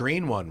 it's that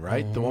green one,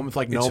 right? The one with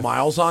like It's no a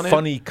miles on it.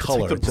 funny It's color.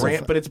 like the It's a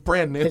brand, but it's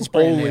brand new. It's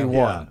brand only new.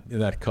 one in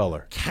that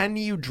color. Can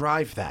you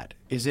drive that?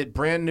 Is it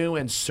brand new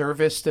and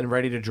serviced and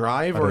ready to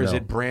drive, or don't is know.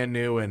 it brand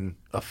new and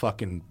a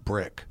fucking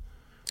brick?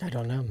 I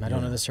don't know. I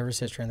don't know the service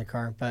history in the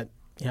car, but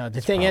the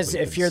thing is, probably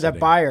if been you're the sitting.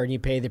 buyer and you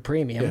pay the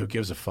premium, Yeah, who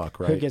gives a fuck,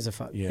 right? gives a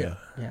fuck? Yeah. Yeah. You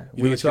We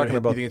think, were it's gonna, talking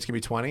about- you think it's going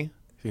to be 20? You think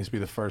it's going to be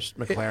the first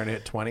McLaren to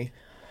hit 20?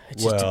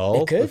 It's just-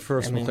 Well, it could. the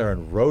first I mean,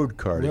 McLaren road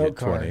car to road hit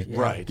car, 20. yeah.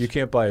 Right. You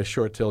can't buy a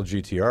short tail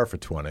GTR for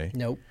 20.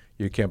 Nope.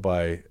 You can't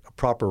buy a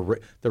proper.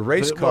 The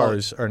race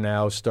cars are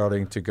now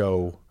starting to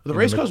go. The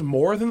race cars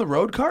more than the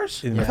road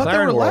cars? In I thought they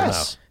McLaren were world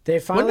less. They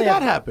When finally did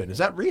that happen? Is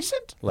that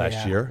recent?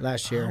 last year.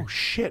 Last year. Oh,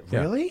 shit.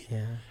 Really?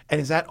 Yeah. And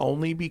is that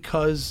only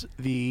because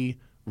the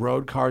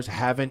road cars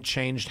haven't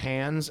changed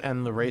hands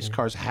and the race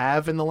cars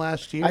have in the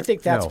last year? I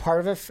think that's No. part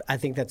of it. I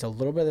think that's a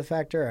little bit of the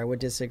factor. I would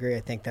disagree. I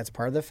think that's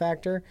part of the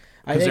factor.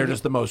 Because they're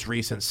just the most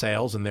recent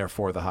sales and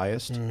therefore the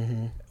highest?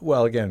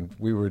 Well, again,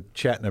 we were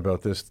chatting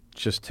about this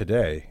just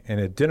today, and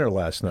at dinner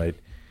last night.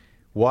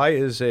 Why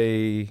is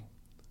a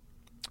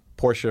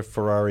Porsche,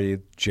 Ferrari,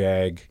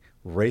 Jag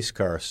race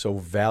car so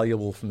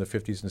valuable from the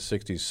 50s and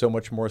 60s? So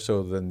much more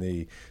so than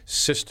the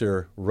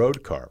sister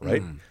road car,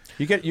 right?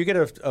 You get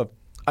a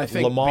I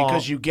think Le Mans.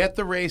 because you get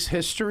the race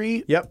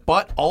history, Yep.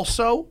 but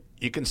also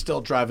you can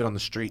still drive it on the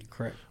street.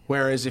 Correct.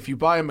 Whereas if you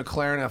buy a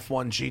McLaren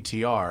F1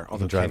 GTR, you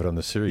can drive it on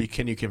the street.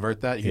 Can you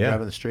convert that? You can Yeah. drive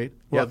it on the street.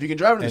 Well, if you can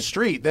drive it on the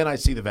street, then I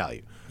see the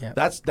value. Yeah.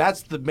 That's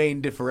the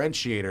main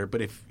differentiator.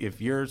 But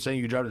if you're saying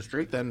you drive on the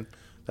street, then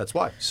that's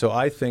why. So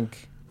I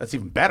think. That's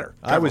even better.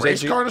 I was a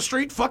race car on the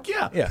street. Fuck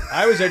yeah. Yeah,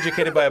 I was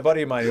educated by a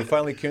buddy of mine who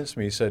finally convinced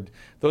me. He said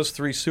those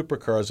three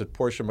supercars that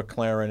Porsche,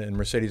 McLaren, and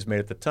Mercedes made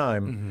at the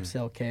time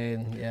CLK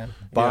and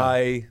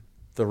buy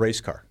the race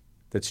car.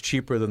 That's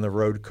cheaper than the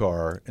road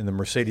car in the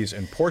Mercedes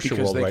and Porsche Because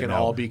world they right can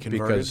now. all be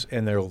converted?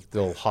 And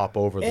they'll hop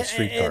over the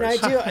street and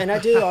cars. I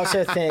do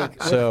also think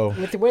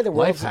with the way the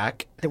world's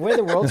hack. the way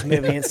the world's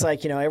moving, it's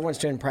like everyone's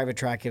doing private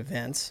track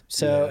events.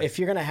 So if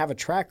you're going to have a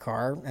track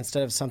car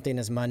instead of something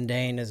as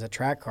mundane as a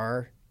track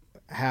car,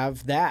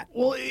 have that.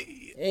 Well,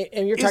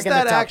 And you're is talking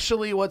that the top,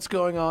 actually what's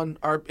going on?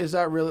 Or is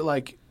that really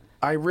like?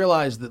 I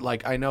realize that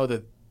I know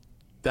that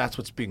that's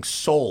what's being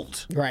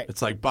sold. Right.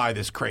 It's like buy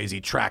this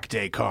crazy track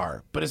day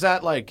car. But is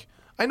that like?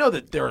 I know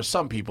that there are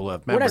some people who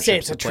have when I memberships. say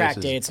it's a to track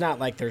places. day, it's not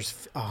like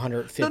there's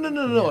 150.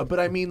 No. But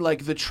I mean,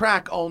 like the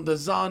track on the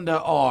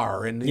Zonda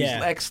R and these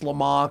Yeah. ex-Le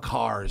Mans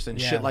cars and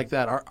Yeah. shit like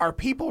that. Are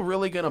people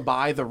really going to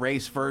buy the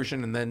race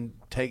version and then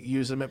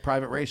use them at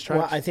private racetracks?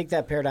 Well, I think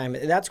that paradigm,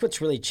 that's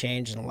what's really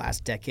changed in the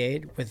last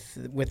decade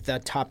with the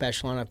top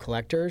echelon of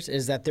collectors,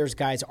 is that there's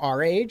guys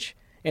our age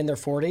in their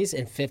 40s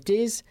and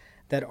 50s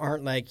that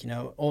aren't like,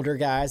 older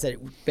guys that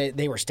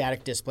they were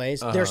static displays.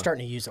 They're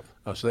starting to use them.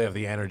 Oh, so they have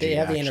the energy They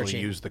have to the actually energy.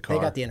 use the car.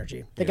 They got the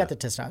energy. They got the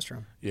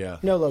testosterone. Yeah.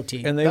 No low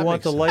T. And they That want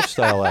makes the sense.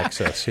 lifestyle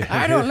access.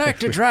 I don't like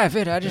to drive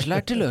it. I just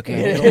like to look at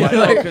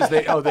it.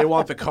 Because they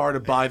want the car to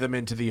buy them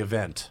into the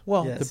event.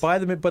 Well, Yes. to buy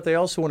them, but they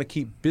also want to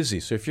keep busy.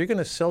 So if you're going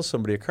to sell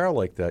somebody a car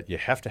like that, you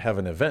have to have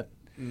an event.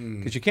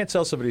 Because you can't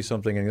sell somebody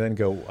something and then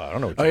go, I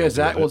don't know what Oh you're yeah, gonna do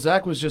Zach. with Well, it.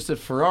 Zach was just at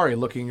Ferrari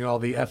looking at all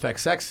the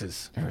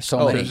FXXs. There are so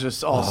many. They're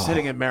just all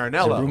sitting at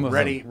There's a room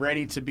Maranello, of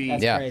ready to be.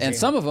 That's Yeah, crazy. and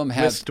some of them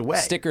have Whisked away.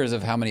 stickers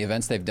of how many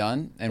events they've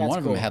done, and That's one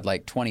of them cool. had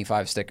like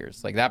 25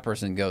 stickers. Like that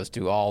person goes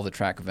to all the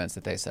track events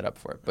that they set up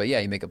for it. But yeah,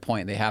 you make a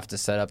point. They have to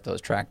set up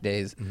those track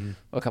days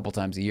a couple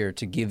times a year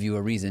to give you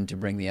a reason to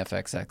bring the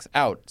FXX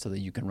out so that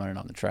you can run it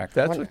on the track.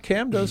 That's what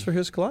Cam does for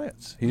his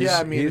clients. Yeah,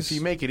 I mean, if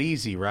you make it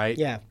easy, right?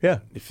 Yeah. Yeah.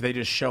 If they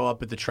just show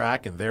up at the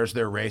track and there's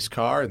their race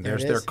car and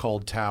there's it their is.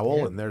 cold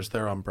towel and there's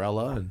their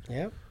umbrella and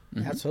Yep.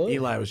 Absolutely.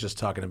 Eli was just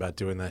talking about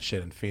doing that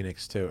shit in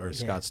Phoenix too, or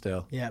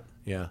Scottsdale. Yep.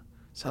 Yeah.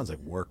 Sounds like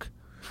work.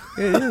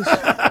 It is.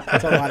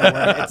 It's a lot of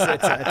work.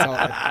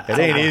 It's It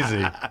ain't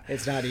easy.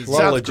 It's not easy. Well,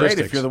 Sounds great if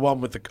logistics. you're the one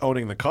with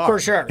owning the car. For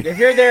sure. If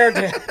you're there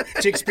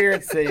to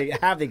experience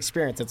have the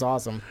experience, it's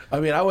awesome. I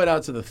mean, I went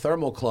out to the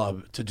Thermal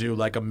Club to do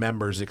like a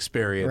members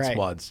experience Right,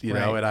 once,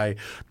 know, right. and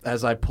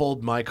as I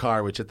pulled my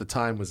car, which at the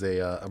time was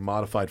a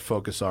modified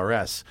Focus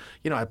RS,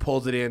 I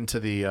pulled it into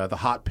the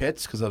hot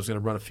pits because I was going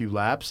to run a few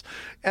laps,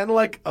 and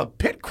like a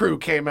pit crew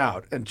came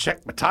out and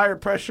checked my tire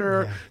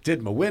pressure,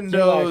 did my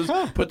windows, You're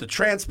like, huh. put the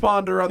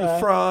transponder on the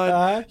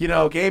front,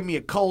 gave me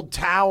a cold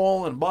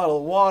towel and a bottle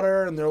of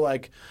water, and they're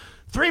like,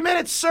 3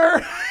 minutes,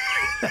 sir.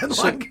 And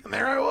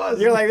there I was.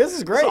 You're like, this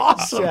is great. It's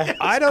awesome. Yeah.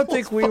 I don't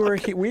think we were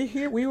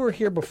we were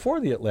here before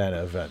the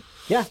Atlanta event.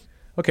 Yeah.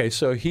 Okay,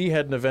 so he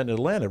had an event in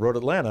Atlanta, Road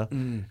Atlanta,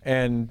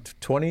 and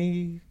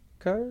 20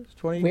 cars,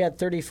 20, We had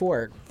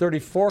 34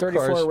 34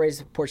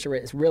 cars, Porsche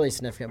race, really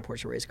significant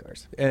Porsche race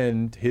cars.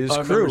 and his I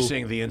remember crew.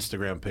 seeing the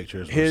Instagram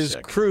pictures. Were His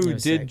sick. crew It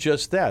was did sick.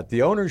 just that.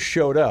 The owners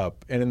showed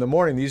up, and in the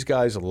morning, these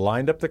guys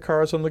lined up the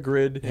cars on the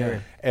grid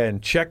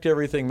and checked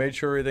everything, made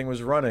sure everything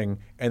was running.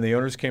 And the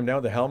owners came down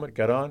with the helmet,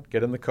 got on,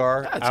 get in the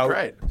car. That's out.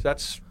 great.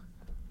 That's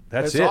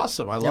It's it.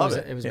 awesome. I love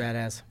it. It was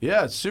badass.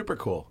 Yeah, it's super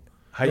cool.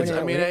 How do you-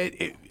 I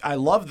mean, I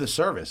love the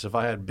service. If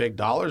I had big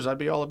dollars, I'd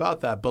be all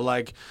about that. But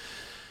like,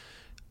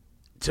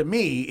 to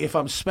me, if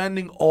I'm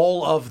spending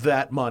all of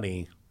that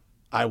money,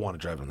 I want to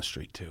drive on the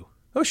street too.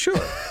 Oh, sure.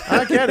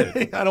 I get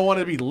it. I don't want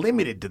to be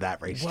limited to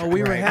that racetrack. Well,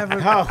 we were having.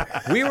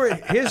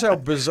 Here's how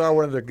bizarre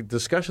one of the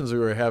discussions we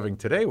were having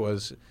today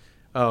was.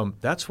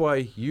 That's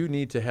why you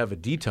need to have a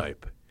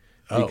D-type,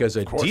 because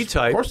a of course.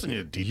 D-type, Of course you need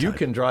a D-type. you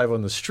can drive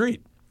on the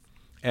street.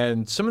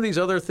 And some of these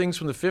other things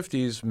from the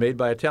 50s made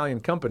by Italian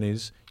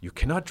companies, you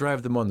cannot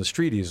drive them on the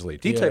street easily.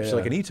 D-type's yeah.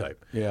 like an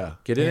E-type. Yeah.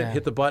 Get in Yeah. it,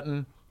 hit the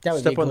button, That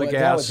would step be on the gas.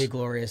 That would be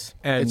glorious.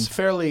 And It's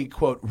fairly,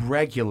 quote,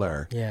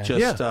 regular. Yeah.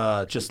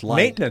 Just light.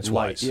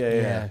 Maintenance-wise.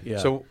 Yeah.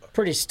 so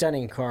Pretty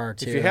stunning car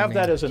too. if you have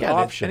that as an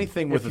option,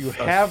 anything with if you a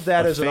have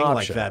that as an thing option,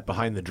 like that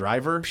behind the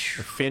driver, a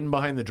fin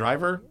behind the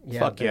driver,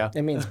 fuck yeah.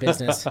 It means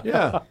business.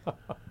 Yeah.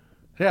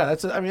 Yeah,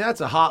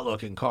 that's a hot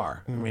looking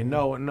car. I mean,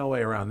 no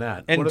way around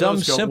that. And what are dumb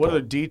those simple. What are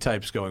the D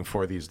types going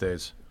for these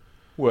days?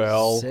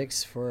 well,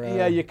 6 for.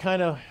 yeah, you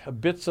kind of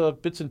bits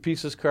and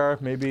pieces car.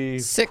 Maybe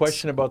 6.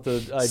 question about the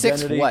identity.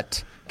 6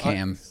 what,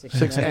 Cam?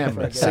 6M.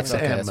 for a 6M.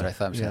 Okay, that's what I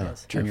thought. I'm saying.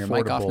 Turn your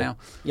mic off Affordable. now.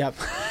 Yep.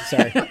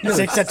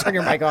 Sorry. 6. Turn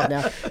your mic off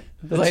now.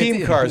 The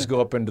team cars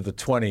go up into the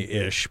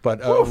 20-ish, but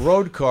a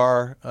road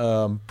car,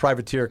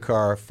 privateer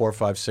car, 4,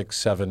 5, 6,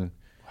 7.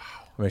 Wow.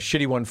 I mean, a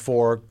shitty 1,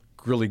 4,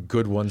 really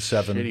good 1,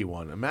 7. Shitty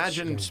one.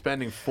 Imagine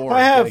spending $4.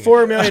 I have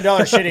 $4 million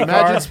shitty car.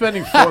 Imagine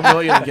spending $4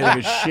 million and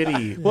getting a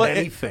shitty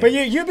anything. But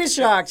you'd be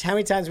shocked how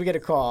many times we get a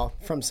call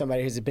from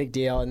somebody who's a big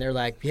deal, and they're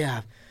like,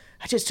 "Yeah,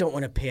 I just don't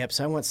want to pay up,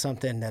 so I want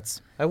something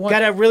that's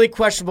got a really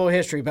questionable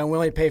history, but I'm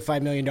willing to pay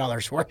 $5 million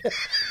for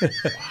it."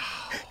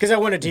 Because I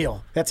want a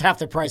deal. That's half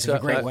the price of a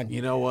great one.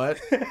 You know what?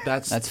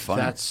 That's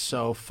funny. That's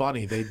so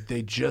funny.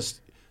 They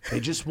just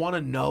want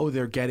to know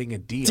they're getting a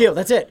deal. Deal.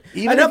 That's it.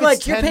 Even and if I'm like,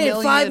 it's you're 10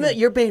 paying million.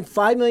 You're paying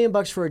 $5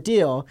 million for a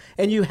deal,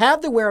 and you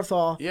have the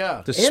wherewithal.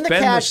 Yeah. To and spend the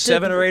cash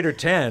 7 or 8 or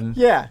 10.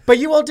 Yeah, but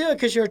you won't do it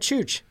because you're a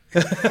chooch.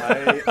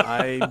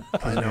 I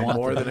know want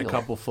more the than a deal.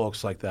 couple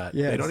folks like that.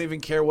 Yes. They don't even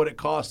care what it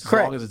costs as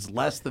Correct. long as it's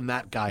less than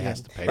that guy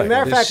has to pay. As a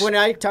matter of This- fact, when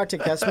I talk to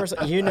customers,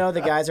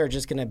 the guys are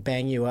just going to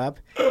bang you up,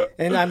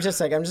 and I'm just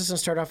going to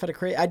start off at a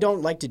crate. I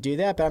don't like to do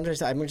that, but I'm just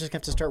going to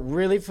have to start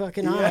really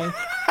fucking high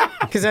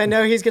because I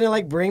know he's going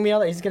to bring me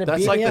out. He's going to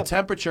That's beat like me the up.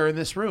 temperature in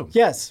this room.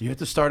 Yes. You have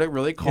to start it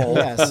really cold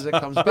Yes. as it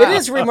comes back. It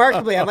is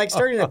remarkably. I'm like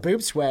starting to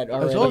boob sweat I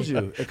already. told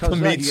you. It comes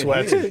The back. meat You get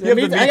sweats. heated. The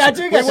meat- I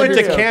do get We went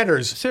to some-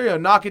 Cantor's. Serio,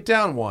 knock it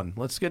down one.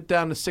 Let's get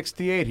down to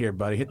 68 here,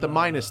 buddy. Hit the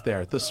minus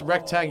there. This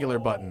rectangular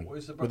button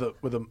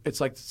with a.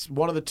 It's like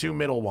one of the two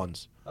middle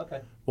ones.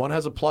 Okay. One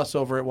has a plus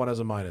over it. One has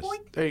a minus.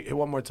 There you, hit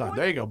one more time.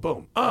 There you go.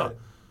 Boom.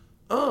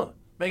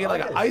 Make it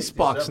like an ice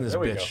box in this There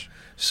we bitch.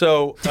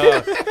 So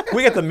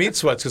we got the meat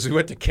sweats because we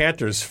went to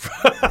Cantor's.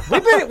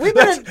 We've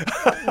been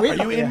Are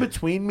you in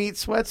between meat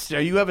sweats?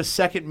 Are you have a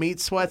second meat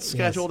sweat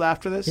scheduled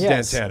after this?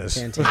 Yes. Dantana's.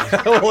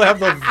 Dantana's. we'll have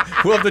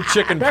the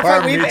chicken Matter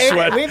of parm fact, meat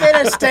sweat. we've been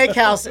at a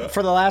steakhouse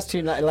for the last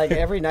 2 nights. Like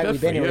every night Good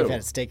we've been for here, we've you.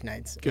 had steak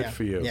nights. Good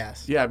for you.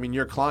 Yes. Yeah, I mean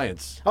your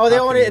clients. Oh, they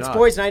How want can it. you It's not?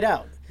 boys' night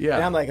out. Yeah.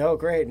 And I'm like, oh,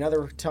 great,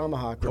 another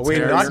tomahawk. We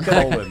Tear not your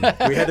colon.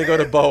 we had to go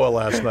to Boa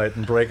last night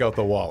and break out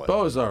the wallet.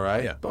 Bo's all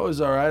right. Yeah.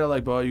 Bo's all right. I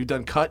like Bo. You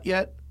done cut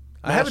yet?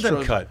 I haven't done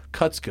Mastro's- Cut.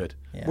 Cut's good.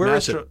 Where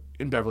is it?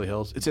 In Beverly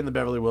Hills. It's in the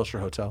Beverly Wilshire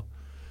Hotel.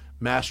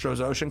 Mastro's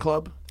Ocean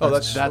Club. Oh,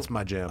 that's- that's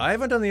my jam. I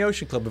haven't done the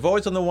Ocean Club. I've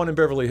always done the one in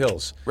Beverly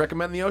Hills.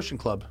 recommend the Ocean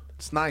Club.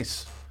 It's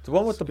nice. The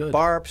one with the good.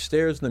 bar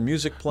upstairs and the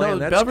music playing. No,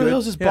 that's Beverly good.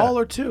 Hills is Yeah.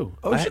 baller too.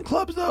 Ocean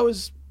Clubs though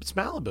it's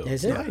Malibu.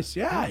 Is It's it? nice?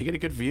 Yeah, you get a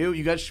good view.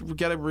 You guys should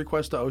get a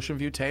request to Ocean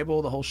View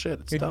table. The whole shit.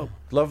 It's dope.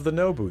 Love the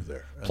Nobu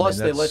there. I Plus, mean,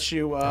 they that's- let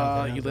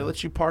you they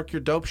let you park your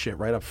dope shit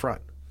right up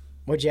front.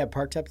 What'd you have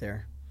parked up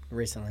there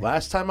recently?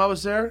 Last time I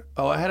was there,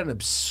 I had an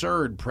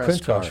absurd press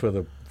car. Countach with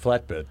a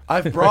flatbed.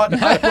 I've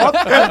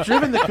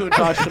driven the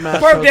Countach to Mastro's.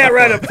 Park that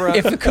right up front.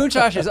 If the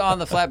Countach is on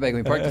the flatbed, can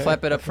we park the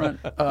flatbed up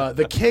front?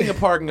 The king of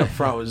parking up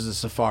front was the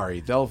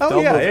Safari. They'll yeah,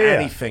 move yeah, yeah.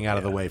 anything out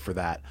of the way for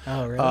that.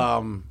 Oh,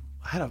 really?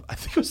 I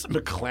think it was a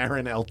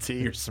McLaren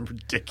LT or some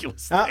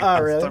ridiculous thing.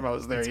 Last Really? time I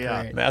was there, That's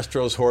yeah. great.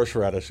 Mastro's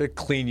horseradish. It'll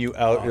clean you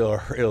out.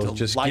 It'll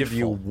just give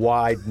you delightful.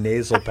 wide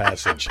nasal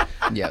passage.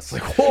 Yes.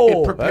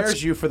 Whoa, It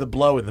prepares you for the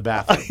blow in the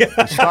bathroom.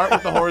 You start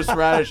with the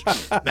horseradish.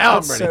 Now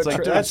I'm ready. So It's like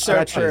true. doing That's so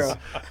stretches. true.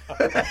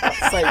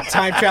 It's like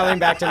time traveling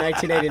back to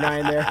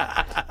 1989 there.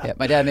 Yeah,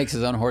 my dad makes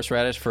his own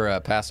horseradish for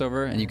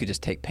Passover, and you could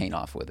just take paint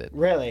off with it.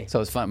 Really? So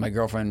it's fun. My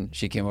girlfriend,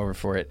 she came over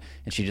for it,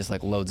 and she just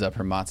like loads up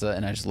her matzah,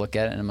 and I just look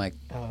at it, and I'm like,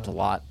 it's a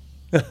lot.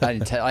 I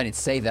didn't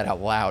say that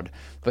out loud,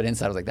 but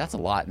inside I was like, that's a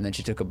lot. And then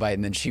she took a bite,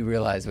 and then she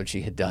realized what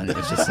she had done. It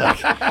was just like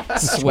sweat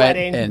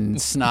Sweating. and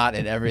snot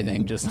and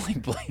everything just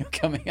like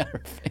coming out of her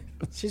face.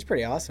 She's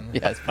pretty awesome.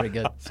 Yeah, it's pretty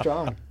good.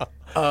 Strong. We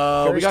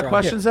Very got strong.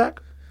 questions,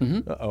 Zach?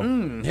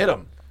 Uh-oh. Hit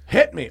them.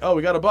 Hit me. Oh,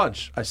 we got a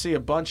bunch. I see a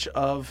bunch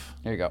of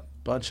There you go.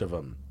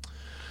 them.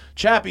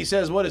 Chappie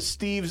says, what is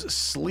Steve's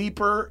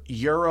sleeper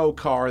Euro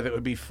car that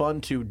would be fun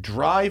to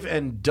drive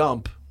and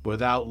dump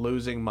without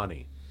losing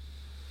money?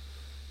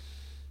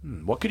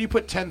 What could you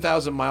put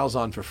 10,000 miles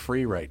on for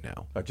free right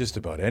now? Just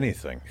about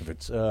anything. If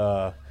it's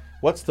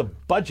what's the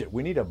budget?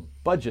 We need a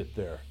budget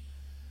there.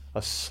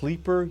 A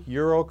sleeper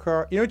Euro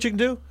car. You know what you can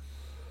do?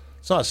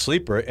 It's not a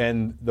sleeper,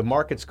 and the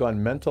market's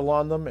gone mental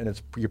on them, and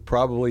you're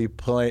probably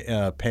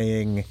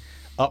paying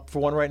up for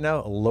one right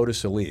now. A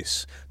Lotus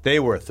Elise. They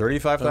were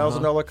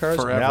 $35,000 cars.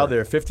 Forever. Now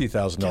they're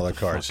 $50,000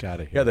 cars. fuck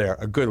outta here. Yeah, they are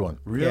a good one.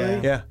 Really?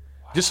 Yeah.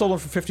 Just sold them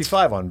for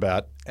 $55 on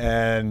bat,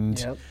 and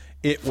Yep.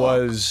 it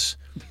was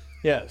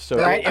Yeah. So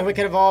right? And we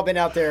could have all been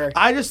out there.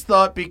 I just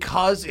thought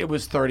because it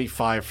was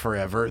 35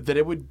 forever that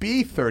it would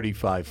be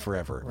 35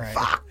 forever. Right.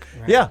 Fuck.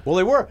 Yeah, well,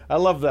 they were. I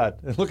love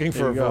that. Looking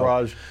for a you go.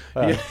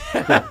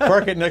 Virage.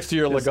 Park it next to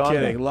your Just Laguna.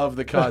 kidding. Love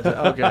the content.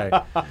 Okay.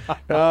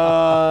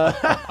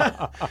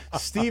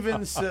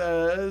 Steven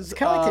says It's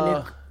kind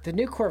of like the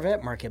new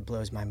Corvette market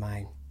blows my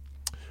mind.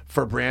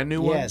 for brand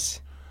new ones,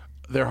 Yes.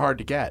 they're hard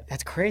to get.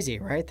 That's crazy,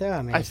 right? Though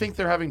I mean, I think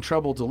they're having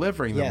trouble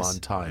delivering them Yes, on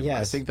time. I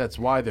yes. think that's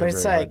why they're but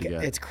it's very hard like to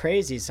get. it's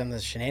crazy some of the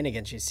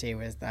shenanigans you see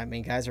with. I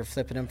mean, guys are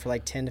flipping them for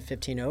like 10 to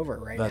 15 over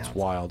right now. That's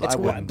wild. It's I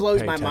wouldn't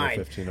blows pay my 10 to mind.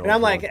 15 And I'm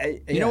over like, one.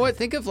 You know what?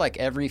 Think of like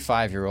every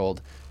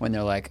 5-year-old when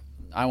they're like,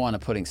 I want a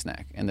pudding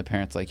snack. And the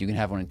parent's like, you can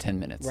have one in 10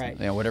 minutes. Right.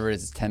 You know, whatever it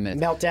is, it's 10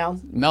 minutes.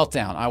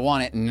 Meltdown. I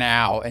want it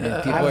now. And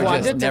then people I are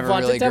want just it, never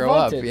want really it, grow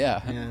up. want it.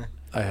 Yeah.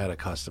 I had a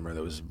customer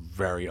that was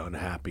very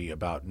unhappy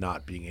about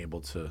not being able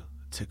to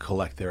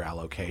collect their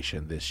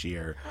allocation this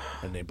year,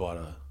 and they bought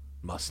a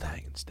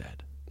Mustang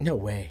instead. No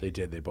way. They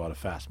did. They bought a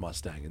fast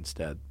Mustang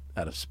instead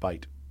out of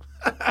spite.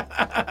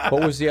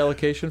 What was the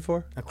allocation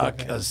for? A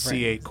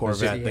C8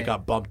 Corvette. C8. They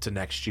got bumped to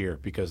next year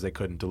because they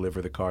couldn't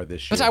deliver the car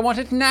this year. But I want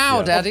it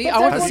now, Daddy. I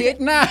want to see it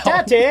now.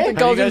 Daddy. The Have you Have you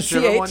golden guys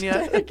driven C8. one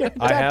yet? Did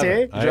I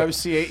haven't. you have a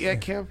C8 yet,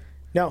 Kim?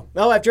 No.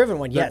 Oh, I've driven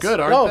one. Yes. good,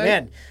 aren't oh, they?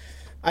 man.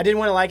 I didn't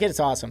want to like it. It's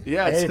awesome.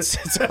 Yeah,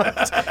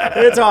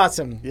 it's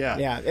awesome. Yeah.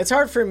 Yeah. It's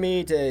hard for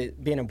me to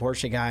be a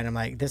Porsche guy, and I'm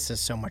like, this is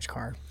so much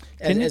car.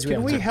 Can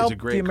all we know. help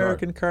great the car.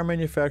 American car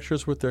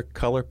manufacturers with their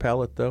color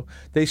palette, though?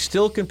 They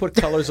still can put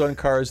colors on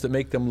cars that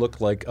make them look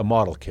like a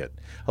model kit,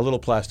 a little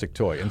plastic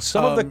toy. And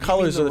some of the You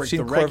colors mean that I've seen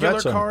the regular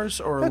Corvettes on.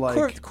 cars or Yeah,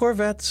 like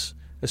Corvettes,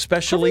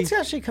 especially. Corvettes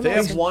actually come they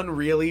out. have one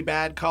really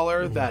bad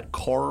color, that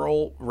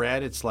coral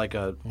red. It's like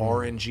a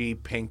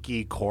orangey,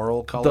 pinky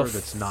coral color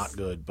that's not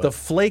good. But The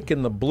flake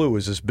in the blue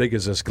is as big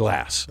as this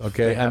glass.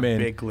 Okay, they have I mean,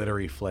 big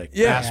glittery flake.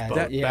 Yeah, Bass boat.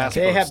 that- Yeah, Bass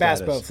they boat have bass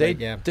status. boat. they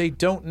Yeah. they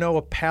don't know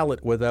a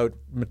palette without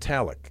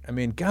metallic. I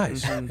mean,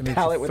 guys, I mean,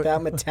 Palette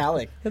without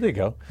metallic. There you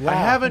go. I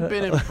haven't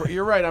been.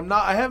 You're right.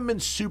 I haven't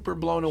been super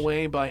blown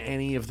away by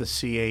any of the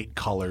C8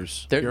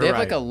 colors. They You're have right.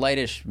 like a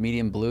lightish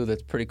medium blue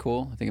that's pretty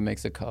cool. I think it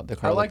makes the car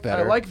look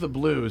better. I like the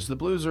blues. The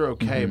blues are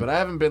okay, but I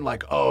haven't been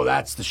like, oh,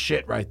 that's the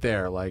shit right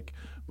there. Like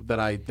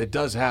that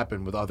does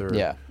happen with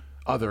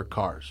other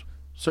cars.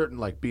 Certain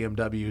like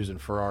BMWs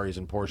and Ferraris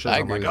and Porsches. I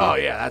I'm agree like, with oh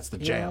you. yeah, that's the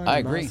jam. I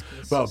agree.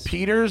 Well,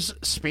 Peter's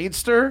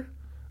Speedster.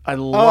 I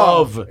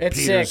love it's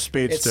Peter's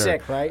sick. Speedster. It's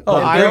sick, right? The Oh,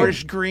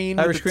 Irish green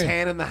Irish with the green.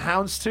 tan and the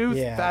houndstooth.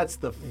 Yeah. That's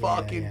the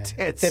fucking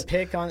tits. The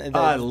pick on.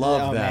 I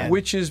love that. Man.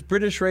 Which is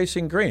British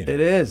Racing Green. It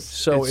is.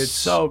 So it's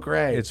so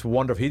great. It's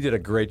wonderful. He did a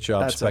great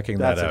job specking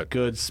that that's a out.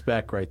 good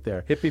spec right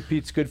there. Hippie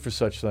Pete's good for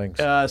such things.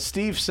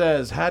 Steve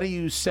says, how do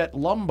you set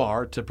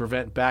lumbar to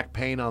prevent back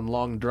pain on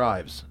long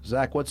drives?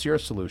 Zach, what's your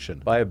solution?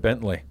 Buy a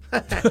Bentley.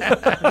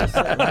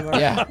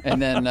 Yeah,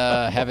 and then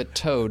have it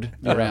towed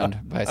around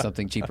by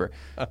something cheaper.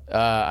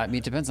 I mean,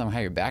 it depends on how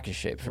your back is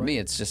shaped. For me,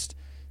 it's just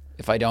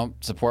if I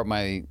don't support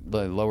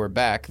the lower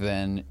back,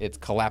 then it's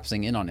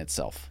collapsing in on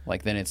itself.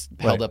 Like then it's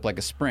held up like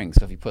a spring.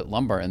 So if you put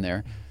lumbar in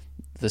there,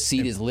 the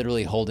seat is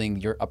literally holding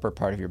your upper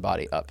part of your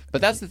body up.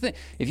 But that's the thing.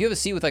 If you have a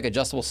seat with like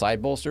adjustable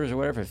side bolsters or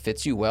whatever, if it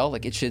fits you well,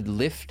 like it should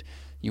lift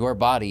your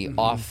body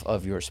off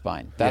of your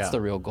spine. That's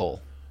the real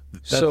goal.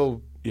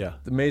 So Yeah.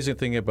 the amazing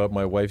thing about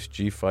my wife's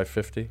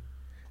G550,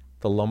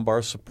 the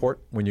lumbar support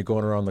when you're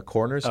going around the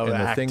corners and the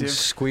active? thing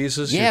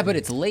squeezes. Yeah, you. but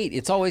it's late.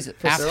 It's always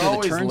after the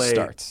always turn late.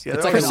 starts. Yeah,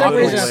 It's they're like For always an some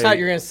reason, awkward I thought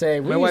you were going to say,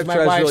 we my use wife my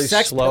drives wife's really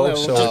sex slow, pillow.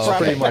 so to it's try-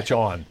 pretty much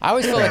on. I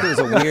always felt like it was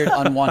a weird,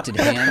 unwanted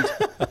hand.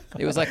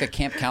 It was like a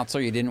camp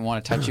counselor. You didn't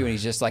want to touch you, and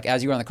he's just like,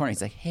 as you were on the corner,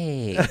 he's like,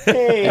 "Hey,"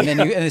 and then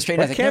the straight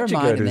Why guy's like, can't "Never you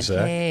mind," go and to then,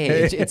 Zach?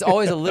 "Hey." It's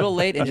always a little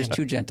late and just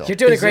too gentle. You're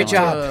doing a great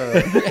job.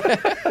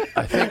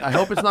 I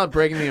hope it's not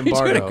breaking the You're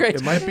embargo. doing a great,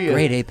 It might be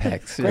great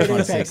apex. I just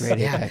want to say great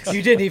Yeah. apex.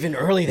 You didn't even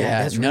early that.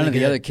 Yeah, That's none really of the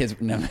good. other kids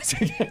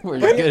were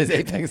as good as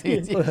Apex.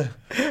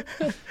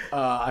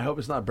 I hope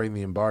it's not breaking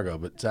the embargo,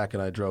 but Zach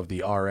and I drove the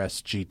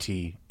RS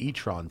GT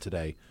e-tron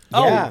today.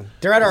 Yeah,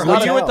 they're at our Were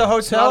hotel. you at the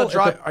It's not hotel? a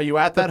drive. Are you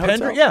at that hotel?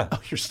 Pender? Yeah. Oh,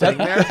 you're staying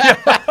there?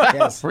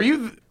 Yes. Were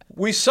you?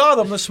 We saw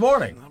them this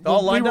morning,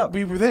 all lined up.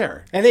 We were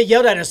there. And they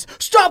yelled at us,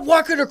 "Stop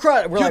walking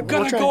across!" We're like,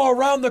 we're trying-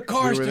 around the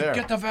cars We were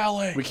there. the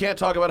valet. We can't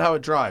talk about how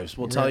it drives.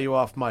 We'll tell you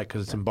off mic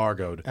because it's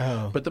embargoed.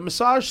 Oh. But the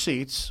massage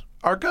seats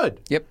are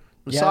good. Yep.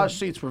 Massage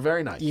seats were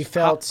very nice. You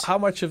felt How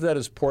much of that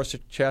is Porsche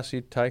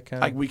chassis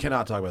Taycan? We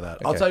cannot talk about that.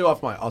 I'll Okay. tell you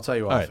off mic. I'll tell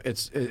you off. right.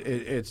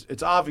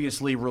 It's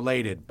obviously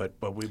related, but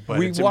We it's walked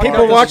embargoed. out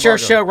people this watch our Embargoed.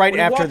 show right We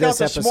after walked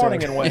this out this episode.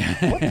 morning and went,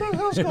 "What the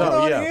hell's going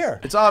No, on yeah. here?"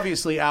 It's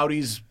obviously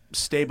Audi's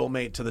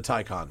stablemate to the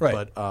Taycan, Right.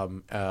 but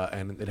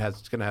and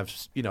it's going to have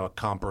a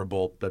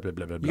comparable. Blah, blah,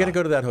 blah, blah, You got to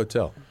go to that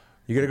hotel.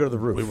 You got to go to the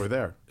roof. We were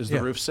there. Is Yeah.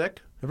 the roof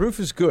sick? The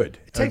roof is good.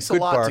 It takes a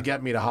good lot bar. to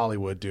get me to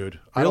Hollywood, dude.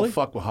 I Really? don't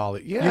fuck with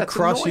Hollywood. Yeah, You it's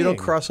You don't annoying.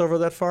 cross over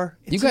that far.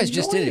 You guys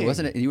just did it, annoying.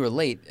 wasn't it? You were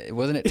late.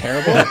 Wasn't it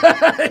terrible?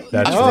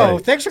 That's Oh,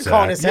 right. thanks for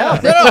calling us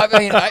out. No, I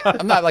mean,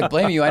 I'm not like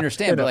blaming you. I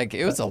understand, but like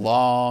it was a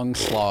long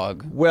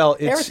slog. Well,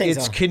 Everything's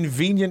it's on.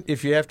 convenient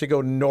if you have to go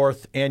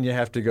north and you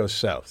have to go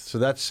south. So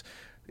that's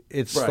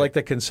It's Right. like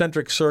the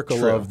concentric circle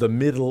True. of the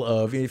middle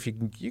of if you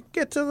can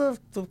get to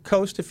the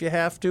coast if you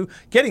have to.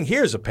 Getting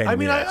here is a pain I in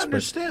mean, the I ass. but-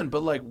 understand,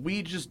 but like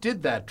we just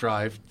did that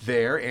drive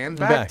there and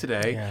back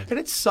today, and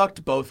it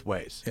sucked both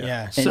ways.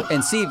 Yeah.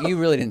 And Steve, you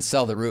really didn't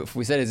sell the roof.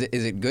 We said, is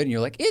it good? And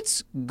you're like,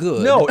 it's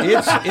good. No,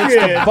 it's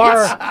the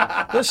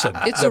bar. Listen,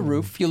 It's a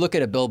roof. You look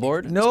at a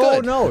billboard. it's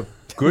no, good. no,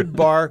 good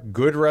bar,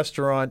 good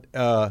restaurant.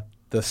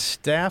 The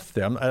staff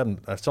there,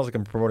 it sounds like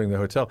I'm promoting the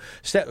hotel.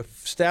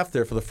 Staff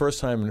there for the first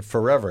time in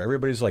forever.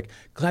 Everybody's like,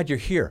 glad you're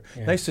here.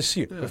 Nice to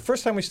see you. The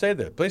first time we stayed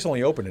there, the place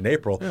only opened in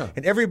April,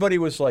 and everybody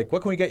was like,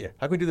 what can we get you?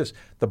 How can we do this?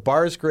 The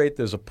bar is great.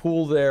 There's a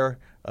pool there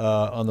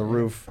on the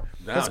roof.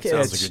 Now it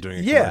sounds like you're doing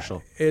a Yeah,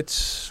 commercial.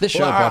 it's... This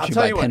show Well, brought I'll to you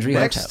tell by you what, Pendry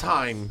next Hotel.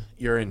 time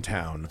you're in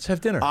town, Let's have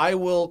dinner. I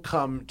will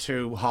come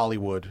to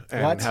Hollywood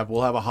and What?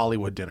 we'll have a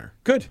Hollywood dinner.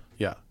 Good.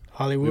 Yeah.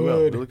 Hollywood. We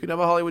will. We can have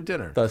a Hollywood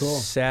dinner. The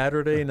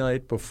Saturday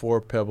night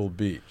before Pebble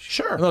Beach.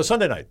 Sure. No,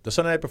 Sunday night. The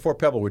Sunday night before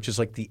Pebble, which is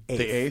like the 8th.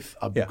 The 8th,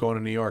 I'm going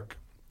to New York.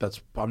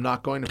 I'm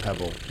not going to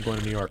Pebble. I'm going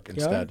to New York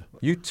instead.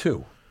 You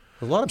too.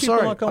 A lot of people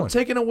Sorry, not going. I'm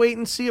taking a wait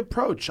and see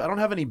approach. I don't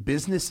have any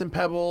business in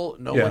Pebble.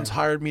 No Yeah. one's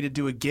hired me to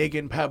do a gig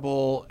in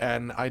Pebble,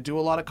 and I do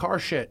a lot of car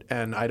shit,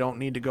 and I don't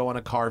need to go on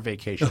a car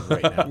vacation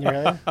right now.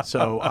 Really?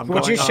 So I'm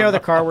Would you going show on- the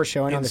car we're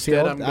showing on the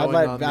Instead, field? I'm going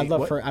on I'd the-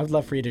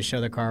 love for you to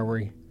show the car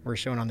we're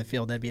showing on the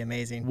field. That'd be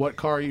amazing. What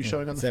car are you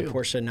showing on It's the a field?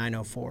 Porsche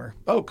 904.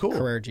 Oh, cool.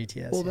 Carrera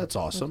GTS. Well, that's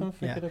awesome.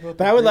 yeah.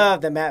 But I would love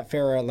the Matt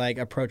Farah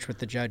approach with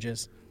the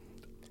judges.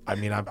 I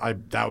mean, I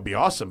that would be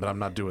awesome, but I'm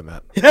not doing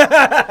that.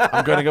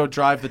 I'm going to go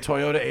drive the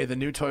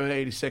new Toyota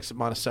 86 at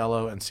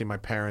Monticello and see my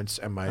parents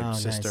and my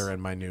sister nice.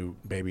 and my new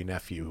baby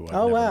nephew who I've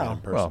Oh, never wow. met in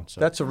person. Well,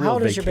 so. that's a real How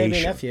old vacation. is your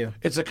baby nephew?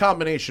 It's a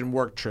combination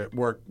work trip.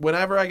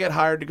 Whenever I get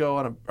hired to go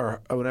on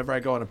whenever I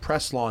go on a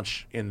press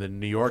launch in the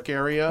New York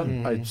area,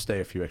 I stay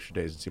a few extra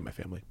days and see my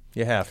family.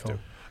 You have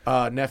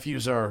to.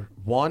 Nephews are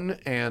 1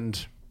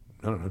 and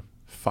I don't know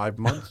 5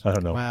 months. I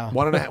don't know. Wow.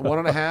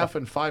 1.5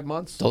 and 5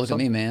 months. Don't look at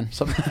me, man.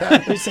 Something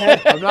like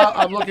that.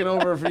 I'm looking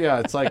over.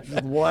 It's like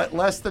what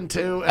less than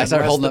 2. And I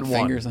started less holding than up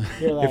 1. fingers.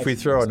 If we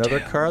throw another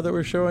car that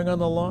we're showing on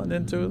the lawn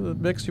into the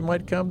mix, you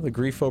might come. The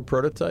Grifo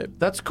prototype.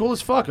 That's cool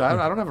as fuck. I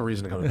don't have a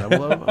reason to go to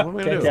Pebble. What am I going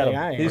to do? Get him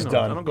out of here. He's I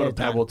done. don't go to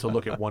Pebble to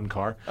look at one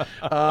car.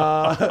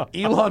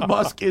 Elon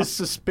Musk is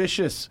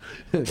suspicious.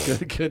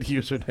 Good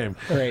username.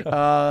 Great.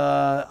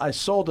 I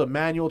sold a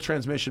manual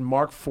transmission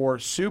Mark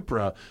IV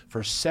Supra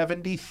for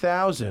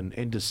 $70,000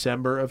 in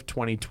December of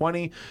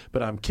 2020,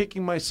 but I'm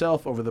kicking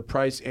myself over the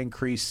price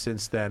increase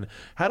since then.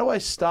 How do I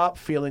stop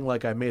feeling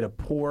like I made a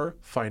poor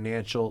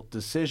financial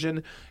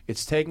decision?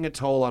 It's taking a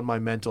toll on my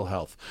mental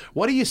health.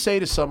 What do you say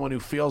to someone who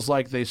feels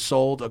like they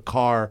sold a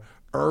car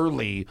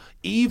early,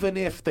 even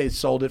if they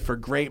sold it for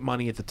great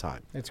money at the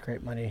time? It's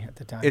great money at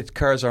the time.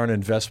 Cars aren't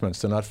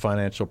investments. They're not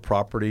financial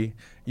property.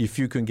 If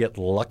you can get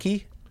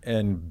lucky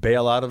and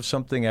bail out of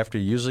something after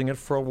using it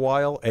for a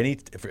while,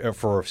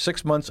 for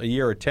 6 months, a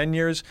year, or 10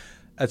 years,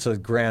 that's a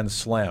grand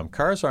slam.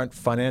 Cars aren't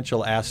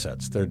financial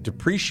assets. They're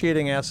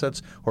depreciating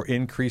assets or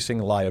increasing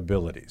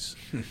liabilities.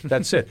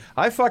 That's it.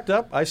 I fucked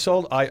up. I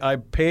sold. I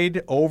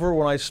paid over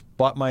when I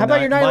bought my How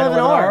about your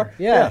 911R?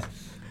 Yeah.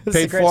 This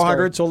is a Paid great $400,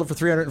 story. sold it for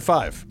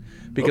 $305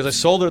 because I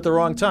sold it at the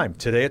wrong time.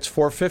 Today it's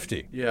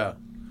 $450. Yeah.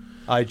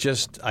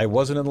 I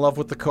wasn't in love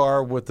with the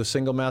car with the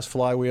single mass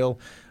flywheel.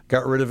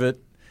 Got rid of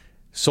it.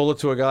 Sold it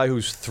to a guy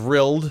who's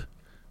thrilled.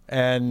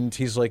 And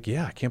he's like,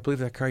 yeah, I can't believe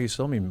that car you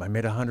sold me. I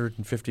made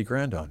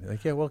 $150,000 on.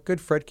 Like, yeah, well, good,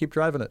 Fred, keep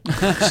driving it.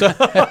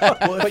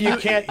 But you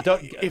can't.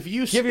 If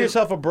you Give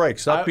yourself a break.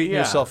 Stop beating yeah.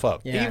 yourself up.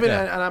 Yeah. Even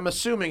and I'm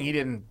assuming he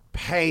didn't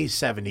pay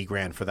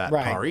 $70,000 for that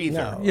Right. car either.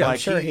 No. Yeah. Like I'm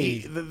sure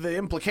the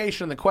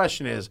implication of the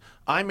question is,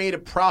 I made a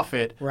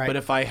profit, Right. but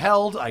if I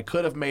held, I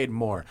could have made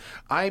more.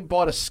 I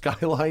bought a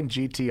Skyline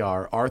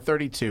GTR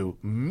R32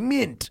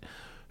 mint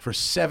for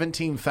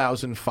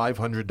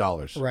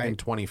 $17,500 Right. in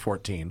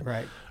 2014.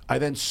 Right. I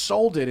then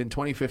sold it in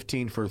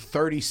 2015 for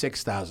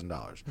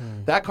 $36,000.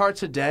 That car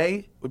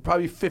today would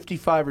probably be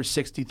 $55,000 or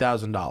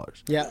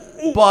 $60,000. Yeah.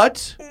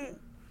 But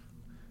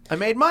I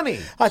made money.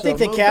 I think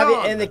the moved caveat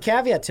on. and the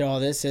caveat to all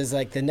this is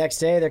like the next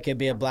day there could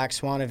be a black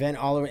swan event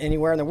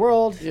anywhere in the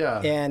world. Yeah.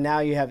 And now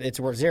it's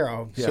worth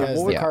zero because what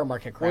the was- car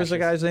market What crashes. was the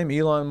guy's name?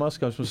 Elon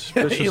Musk. I'm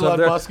suspicious of Elon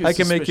that. Musk is I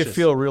can make you suspicious.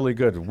 feel really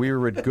good. We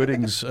were at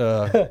Gooding's.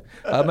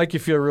 I'll make you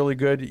feel really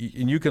good,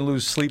 and you can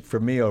lose sleep for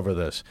me over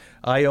this.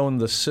 I own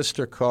the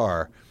sister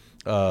car,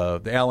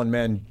 the Alan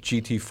Mann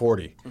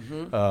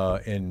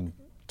GT40, in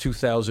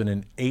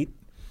 2008,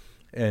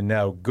 and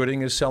now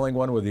Gooding is selling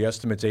one where the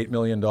estimate's $8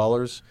 million.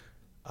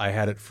 I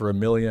had it for $1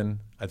 million.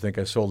 I think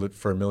I sold it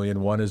for $1.1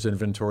 million as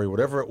inventory,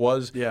 whatever it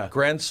was. Yeah.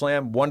 Grand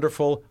slam,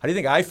 wonderful. How do you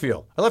think I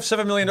feel? I left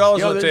 $7 million on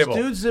the there's table.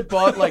 dudes that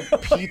bought like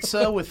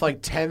pizza with like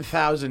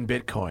 10,000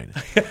 Bitcoin.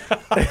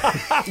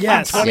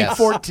 Yes.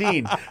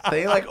 2014,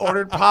 they like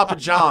ordered Papa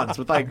John's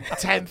with like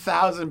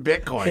 10,000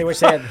 Bitcoin. They wish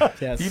they had.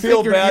 Yes. You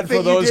feel bad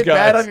for those you did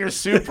bad guys. on your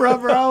Supra,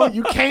 bro?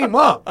 You came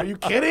up. Are you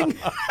kidding?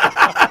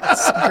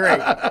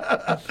 Great.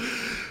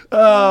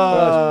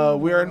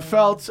 We're in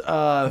felt.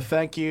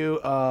 Thank you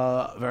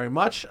very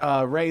much.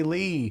 Ray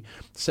Lee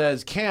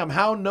says, Cam,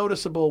 how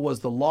noticeable was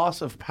the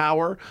loss of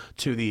power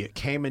to the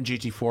Cayman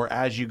GT4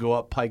 as you go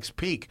up Pikes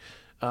Peak?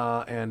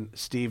 And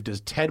Steve,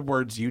 does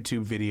Tedward's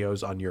YouTube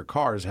videos on your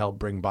cars help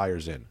bring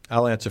buyers in?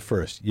 I'll answer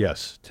first.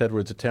 Yes,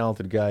 Tedward's a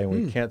talented guy, and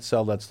we can't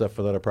sell that stuff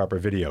without a proper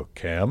video.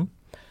 Cam?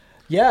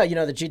 Yeah,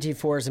 the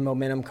GT4 is a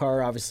momentum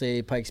car.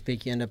 Obviously, Pikes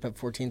Peak, you end up at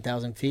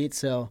 14,000 feet.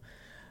 So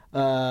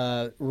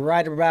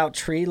right about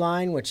tree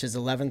line, which is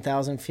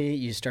 11,000 feet,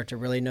 you start to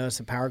really notice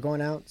the power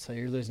going out. So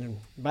you're losing.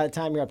 By the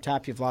time you're up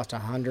top, you've lost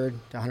 100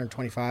 to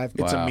 125.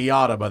 It's a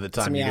Miata by the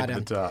time you get to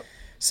the top.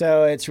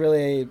 So it's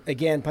really,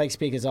 again, Pikes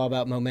Peak is all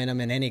about momentum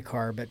in any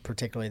car, but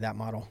particularly that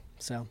model.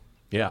 So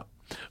yeah.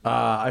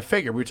 I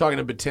figured we were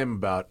talking to Tim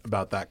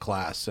about that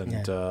class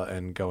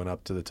and going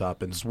up to the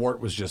top, and Zwart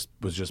was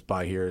just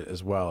by here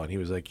as well, and he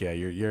was like, "Yeah,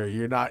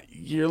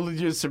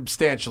 you're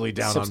substantially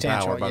down on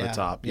power by the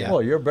top." Yeah.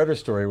 Well, your better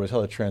story was how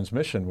the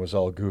transmission was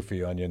all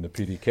goofy on you in the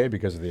PDK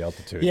because of the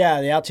altitude.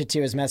 Yeah, the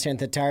altitude was messing with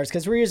the tires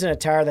because we're using a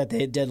tire that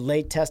they did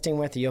late testing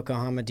with the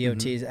Yokohama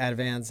DOT's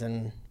Advance,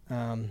 and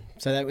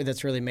so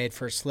that's really made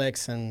for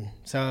slicks. And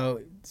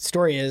so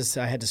story is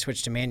I had to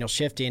switch to manual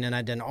shifting, and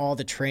I'd done all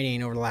the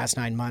training over the last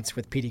 9 months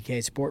with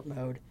PDK sport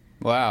mode.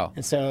 Wow.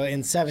 And so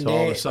in 7 days,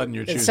 all of a sudden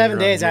you're choosing in 7 your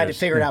own days I had to gears.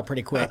 figure it out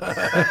pretty quick.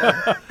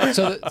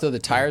 So the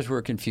tires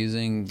were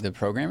confusing the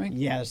programming?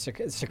 Yeah, the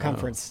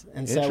circumference.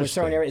 And so we're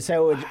throwing everything.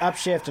 So it would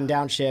upshift and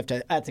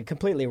downshift at the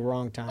completely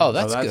wrong time. Oh,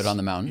 that's that's- good on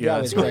the mountain. yeah,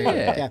 that was that's great. cool.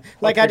 Yeah. What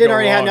Like I could didn't go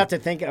already have wrong?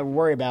 enough to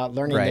worry about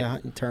learning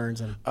Right. the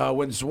turns. And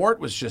When Zwart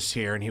was just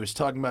here and he was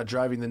talking about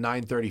driving the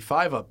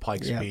 935 up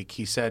Pikes Peak,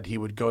 he said he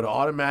would go to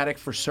automatic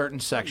for certain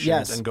sections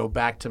Yes. and go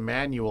back to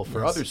manual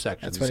for other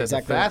sections. That's He what said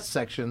exactly- the fast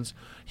sections,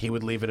 he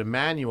would leave it in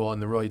manual,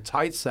 and the really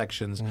tight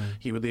sections,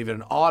 he would leave it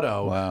in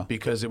auto Wow.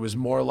 because it was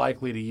more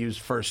likely to use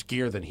first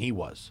gear than he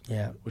was,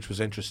 Yeah. which was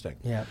interesting.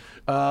 Yeah.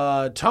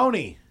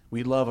 Tony,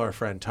 we love our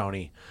friend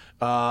Tony.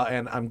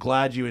 And I'm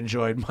glad you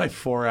enjoyed my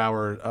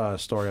 4-hour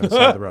story on the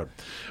side of the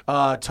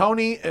road.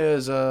 Tony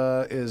has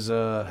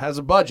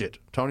a budget.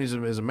 Tony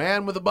is a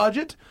man with a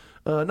budget,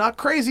 not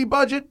crazy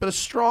budget, but a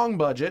strong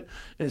budget,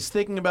 and is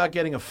thinking about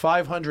getting a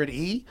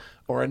 500e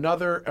or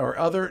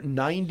other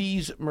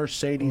 90s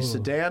Mercedes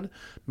sedan,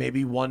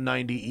 maybe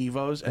 190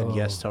 Evos. And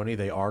yes, Tony,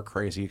 they are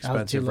crazy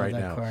expensive love right that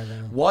now. car, though.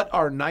 What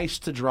are nice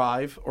to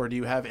drive, or do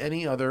you have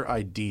any other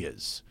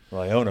ideas?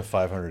 Well, I own a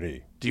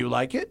 500e. Do you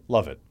like it?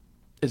 Love it.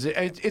 Is it?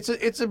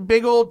 It's a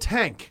big old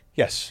tank.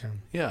 Yes.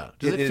 Yeah.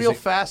 Does It it is feel a-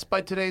 fast by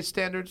today's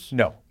standards?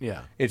 No.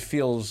 Yeah. It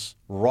feels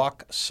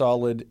rock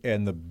solid,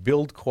 and the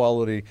build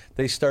quality,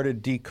 they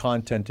started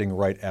decontenting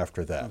right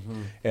after that.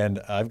 And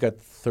I've got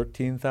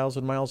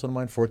 13,000 miles on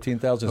mine,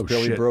 14,000 is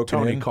barely broken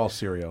Tony, in. call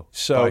Serio.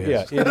 So, Buy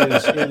his. yeah,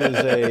 it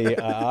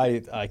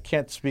is I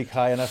can't speak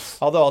high enough.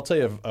 Although I'll tell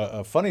you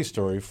a funny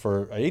story.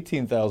 For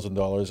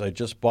 $18,000, I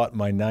just bought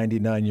my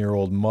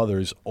 99-year-old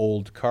mother's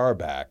old car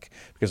back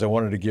because I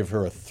wanted to give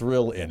her a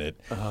thrill in it.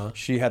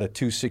 She had a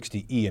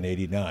 260E in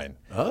 89.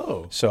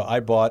 Oh. So I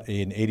bought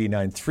an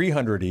 89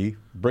 300E,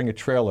 bring a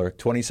trailer,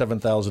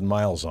 27,000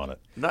 miles on it.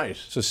 Nice.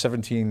 So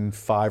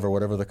 17.5 or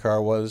whatever the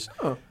car was.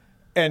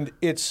 And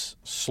it's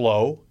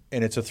slow,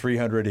 and it's a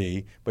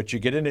 300E, but you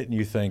get in it and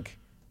you think,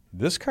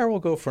 this car will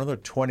go for another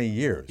 20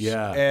 years.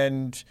 Yeah.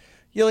 And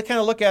you kind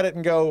of look at it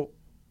and go,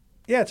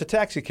 yeah, it's a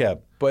taxi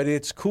cab, but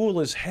it's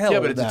cool as hell. Yeah,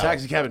 but it's now. a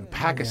taxi cab in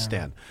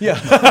Pakistan. Yeah.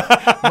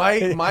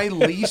 My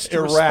least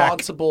Iraq.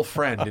 responsible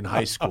friend in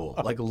high school,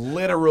 like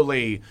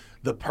literally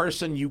the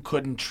person you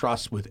couldn't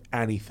trust with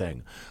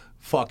anything,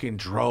 fucking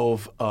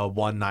drove a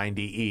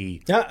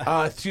 190E.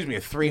 Excuse me,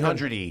 a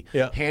 300E,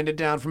 Yeah. handed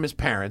down from his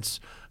parents.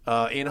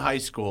 In high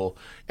school,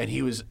 and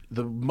he was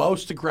the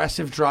most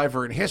aggressive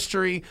driver in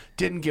history,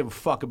 didn't give a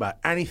fuck about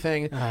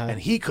anything, and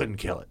he couldn't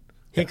kill it.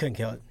 he couldn't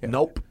kill it.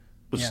 Nope.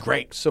 It was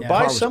great. So The buy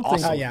car was something,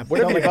 awesome. Oh, yeah.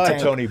 whatever Don't you make a buy,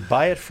 tank. Tony,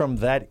 buy it from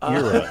that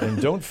era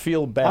and don't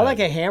feel bad. I like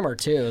a hammer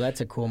too.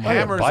 That's a cool model.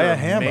 Hammers buy are a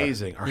hammer.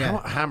 amazing. Or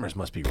Yeah. hammers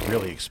must be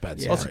really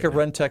expensive. Well, it's like a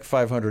Rentec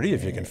 500E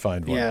if you can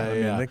find one. Yeah, I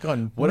mean, yeah. they've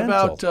gone What mental.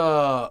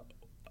 about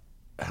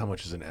how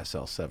much is an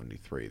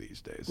SL73 these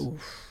days?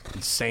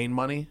 Insane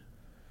money.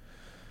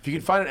 If you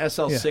can find an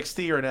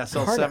SL60 or an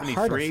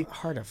SL73,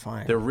 Hard to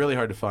find. they're really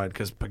hard to find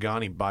because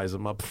Pagani buys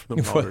them up for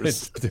the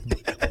motors.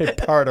 They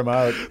part them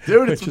out.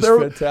 Dude, which is they're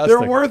fantastic.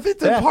 worth it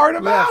to part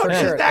them out. for Is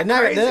sure. that And that-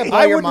 crazy? that-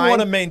 I your wouldn't mind.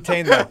 want to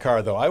maintain that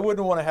car, though. I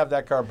wouldn't want to have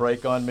that car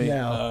break on me.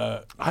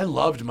 No. I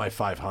loved my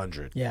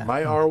 500. Yeah.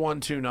 My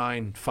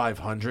R129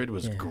 500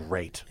 was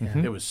great.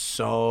 It was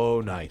so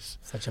nice.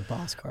 Such a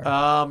boss car.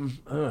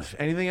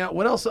 Anything else?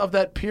 What else of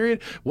that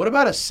period? What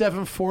about a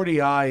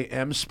 740i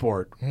M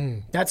Sport?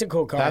 That's a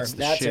cool car. That's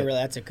the shit.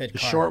 That's a good The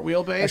car. short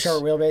wheelbase? A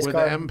short wheelbase with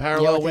car. the M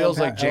parallel Yeah, with the wheels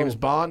M like James oh.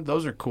 Bond.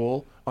 Those are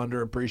cool.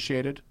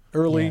 Underappreciated.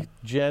 Early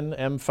Gen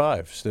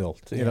M5 still,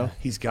 you know?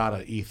 He's got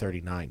an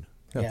E39.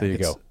 Yeah, Yeah. there you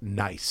It's go.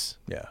 nice.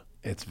 Yeah.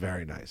 It's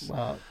very nice.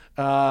 Well,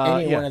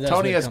 any yeah, one of those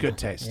Tony would has come- good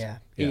taste. Yeah.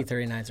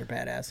 E39s are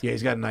badass. Yeah,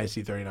 he's got a nice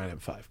E39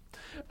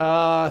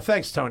 M5.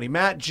 Thanks, Tony.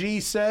 Matt G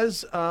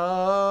says,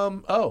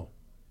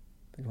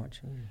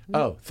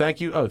 Oh, thank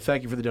you. Oh,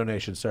 thank you for the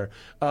donation, sir.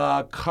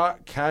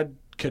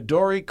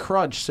 Kadori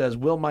Crunch says,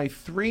 "Will my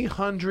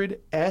 300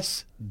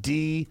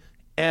 SDL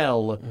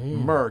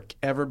Merc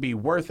ever be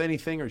worth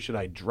anything, or should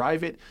I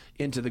drive it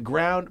into the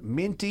ground?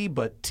 Minty,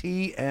 but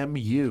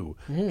TMU.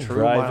 True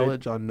Drive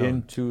mileage it unknown.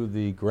 into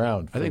the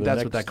ground. I think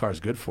that's what that car is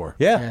good for.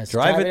 Yeah, Yes,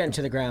 drive it.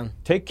 into the ground.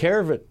 Take care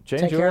of it.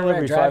 Change Take your care oil of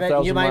every it. Drive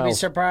 5,000 it. You might be miles.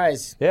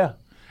 surprised. Yeah,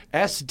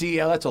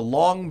 SDL, that's a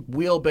long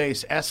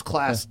wheelbase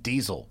S-Class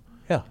diesel.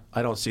 yeah.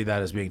 I don't see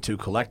that as being too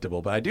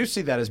collectible, but I do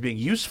see that as being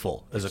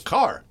useful as a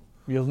car.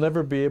 You'll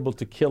never be able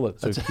to kill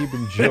it, so keep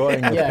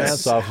enjoying the Yes,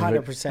 pants off of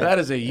 100%. it. That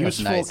is a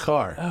useful nice.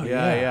 car. Oh,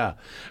 yeah.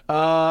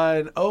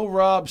 And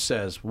Rob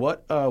says,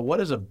 what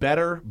is a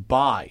better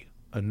buy?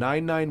 A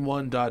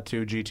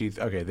 991.2 GT.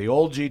 Okay, the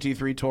old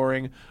GT3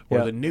 Touring or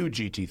Yeah. the new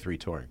GT3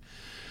 Touring.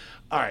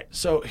 All right,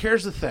 so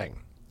here's the thing.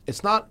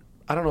 It's not.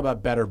 I don't know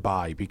about better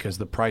buy because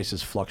the price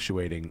is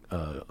fluctuating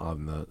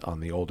on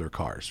the older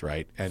cars,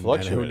 right? And who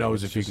Fluctuating,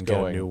 knows it's if you just can get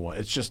a going- new one?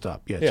 It's just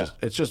up. Yeah, Yeah.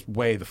 it's just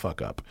way the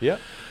fuck up. Yeah.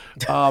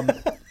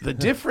 The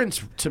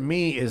difference to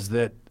me is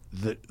that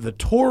the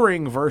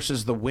touring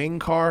versus the wing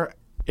car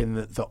in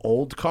the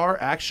old car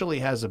actually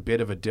has a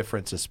bit of a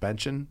different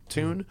suspension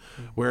tune,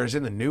 whereas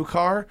in the new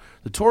car,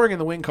 the touring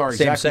and the wing car are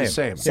Same, exactly the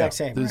same. same. Exact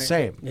same, The right.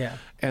 same. Yeah.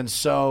 And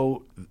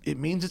so it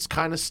means it's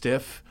kind of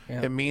stiff.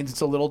 Yeah. It means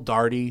it's a little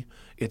darty.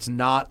 It's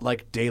not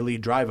like daily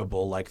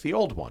drivable like the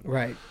old one.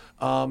 Right.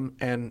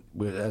 And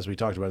as we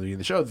talked about at the beginning of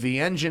the show, the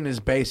engine is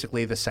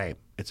basically the same.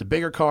 It's a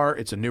bigger car,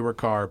 it's a newer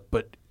car,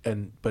 but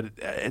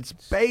it's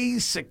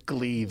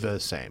basically the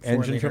same.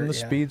 Engine from the liter,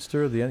 yeah.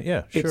 Speedster.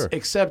 Yeah, sure.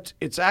 Except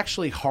it's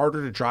actually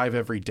harder to drive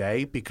every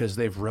day because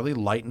they've really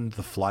lightened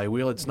the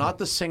flywheel. It's not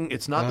the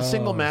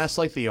single mass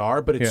like the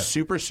R, but it's Yeah.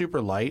 super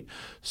super light.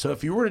 So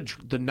if you were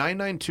the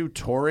 992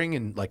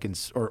 Touring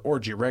or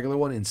regular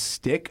one in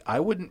stick, I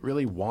wouldn't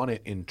really want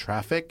it in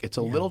traffic. It's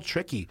a little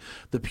tricky.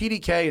 The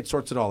PDK, it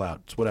sorts it all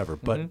out. It's whatever.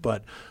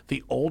 But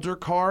the older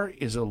car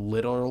is a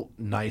little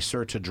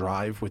nicer to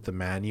drive with the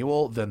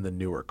manual than the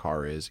newer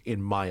car is,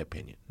 in my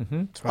opinion.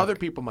 Other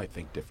people might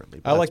think differently.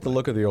 but I like that's the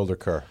look of the older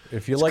car.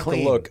 If you It's like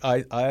clean. the look,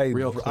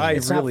 Real clean. I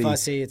It's really not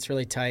fussy. It's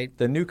really tight.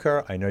 the new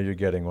car. I know you're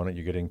getting one.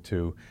 You're getting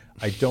two.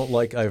 I don't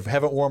like. I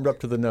haven't warmed up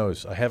to the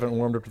nose. I haven't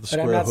warmed up to the But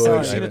I'm square not hood. selling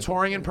Have you it. seen I a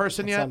Touring in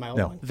person That's yet? not my old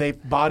No. one. They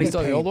body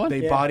Still the paint, old one?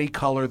 They Yeah. body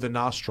color the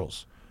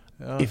nostrils.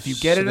 If you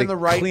get so it they in the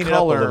right clean it up a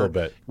color little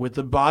bit. with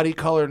the body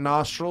color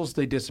nostrils,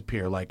 they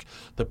disappear. Like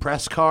the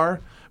press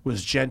car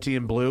was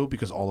gentian blue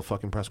because all the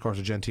fucking press cars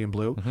are gentian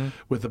blue.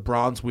 With the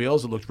bronze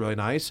wheels, it looked really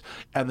nice,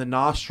 and the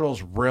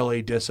nostrils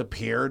really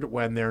disappeared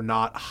when they're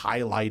not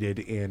highlighted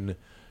in.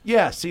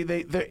 Yeah, see,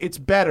 it's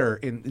better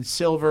in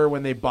silver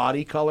when they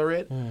body color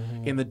it,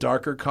 in the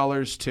darker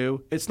colors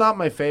too. It's not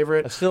my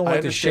favorite. I still don't like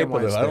the understand shape why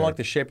of it's the. I don't there. like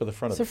the shape of the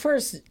front It's of the it.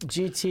 first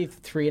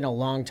GT3 in a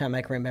long time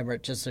I can remember.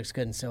 It just looks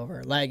good in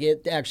silver. Like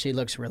it actually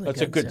looks really That's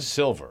good. a good in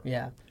silver.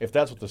 Yeah. If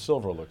that's what the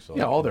silver looks like.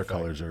 Yeah, all their in fact.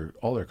 colors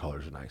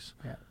are nice.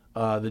 Yeah.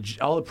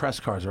 All the press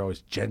cars are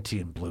always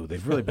gentian blue.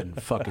 They've really been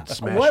fucking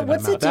smashing what's them the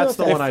out. deal That's with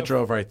the that? one I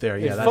drove right there.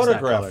 Yeah, that's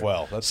photograph that color.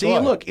 well, that's See, why.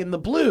 look, in the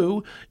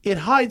blue, it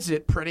hides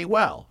it pretty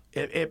well.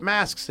 It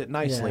masks it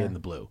nicely Yeah. in the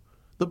blue.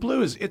 The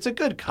blue it's a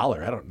good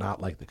color. I don't not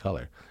like the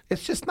color.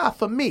 It's just not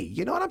for me.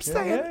 You know what I'm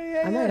saying?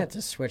 I might have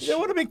to switch. You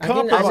want to be I can-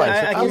 compromised.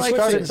 I I can like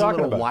switch things it. a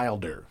little about.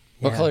 wilder.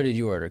 What Yeah. color did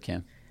you order,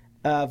 Cam?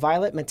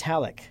 Violet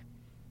metallic.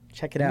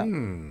 Check it out.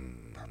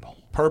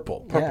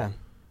 Purple. Yeah.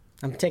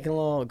 I'm taking a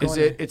little. Is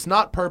going- it's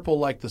not purple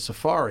like the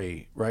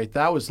Safari, right?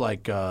 That was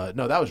like no,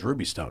 that was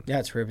Ruby Stone. Yeah,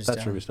 it's Ruby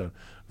That's Stone. Ruby Stone.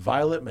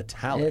 Violet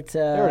metallic. It's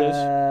There it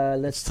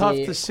is. Let's It's tough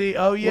see. to see.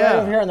 Oh Right yeah.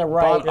 over here on the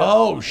right.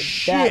 Oh That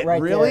shit!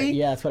 right really? there.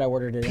 Yeah, that's what I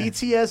ordered it.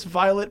 PTS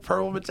Violet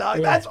Purple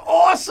Metallic. Yeah. That's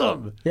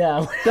awesome.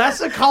 Yeah. That's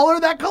the color.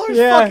 That color's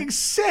Yeah. fucking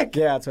sick.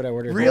 Yeah, that's what I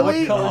ordered.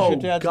 Really? What color is Oh, your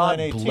dad's God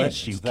 918?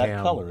 bless you, It's that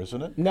Cam. color,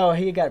 isn't it? No,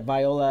 he got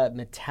Viola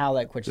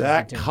metallic, which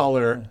That is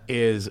color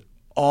is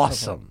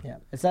awesome. Yeah,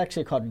 it's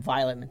actually called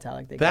Violet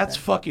metallic. They got That's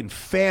that. fucking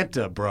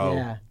Fanta, bro.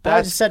 Yeah. I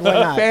That's just said why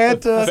not.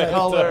 Fanta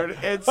colored.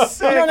 It's I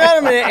sick. don't know.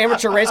 I'm an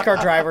amateur race car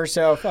driver,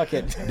 so fuck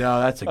it.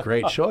 No, that's a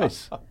great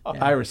choice.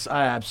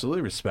 I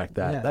absolutely respect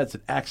that. Yeah. That's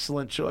an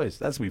excellent choice.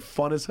 That's gonna be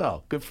fun as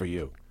hell. Good for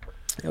you.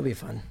 It'll be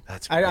fun.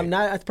 That's I'm great.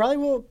 not. I probably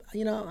will.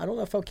 You know, I don't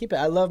know if I'll keep it.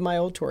 I love my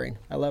old touring.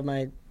 I love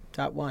my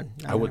top one.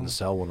 I wouldn't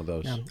sell one of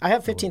those. I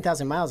have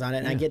 15,000 miles on it,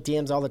 and I get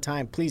DMs all the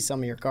time. Please sell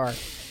me your car.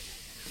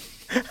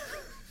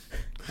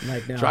 I'm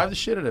like, no. Drive the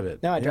shit out of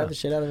it. No, I drive Yeah. the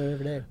shit out of it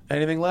every day.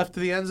 Anything left to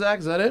the end, Zach?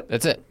 Is that it?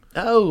 That's it.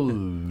 Oh,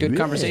 Good yeah.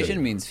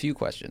 conversation means few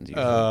questions.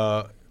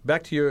 Usually.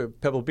 Back to your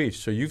Pebble Beach.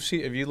 So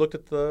have you looked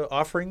at the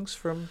offerings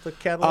from the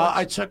catalog?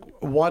 I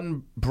took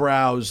one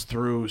browse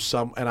through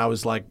some, and I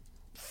was like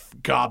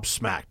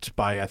gobsmacked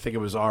by, I think it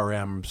was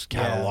RM's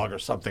catalog or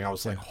something. I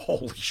was like,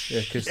 holy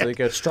shit. because they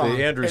got Strong.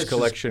 the Andrews It's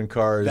collection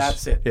cars.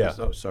 That's it. Yeah.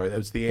 Oh, sorry. That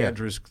was the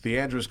Andrews. The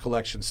Andrews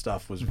collection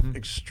stuff was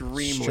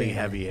extremely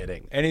heavy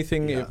hitting.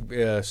 Anything?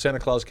 If Santa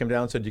Claus came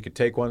down and said you could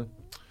take one.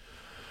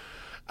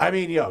 I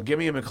mean, give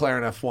me a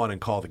McLaren F1 and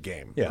call the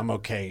game. Yeah. I'm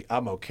okay.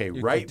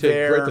 You Right take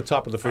there. right at the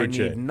top of the food I need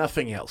chain.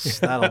 nothing else.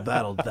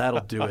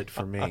 That'll do it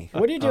for me.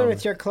 What are you doing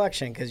with your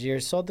collection? Because you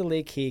sold the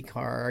Lee Key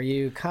car. Are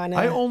you kind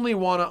I of? only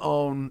want to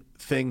own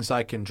things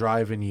I can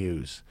drive and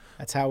use.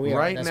 That's how we are.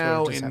 Right That's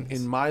now what it just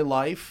happens. in my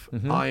life,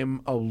 Mm-hmm.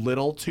 I'm a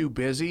little too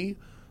busy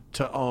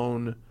to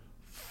own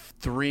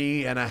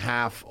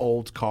 3.5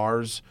 old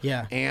cars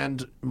Yeah.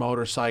 and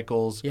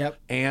motorcycles Yep.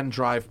 and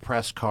drive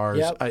press cars.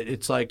 Yep.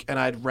 It's like, and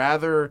I'd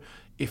rather,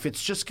 if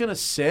it's just going to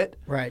sit,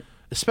 Right.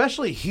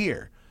 especially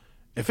here,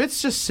 if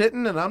it's just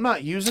sitting and I'm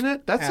not using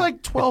it, that's like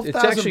It's $12,000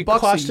 actually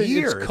bucks costing- a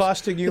year. it's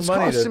costing you It's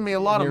money to- costing me a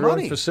lot of your own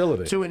money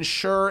facility. to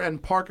insure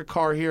and park a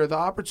car here. The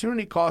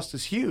opportunity cost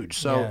is huge.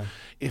 So Yeah.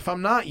 if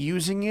I'm not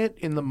using it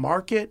in the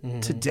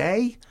market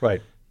today,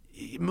 Right.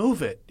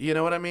 move it. You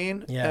know what I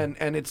mean? Yeah.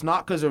 And it's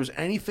not because there was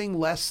anything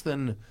less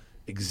than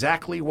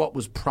exactly what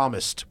was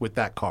promised with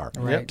that car.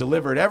 Right.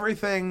 Delivered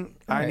everything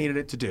I Right. needed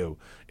it to do.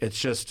 It's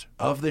just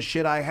of the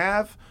shit I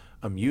have,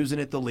 I'm using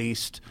it the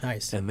least.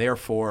 Nice. And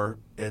therefore,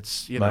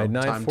 it's My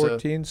time to.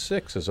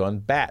 914.6 is on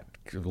BAT.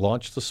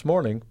 Launched this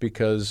morning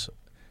because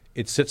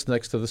it sits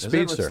next to the Is it?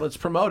 Speedster. Let's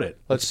promote it.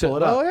 Let's pull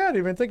it up. Oh yeah, I didn't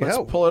even think Let's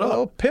of pull it up.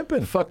 Oh,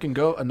 pimping. Fucking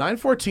go. A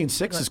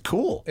 914.6 is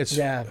cool. It's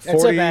Yeah, it's a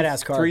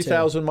badass car, too.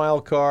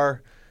 3,000-mile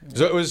car.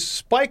 So it was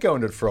Spike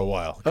owned it for a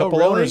while, a couple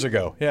really? owners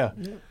ago. Yeah,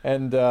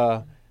 and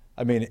I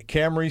mean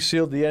Camry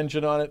sealed the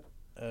engine on it.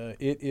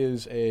 It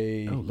is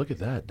a Oh, look at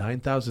that.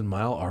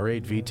 9,000-mile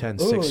R8 V10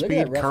 Ooh, look at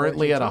 6-speed, that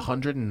currently at F1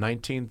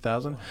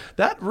 119,000.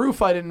 That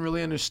roof I didn't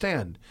really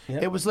understand.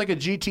 It was like a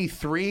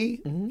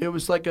GT3. It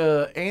was like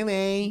a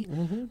NA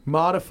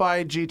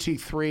modified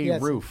GT3 Yeah,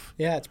 it's- roof.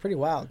 Yeah, it's pretty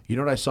wild. You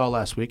know what I saw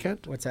last weekend?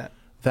 What's that?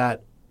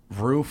 That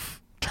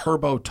roof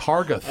turbo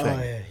Targa thing.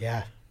 Oh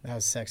yeah. That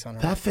was sex on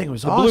her. That thing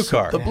was blue awesome.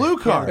 car. The blue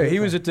car. Hey,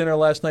 he was at dinner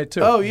last night too.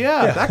 Oh,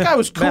 yeah. That guy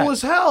was cool Matt.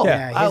 as hell.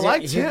 Yeah, I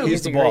liked him.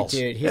 He's the a great balls.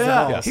 dude. He's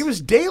yeah, the balls. he was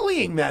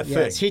dailying that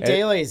Yes, thing. he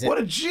dailies it. What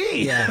a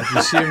G. Yeah.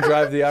 You see him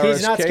drive the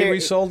He's not RSK scared. we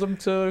sold him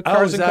to Oh,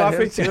 Cars is and that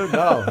Coffee? him too?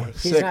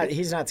 No.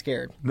 He's not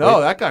scared.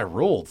 No, that guy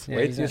ruled.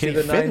 Wait he's till you not- see Can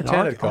the he fit in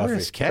 910 at Coffee.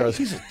 RSK?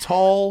 He's a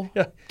tall,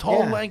 Yeah.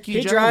 lanky He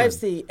gentleman. drives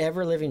the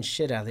ever living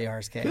shit out of the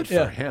RSK. Good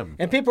Yeah. for him.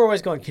 And people are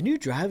always going, "Can you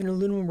drive an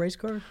aluminum race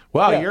car?"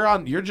 Wow, Yeah.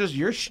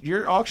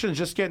 your auction is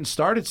just getting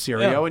started,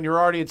 Serio, Yeah. and you're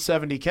already at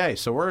 70K.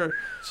 So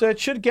So it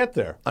should get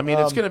there. I mean,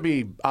 it's going to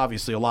be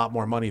obviously a lot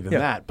more money than Yeah.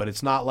 that, but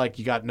it's not like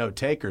you got no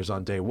takers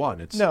on day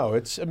one. It's No,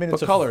 it's. I mean,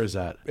 What it's color is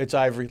that? It's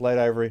ivory, light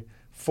ivory.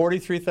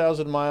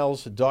 43,000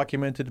 miles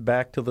documented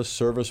back to the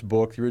service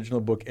book, the original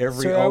book.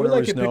 Every Sir, owner I would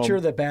like is a picture known.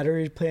 of the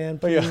battery plan,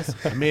 Oh, yeah. please.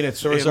 I mean, it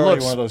was already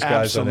looks one of those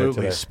guys on there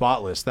absolutely today.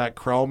 spotless. That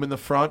chrome in the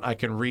front, I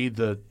can read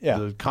the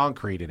Yeah.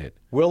 concrete in it.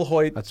 Will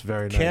Hoyt. That's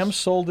very nice. Cam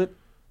sold it.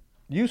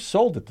 You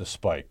sold it to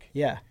Spike,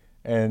 Yeah.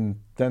 and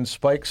then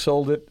Spike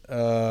sold it.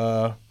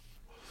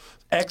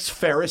 Ex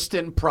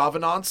Ferriston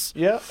Provenance.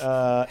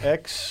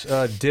 Ex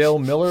Dale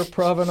Miller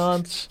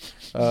provenance,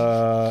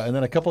 and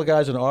then a couple of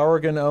guys in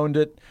Oregon owned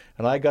it,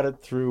 and I got it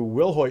through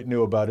Will Hoyt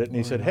knew about it, and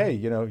he said, "Hey,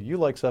 you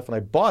like stuff," and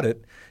I bought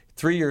it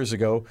 3 years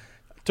ago.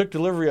 Took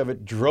delivery of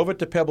it, drove it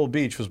to Pebble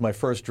Beach. Was my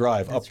first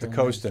drive up the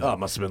coast. in it. Oh, it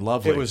must have been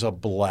lovely. It was a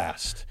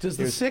blast. Does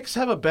the 6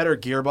 have a better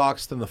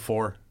gearbox than the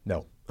 4?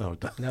 No. Oh,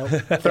 No.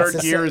 third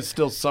gear is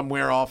still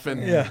somewhere off in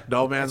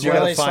no man's You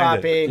land. really gotta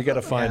find sloppy. it. You got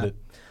to find Yeah. it.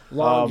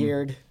 Long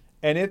geared.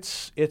 And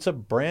it's a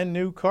brand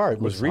new car. It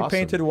was Looks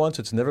repainted awesome. once.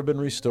 It's never been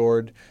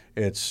restored.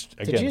 It's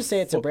again. Did you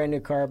say it's a brand new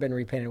car, been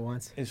repainted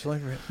once? It's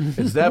like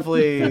It's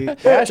definitely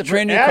It's a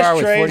brand new car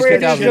with ashtray, 42,000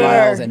 brand new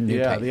miles car. and new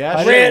yeah. paint. The I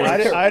ashtray. didn't, I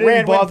didn't, I didn't Ran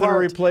when bother to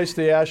parked. replace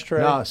the ashtray.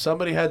 No,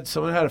 someone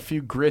had a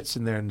few grits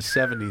in there in the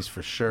 70s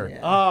for sure.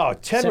 Oh,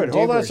 Ted, Some wait,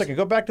 hold on a dubers. second.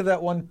 Go back to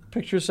that one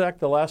picture, Zach,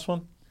 the last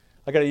one.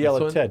 I got to yell This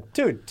at one? Ted.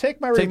 Dude,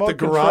 take my Take remote the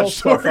control garage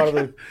stuff door. out of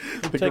the,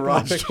 The taking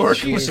garage picture. door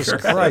Jesus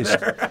cleaner. Christ.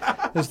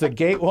 There's the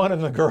gate one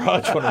and the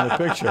garage one in the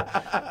picture.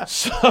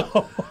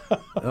 So,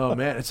 Oh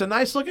man, it's a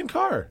nice looking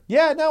car.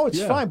 yeah, no, it's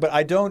Yeah. fine. But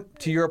I don't,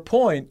 to your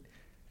point,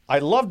 I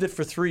loved it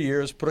for 3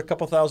 years, put a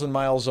couple thousand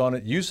miles on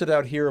it, used it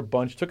out here a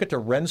bunch, took it to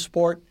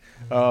Rensport.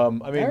 I mean,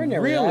 remember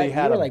really that.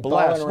 had You were, a like,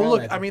 blast. balling Well, around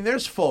look, that I mean,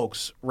 there's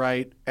folks,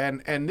 right?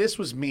 And this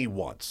was me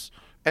once,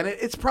 and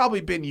it's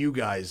probably been you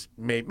guys,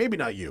 maybe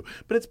not you,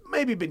 but it's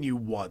maybe been you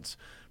once,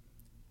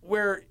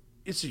 where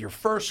it's your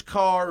first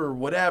car or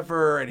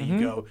whatever, and you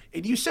go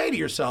and you say to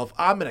yourself,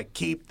 "I'm going to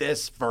keep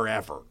this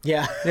forever."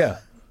 Yeah. Yeah.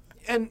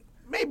 And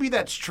maybe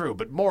that's true,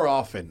 but more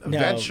often, No,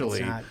 eventually,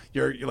 it's not.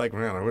 you're like,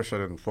 man, I wish I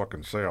didn't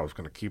fucking say I was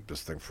going to keep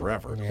this thing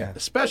forever. Yeah.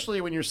 Especially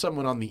when you're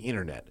someone on the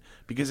internet,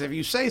 because if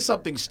you say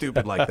something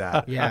stupid like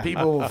that, Yeah.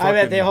 people will. I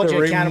bet they hold To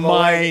you accountable.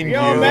 like, remind "It you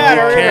don't that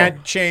matter. you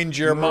can't change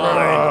your mind.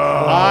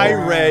 I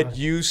read,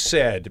 you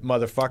said,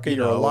 motherfucker,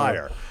 you're a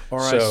liar.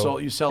 So,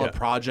 You sell yeah. a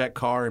project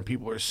car and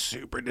people are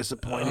super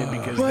disappointed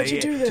because Why'd you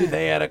do that?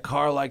 they had a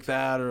car like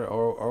that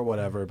or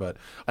whatever. But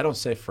I don't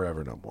say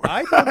forever no more.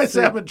 I I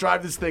say I'm gonna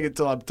drive this thing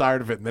until I'm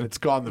tired of it, and then it's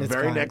gone the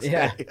very gone. next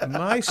Yeah. day.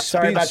 My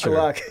Sorry about your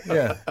luck.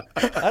 Yeah.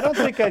 I don't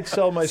think I'd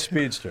sell my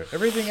Speedster.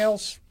 Everything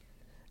else,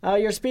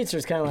 Your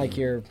Speedster's kind of like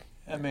your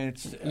I mean,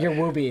 it's Your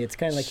Wooby. It's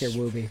kind of like your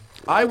Wooby.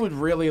 I would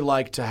really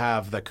like to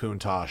have the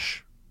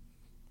Countach.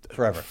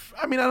 forever.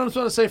 I mean, I don't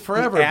want to say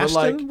forever, The but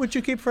Aston, like would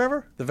you keep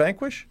forever? The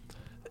Vanquish?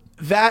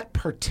 that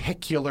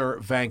particular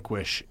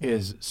Vanquish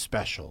is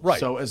special.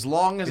 Right. So as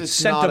long as It's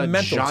it's not a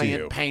sentimental to you.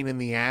 giant pain in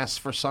the ass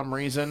for some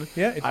reason,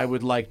 Yeah, I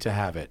would like to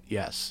have it.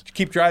 Yes.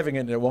 Keep driving it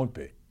and it won't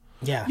be.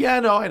 Yeah.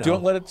 Yeah, no, I know.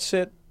 Don't let it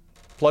sit.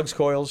 Plugs,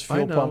 coils,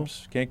 fuel know.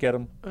 pumps. Can't get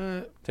them.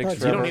 Takes you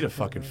forever. don't need a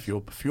fucking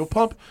fuel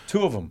pump.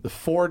 2 of them. The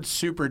Ford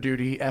Super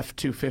Duty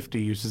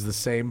F250 uses the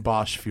same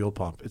Bosch fuel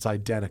pump. It's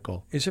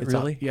identical. Is it It's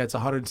really? yeah, it's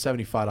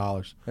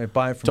 $175. I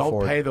buy them from Don't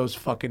Ford. pay those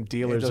fucking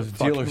dealers those a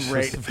fucking dealers,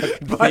 rate. those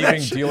fucking But thieving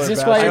actually- dealer Is this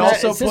bastards. why I you're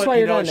also is this put, why you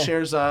you're know, not it in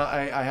shares.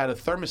 I had a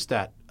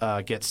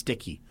thermostat get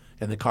sticky,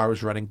 and the car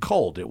was running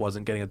cold. It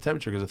wasn't getting a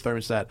temperature because the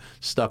thermostat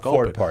stuck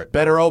Ford open. part.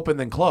 Better open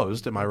than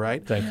closed. Am I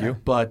right? Thank you.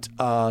 But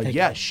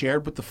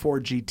shared with the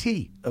Ford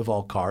GT of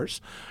all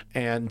cars,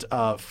 and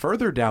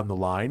further down the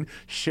line,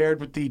 shared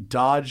with the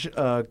Dodge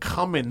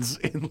Cummins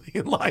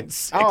inline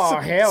six Oh,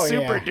 hell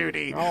Super yeah.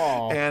 Duty,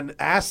 Oh. and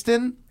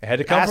Aston. It had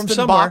to come from Aston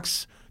somewhere.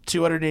 box,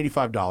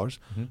 $285.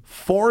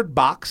 Ford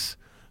box,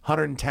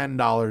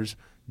 $110.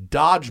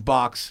 Dodge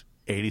box,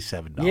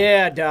 $87.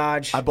 Yeah,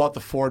 Dodge. I bought the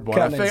Ford one.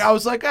 Cummins. I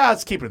was like,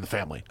 let's keep it in the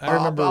family. I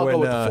remember I'll when go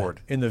with the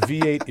Ford. in the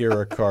V8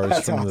 era cars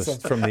That's from awesome.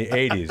 from the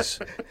 80s,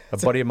 a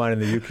buddy of mine in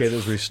the UK that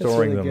was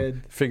restoring really them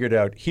good. figured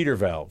out heater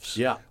valves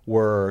Yeah.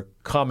 were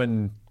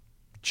common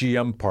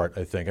GM part,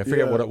 I think. I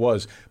forget what it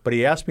was, but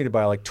he asked me to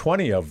buy like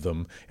 20 of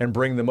them and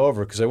bring them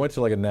over because I went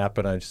to like a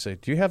Napa and I'd say,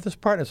 "Do you have this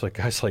part?" And it's like,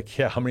 guy's like,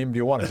 "Yeah, how many of them do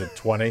you want?" I said,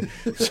 20.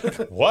 It's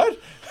like, what?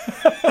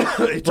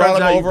 It turns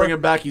him out you over. bring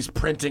him back, he's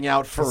printing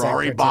out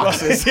Ferrari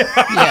Exactly. boxes.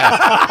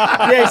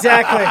 Yeah,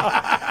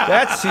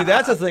 exactly.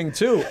 That's a thing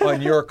too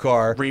on your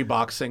car.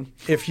 Reboxing.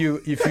 If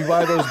you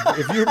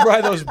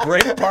buy those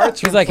brake parts,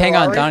 He's from like, hang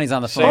on, Ferrari, Donnie's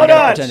on the phone. Hold I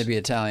gotta on. pretend to be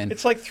Italian.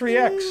 It's like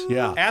 3x.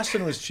 Yeah.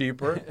 Aston was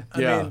cheaper.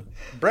 I Yeah. mean,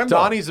 Brembo.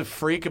 Donnie's a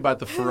freak about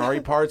the Ferrari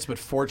parts, but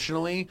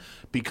fortunately,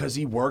 because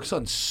he works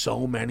on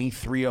so many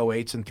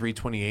 308s and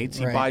 328s,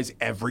 he Right. buys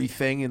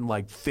everything in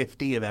like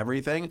 50 of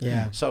everything.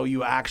 Yeah. So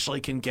you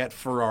actually can get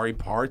Ferrari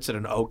parts at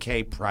an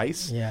okay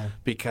price. Yeah.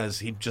 Because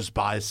he just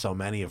buys so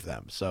many of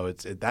them. So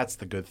that's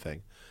the good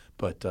thing.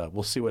 But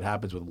we'll see what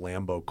happens with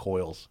Lambo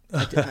coils.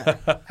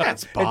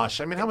 That's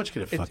Bosch. I mean, how much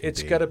could it fucking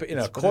It's be? got to be,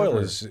 It's coil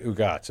whatever. is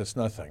Ugats. It's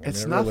nothing. I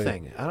It's mean, it really-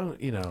 nothing. I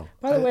don't.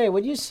 By the way,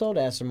 when you sold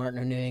Aston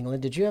Martin in New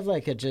England, did you have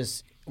like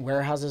just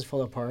warehouses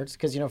full of parts?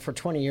 Because for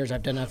 20 years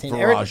I've done nothing.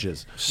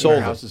 Garages. Sold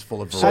it. Houses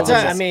full of That's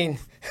garages. I mean,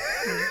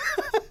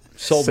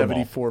 sold them all.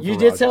 74 you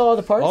garages. did sell all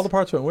the parts. All the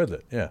parts went with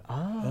it.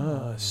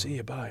 Yeah. See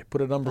you. Bye.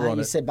 Put a number on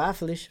You it. said bye,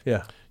 Felicia.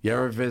 Yeah. You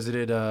ever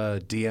visited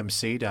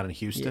DMC down in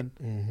Houston?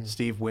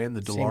 Steve Wynn,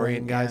 the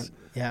DeLorean guys?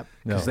 Yeah.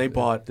 Because No, they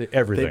bought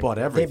everything. They bought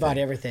everything. They bought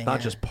everything, not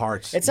yeah. just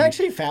parts. It's You-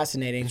 actually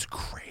fascinating. it's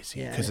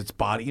crazy because it's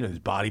body. There's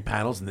body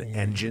panels and the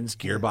engines,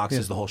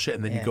 gearboxes, the whole shit,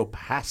 and then you Yeah. go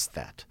past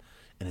that,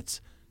 and it's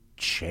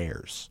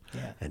chairs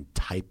and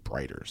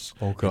typewriters.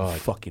 Oh, God.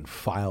 and fucking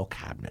file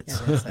cabinets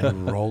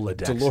and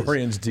Rolodexes.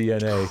 DeLorean's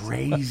DNA.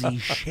 Crazy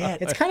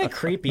shit. It's kind of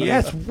creepy. yeah,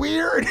 it's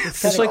weird.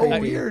 It's It's so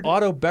like weird.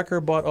 Otto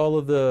Becker bought all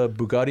of the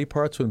Bugatti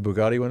parts when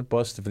Bugatti went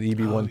bust for the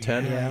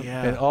EB110,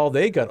 yeah. and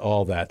they got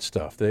all that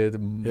stuff. They the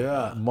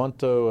Yeah.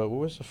 Monto. What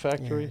was the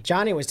factory?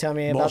 Johnny was telling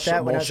me about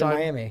that when I was in Molsheim?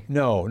 Miami.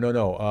 No.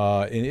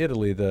 In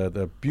Italy,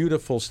 the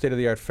beautiful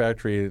state-of-the-art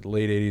factory,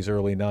 late '80s,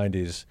 early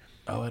 '90s.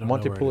 Oh, I don't know where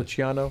it is.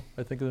 Montepulciano,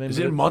 I think is the name Is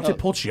of it in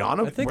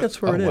Montepulciano? I think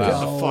that's where it is. Get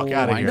the fuck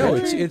out of Wine here. No,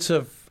 country? it's a you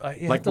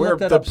have Like to where look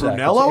that the up, Zach.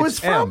 Brunello It's is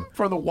from? M.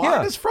 Where the wine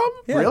Yeah. is from?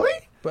 Yeah. Really?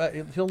 But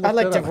he'll look I'd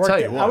like that to up. work Tell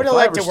you there. what, I would if have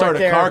liked ever to start work a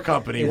there. car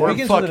company. We're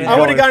begins with fucking. an I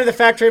would have Going- gone to the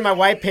factory in my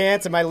white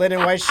pants and my linen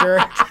white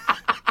shirt.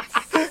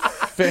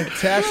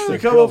 Fantastic. You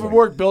come home from building.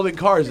 work building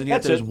cars, and yet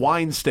That's there's it.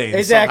 wine stains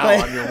Exactly.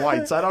 somehow on your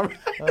whites. I don't.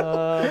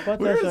 But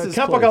Where that's, is this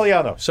Campo place?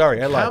 Galliano.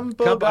 Sorry, I lied.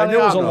 Campo I knew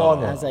it was a Galliano. long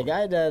I one. was like,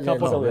 I did.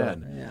 Oh,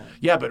 man.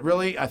 Yeah, but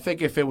really, I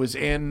think if it was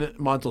in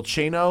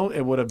Montalcino,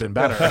 it would have been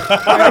better. It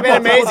would have been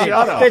amazing.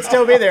 Montalcino. They'd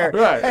still be there.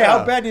 Right. Hey, yeah.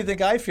 how bad do you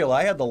think I feel?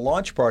 I had the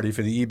launch party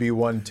for the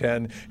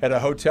EB110 at a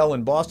hotel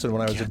in Boston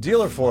when I was a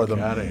dealer for them.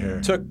 outta here.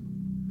 Took,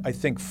 I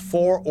think,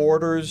 4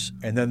 orders,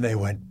 and then they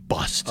went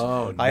bust.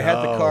 Oh, I had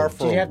the no. car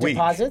for Did you a have week.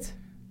 deposits?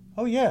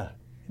 Oh, yeah.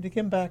 Had to get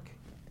 'em back.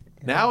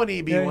 Now an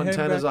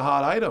EB110 Yeah, is a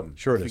hot item.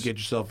 Sure it if is. you get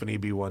yourself an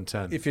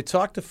EB110. If you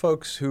talk to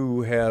folks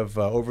who have,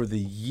 over the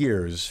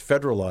years,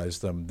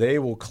 federalized them, they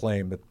will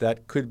claim that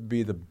that could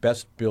be the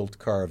best built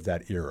car of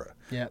that era.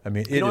 Yeah. I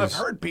mean, you know, it I've is-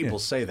 heard people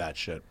say that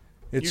shit.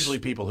 It's- Usually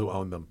people who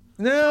own them.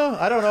 No,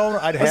 I don't know.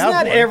 I'd Isn't have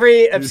that one.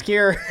 every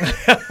obscure?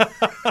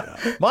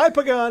 My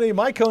Pagani,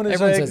 my Koenigsegg.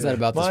 Everyone says that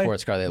about the my-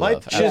 sports car they my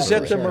love.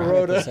 Chisetta Absolutely.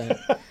 Marotta.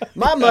 100%.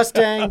 My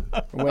Mustang.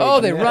 Oh,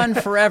 they run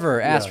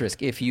forever.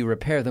 Asterisk if you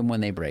repair them when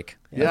they break.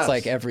 That's Yes.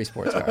 like every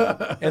sports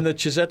car. And the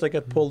Chisetta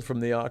got pulled from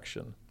the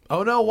auction.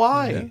 Oh no,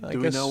 why? I Do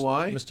we guess know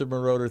why? Mr.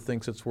 Moroder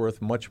thinks it's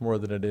worth much more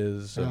than it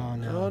is. Oh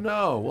no. Oh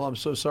no. Well, I'm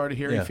so sorry to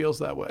hear he feels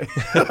that way.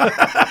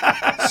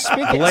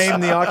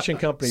 Blame the auction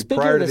company Speaking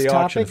prior of to this the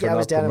auction topic, for I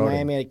was not down in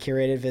promoting. Miami at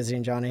Curated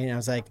visiting Johnny, and I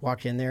was like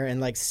walked in there and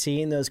like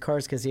seeing those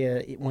cars because he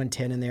had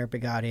 110 in there,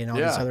 Bugatti, and all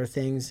these Yeah. other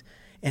things,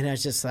 and I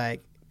was just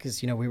like,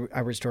 because I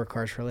restore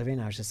cars for a living,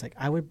 I was just like,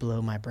 I would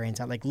blow my brains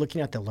out, like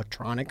looking at the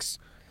electronics.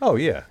 Oh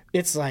yeah.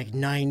 It's like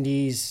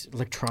 90s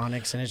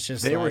electronics, and it's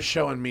just They like, were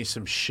showing me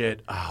some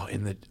shit. Oh,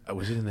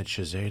 was it in the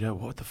Chiseda?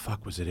 What the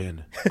fuck was it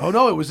in? Oh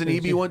no, it was an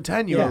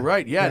EB110. You Yeah. were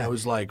right. Yeah, Yeah. and it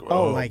was like,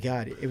 oh my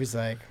god, it was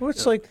like. Well,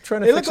 it's like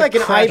trying to. It fix looked like a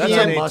an crash IBM on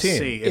That's a must 18.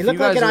 see. It If looked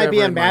you like guys an are ever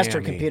IBM in master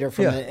Miami- computer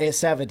from Yeah. the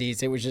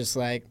 70s. It was just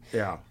like,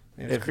 Yeah.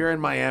 If you're in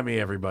Miami,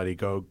 everybody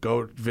go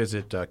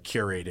visit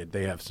Curated.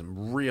 They have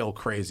some real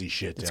crazy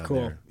shit down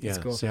cool. there. Yeah, It's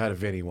cool. say hi to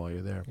Vinny while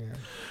you're there.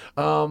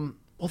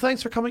 Well,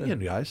 thanks for coming in,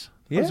 guys.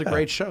 That was a Yeah.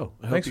 great show.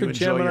 I Thanks hope you for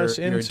enjoy jamming your, us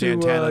your into,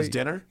 Dantana's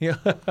dinner. Yeah.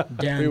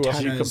 Dan You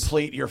Tana's.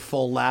 complete your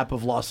full lap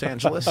of Los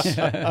Angeles.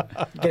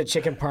 Get a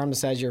chicken parm the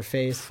size of your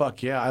face.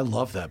 Fuck yeah, I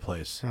love that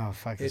place. Oh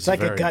fuck! It's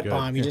like a very gut good.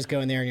 bomb. You just go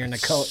in there and you're in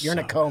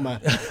a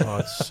coma, Oh,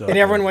 it's so and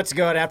everyone good. wants to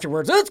go out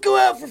afterwards. Let's go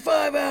out for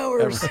 5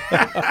 hours.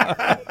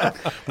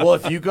 Well,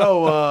 if you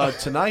go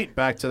tonight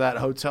back to that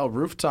hotel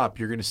rooftop,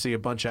 you're going to see a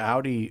bunch of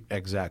Audi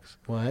execs.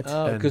 What?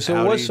 And Because it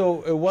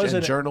Audi wasn't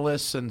and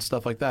journalists and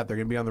stuff like that. They're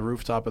going to be on the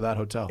rooftop of that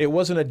hotel. it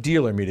wasn't a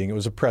dealer meeting. It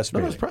was a press No,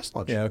 meeting. it was press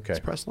lunch. Yeah. Okay. It's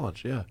press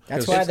lunch. Yeah.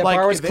 That's It's why the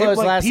bar was they- closed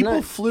last people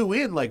night. flew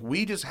in. Like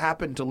we just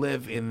happened to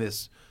live in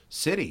this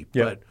city,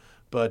 Yeah.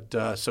 but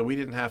so we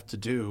didn't have to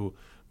do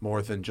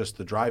more than just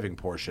the driving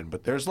portion.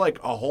 But there's like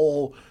a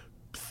whole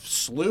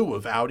slew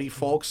of Audi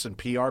folks and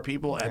PR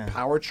people and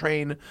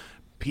powertrain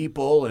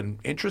people and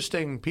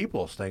interesting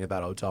people staying at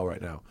that hotel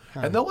right now,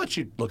 and they'll let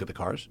you look at the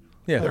cars.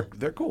 Yeah.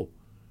 they're cool.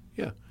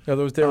 Yeah.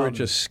 No, they were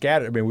just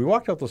scattered. I mean, we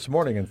walked out this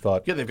morning and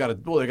thought, Yeah, they've got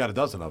a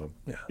dozen of them.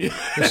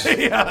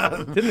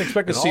 Yeah, didn't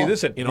expect to In see all-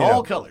 this at in you know,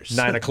 all colors.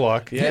 9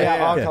 o'clock.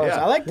 yeah, all colors.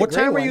 I like the What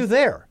gray time were one. you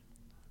there?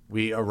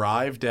 We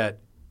arrived at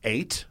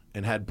 8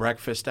 and had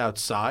breakfast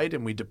outside,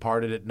 and we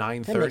departed at That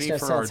makes 9:30 no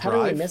for sense. our How do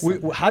we drive. miss We,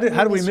 them? how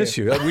did we miss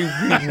you? We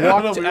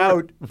walked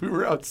out. We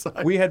were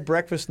outside. We had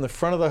breakfast in the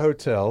front of the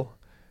hotel.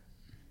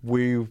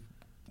 We had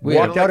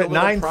walked like out a at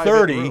little private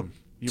 9:30 room.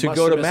 You to must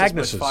go have to missed us by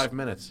Magnus's. 5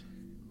 minutes.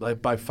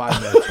 Like by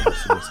 5 minutes. you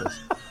must have missed us.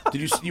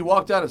 Did you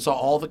walked out and saw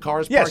all the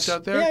cars Yes. parked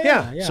out there?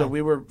 Yeah. So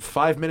we were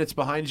 5 minutes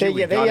behind you. They,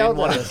 we they got in yelled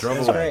one at and us. drove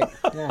That's away.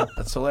 great. Yeah.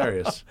 That's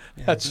hilarious.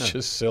 That's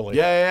just silly.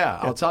 Yeah.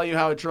 I'll tell you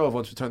how it drove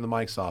once we turn the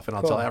mics off, and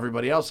I'll Cool. tell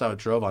everybody else how it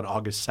drove on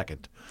August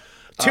 2nd.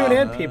 Tune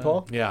in,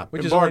 people. Yeah,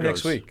 Which is only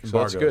embargoes. next week, so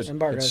that's good.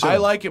 Embargoes. It's, I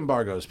like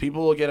embargoes.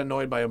 People will get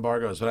annoyed by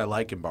embargoes, but I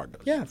like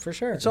embargoes. Yeah, for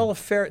sure. It's all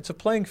it's a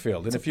playing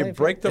field, and if you playing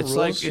break the It's rules,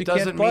 like you it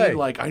doesn't can't play. mean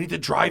like I need to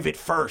drive it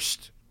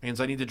first. It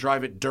means I need to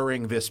drive it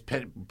during this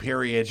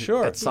period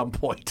Sure. at some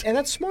point. And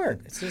that's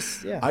smart. It's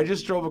just, yeah. I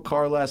just drove a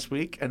car last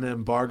week, and the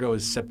embargo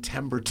is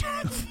September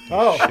 10th.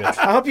 Oh,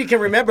 I hope you can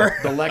remember.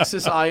 The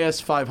Lexus IS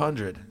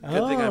 500.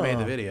 Good thing I made Oh.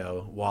 the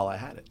video while I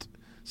had it.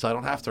 So I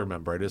don't have to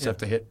remember. I just have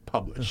to hit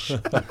publish.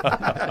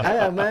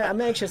 I'm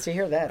anxious to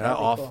hear that. That'd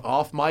be cool.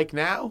 Off mic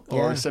now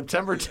or Yeah.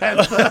 September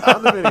 10th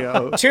on the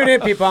video. Tune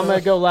in, people. I'm going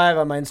to go live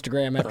on my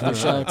Instagram after the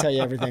show. I'll tell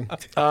you everything.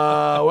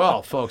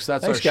 Well, folks,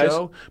 that's Thanks, our guys.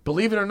 show.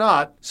 Believe it or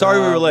not, Sorry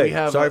we were late.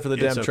 have Sorry for the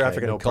it's damn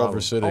traffic in no Culver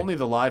problem. City. Only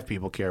the live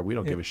people care. We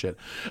don't give a shit.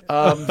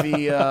 What do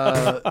we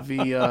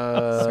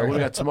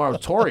got tomorrow?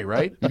 Tori,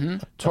 right? Mm-hmm.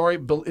 Tori,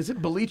 is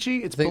it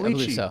Bellici? It's I believe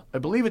Bellici. so. I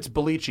believe it's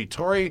Bellici.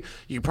 Tori,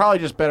 you probably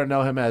just better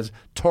know him as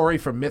Tori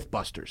from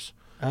MythBusters.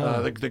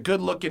 The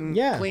good-looking,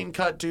 Yeah.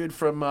 clean-cut dude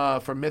from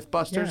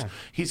MythBusters. Yeah.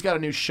 He's got a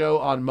new show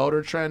on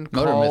Motor Trend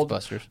Motor called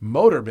Mythbusters.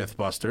 Motor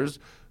Mythbusters,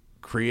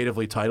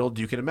 creatively titled.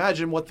 You can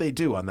imagine what they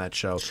do on that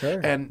show. Sure.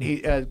 And he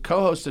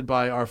co-hosted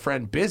by our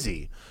friend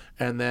Busy.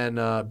 And then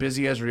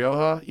Busy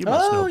Ezrioha, you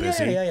must know Oh, yeah,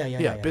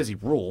 Busy. yeah. Busy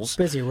rules.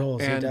 Busy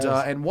rules, he And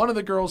does. and one of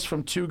the girls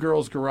from Two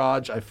Girls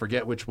Garage, I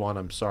forget which one.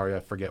 I'm sorry, I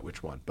forget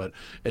which one. But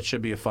it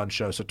should be a fun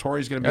show. So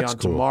Tori's going to be That's on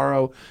cool.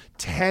 tomorrow,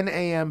 10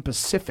 a.m.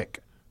 Pacific,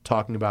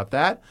 talking about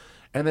that.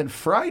 And then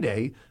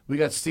Friday, we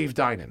got Steve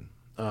Dinan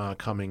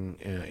coming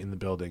in the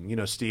building. You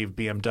know, Steve,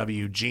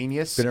 BMW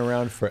genius. Been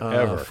around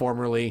forever.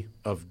 Formerly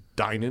of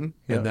Dinan.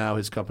 Yeah. And now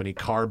his company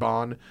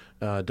Carbon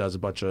does a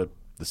bunch of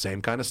the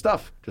same kind of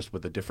stuff, just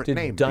with a different Did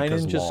name. because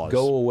Dinan just laws.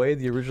 go away,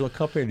 the original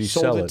company, or did he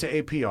sell Sold it?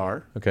 it to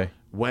APR. Okay.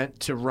 Went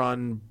to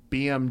run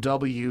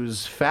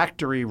BMW's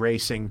factory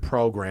racing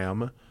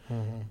program.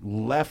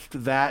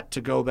 Left that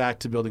to go back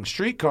to building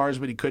street cars,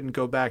 but he couldn't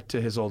go back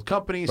to his old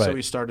company, so Right.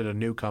 he started a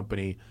new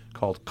company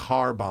called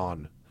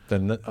Carbon. The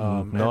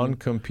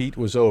non-compete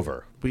was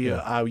over.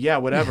 Whatever, Yeah,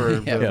 whatever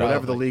the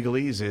probably.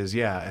 legalese is,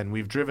 yeah. And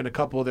we've driven a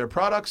couple of their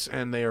products,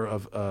 and they are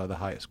of the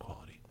highest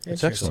quality.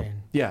 That's excellent.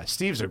 Interesting. Yeah,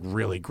 Steve's a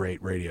really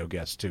great radio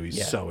guest too.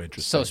 He's so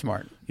interesting. So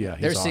smart. Yeah,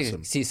 he's Their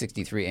awesome.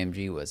 C63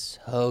 AMG was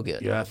so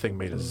good. Yeah, that thing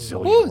made a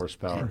zillion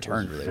horsepower. And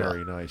turned It was really well.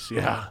 very nice.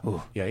 Yeah,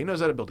 yeah, he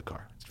knows how to build a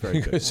car. It's very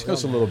good. Just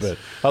a little bit.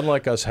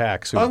 Unlike us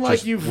hacks who Unlike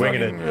just you,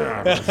 winging fucking, it.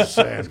 I'm just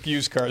saying.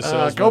 Used car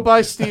salesman. Go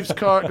buy Steve's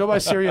car. Go buy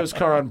Serio's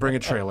car on Bring a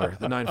Trailer.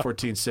 The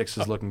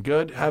 914.6 is looking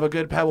good. Have a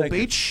good Pebble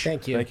Beach.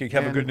 Thank you. Thank you.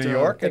 Have a good And, New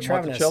York thanks at for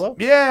having us. Monticello.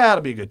 Yeah,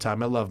 it'll be a good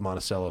time. I love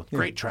Monticello.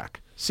 Great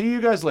track. See you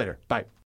guys later. Bye.